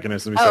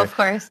protagonist, and we say, of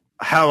course.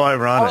 How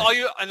ironic.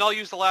 I'll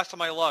use the last of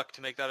my luck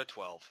to make that a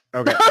 12.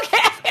 Okay.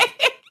 Okay.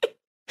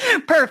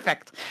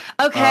 Perfect.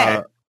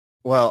 Okay.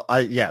 Well,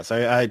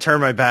 I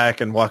turn my back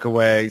and walk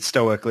away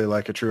stoically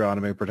like a true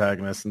anime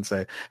protagonist and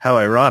say, how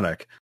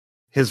ironic.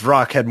 His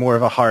rock had more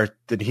of a heart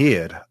than he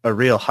had. A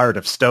real heart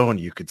of stone,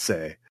 you could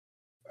say.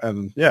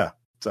 And yeah.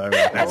 So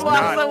and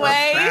walks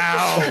away.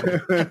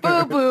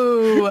 Boo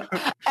boo.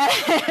 But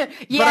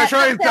I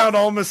try and sound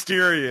all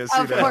mysterious.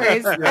 Of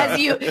course,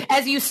 yeah.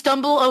 as you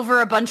stumble over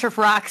a bunch of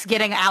rocks,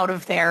 getting out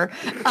of there.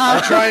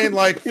 I try and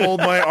like fold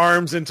my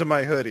arms into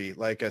my hoodie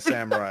like a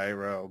samurai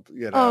robe.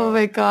 You know. Oh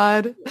my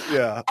god.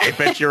 Yeah. I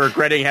bet you're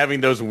regretting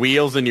having those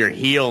wheels in your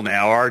heel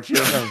now, aren't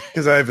you?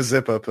 Because I have a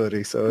zip-up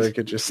hoodie, so I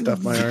could just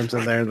stuff my arms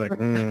in there and like,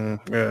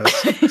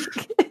 yes.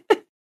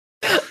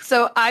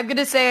 So I'm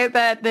gonna say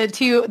that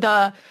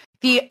the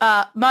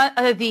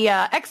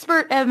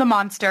expert and the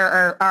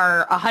monster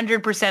are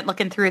 100%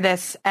 looking through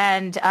this,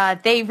 and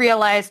they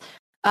realize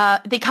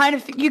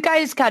you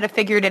guys kind of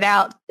figured it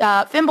out.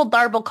 Fimble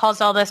Darble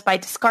calls all this by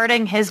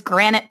discarding his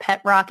granite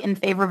pet rock in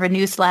favor of a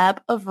new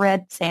slab of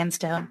red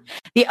sandstone.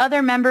 The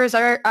other members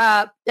are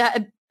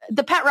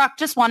the pet rock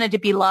just wanted to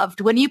be loved.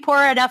 When you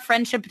pour enough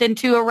friendship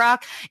into a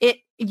rock,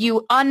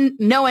 you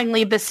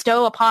unknowingly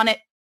bestow upon it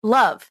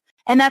love,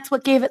 and that's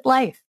what gave it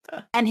life.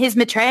 And his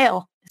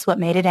betrayal is what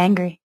made it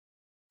angry.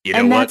 You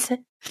know what?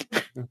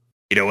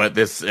 You know what?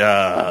 This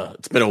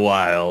it's been a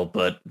while,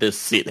 but this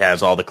seat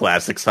has all the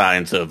classic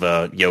signs of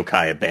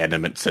yokai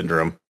abandonment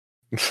syndrome.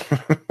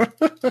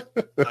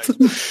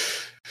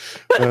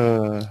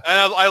 And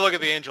I look at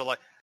the angel like,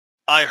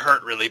 I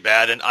hurt really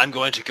bad, and I'm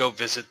going to go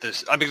visit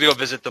this. I'm going to go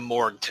visit the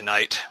morgue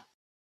tonight.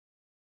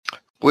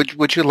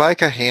 Would you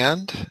like a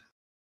hand?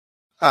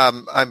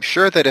 I'm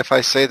sure that if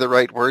I say the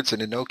right words in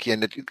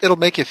Enochian, it'll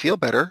make you feel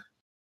better.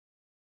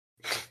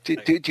 Do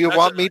you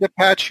want me to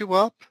patch you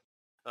up?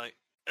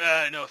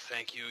 No,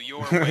 thank you. Your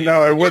way.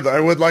 No, I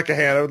would like a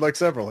hand. I would like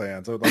several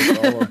hands. I would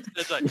like all of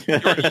It's like,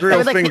 it's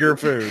real like- finger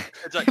food.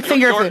 it's like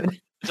Finger food.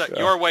 It's like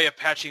your way of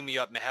patching me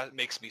up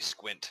makes me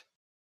squint.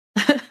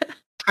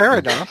 Fair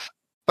enough.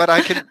 But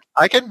I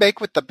can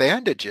make with the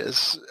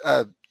bandages.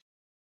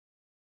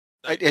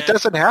 It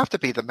doesn't have to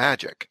be the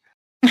magic.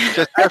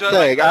 Just that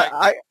thing.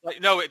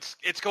 No,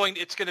 it's going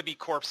to be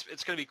corpse.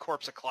 It's going to be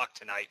corpse o'clock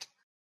tonight.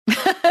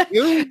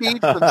 You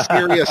need some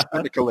serious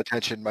medical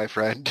attention, my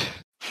friend.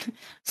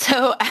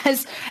 So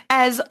as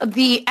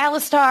the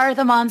Alistar,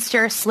 the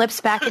monster, slips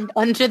back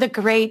under the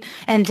grate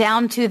and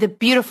down to the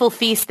beautiful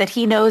feast that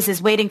he knows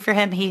is waiting for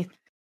him, he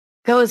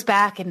goes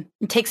back and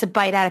takes a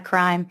bite out of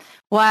crime,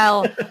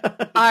 while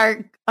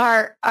our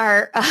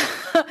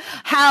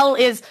Hal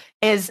is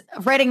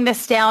writing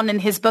this down in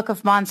his book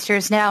of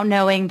monsters, now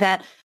knowing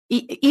that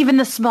even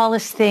the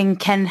smallest thing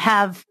can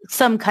have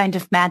some kind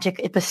of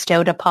magic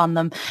bestowed upon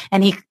them,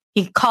 and he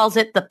calls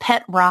it the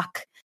pet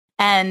rock.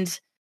 And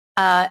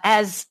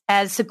as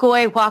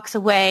Sugoi walks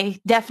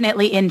away,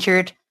 definitely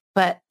injured,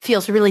 but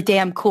feels really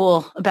damn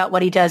cool about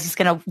what he does, he's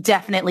going to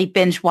definitely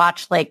binge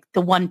watch like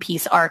the One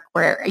Piece arc,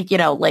 where, you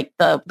know, like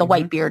the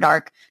Whitebeard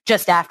arc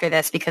just after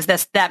this, because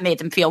that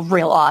made him feel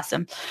real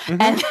awesome.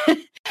 And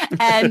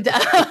and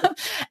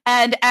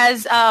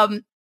as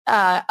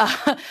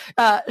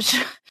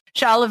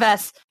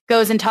Shalaves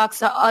goes and talks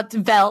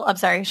Shalavel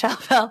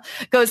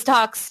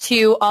talks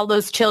to all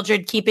those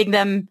children, keeping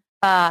them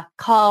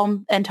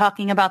calm and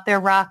talking about their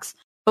rocks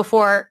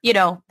before, you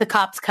know, the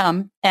cops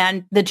come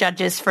and the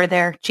judges for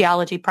their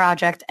geology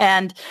project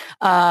and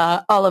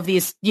all of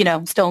these, you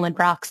know, stolen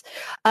rocks.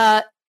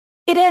 It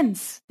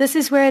ends. This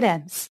is where it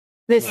ends.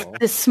 This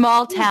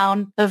small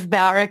town of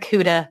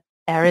Barracuda,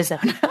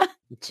 Arizona.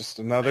 It's just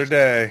another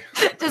day.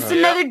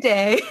 Another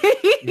day.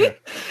 Yeah.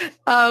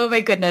 Oh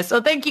my goodness.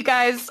 Well, thank you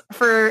guys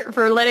for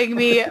letting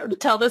me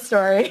tell the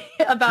story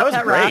about That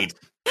was great.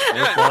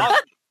 Yeah,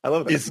 I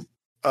love it. Is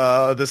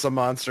this a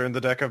monster in the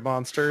deck of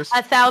monsters?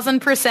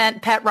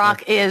 1,000% pet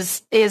rock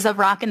is a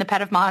rock in the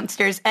pet of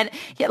monsters. And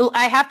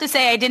I have to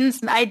say, I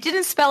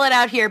didn't spell it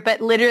out here, but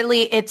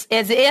literally it's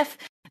as if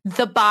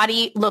the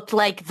body looked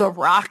like the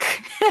rock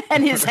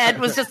and his head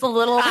was just a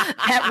little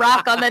pet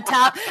rock on the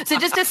top. So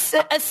just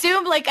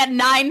assume like a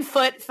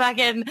 9-foot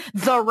fucking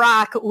the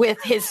rock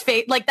with his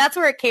face. Like, that's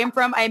where it came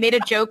from. I made a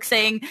joke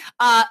saying,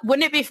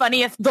 wouldn't it be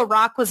funny if the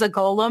rock was a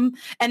golem?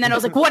 And then I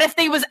was like, what if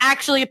they was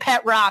actually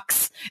pet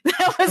rocks?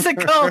 That was a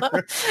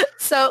golem.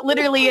 So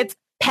literally it's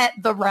Pet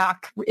the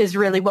Rock is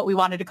really what we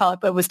wanted to call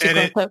it, but it was too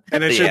close.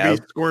 And it should Yeah.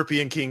 be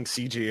Scorpion King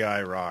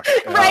CGI Rock.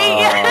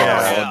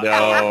 Right,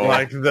 Oh, no.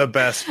 Like the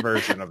best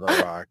version of the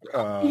Rock.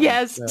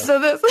 Yes. Yeah. So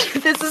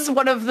this is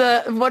one of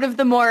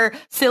the more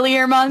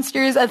sillier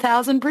monsters,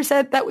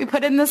 1,000% that we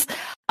put in this.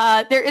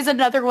 There is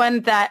another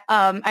one that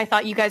I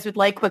thought you guys would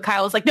like, but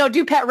Kyle was like, no,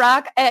 do Pet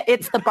Rock.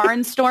 It's the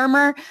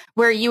Barnstormer,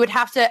 where you would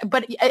have to,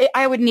 but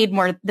I would need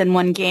more than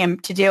one game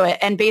to do it.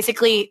 And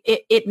basically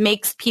it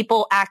makes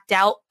people act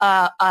out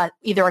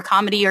either a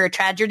comedy or a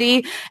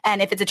tragedy.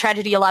 And if it's a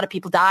tragedy, a lot of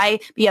people die,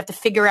 but you have to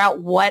figure out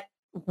what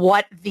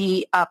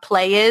the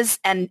play is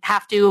and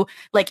have to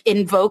like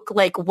invoke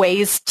like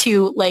ways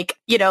to like,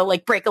 you know,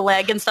 like break a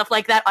leg and stuff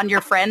like that on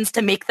your friends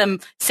to make them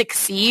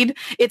succeed.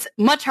 It's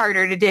much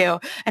harder to do.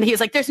 And he was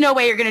like, there's no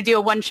way you're going to do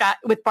a one shot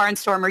with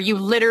Barnstormer. You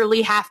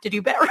literally have to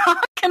do Pet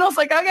Rock. And I was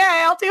like, okay,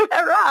 I'll do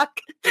Pet Rock.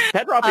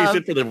 Pet Rock is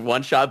good for the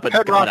one shot, but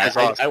Pet God, Rock is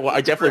awesome.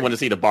 I definitely want to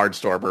see the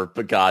Barnstormer,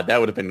 but God, that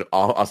would have been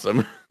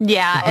awesome.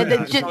 Yeah, and then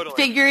yeah, just totally.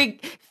 figuring.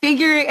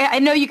 I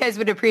know you guys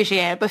would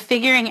appreciate it, but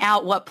figuring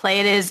out what play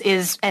it is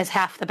as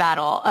half the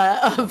battle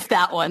of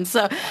that one.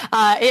 So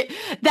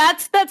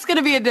that's going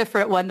to be a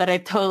different one that I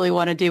totally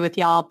want to do with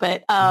y'all.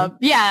 But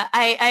yeah,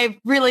 I'm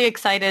really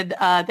excited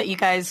that you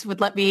guys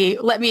would let me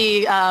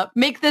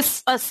make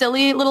this a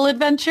silly little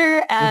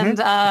adventure,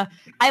 and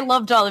I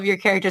loved all of your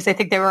characters. I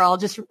think they were all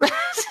just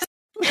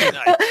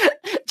Nice.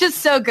 just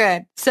so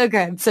good, so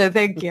good. So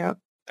thank you.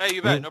 Hey,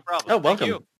 you bet. No problem. Oh, Thank welcome. you.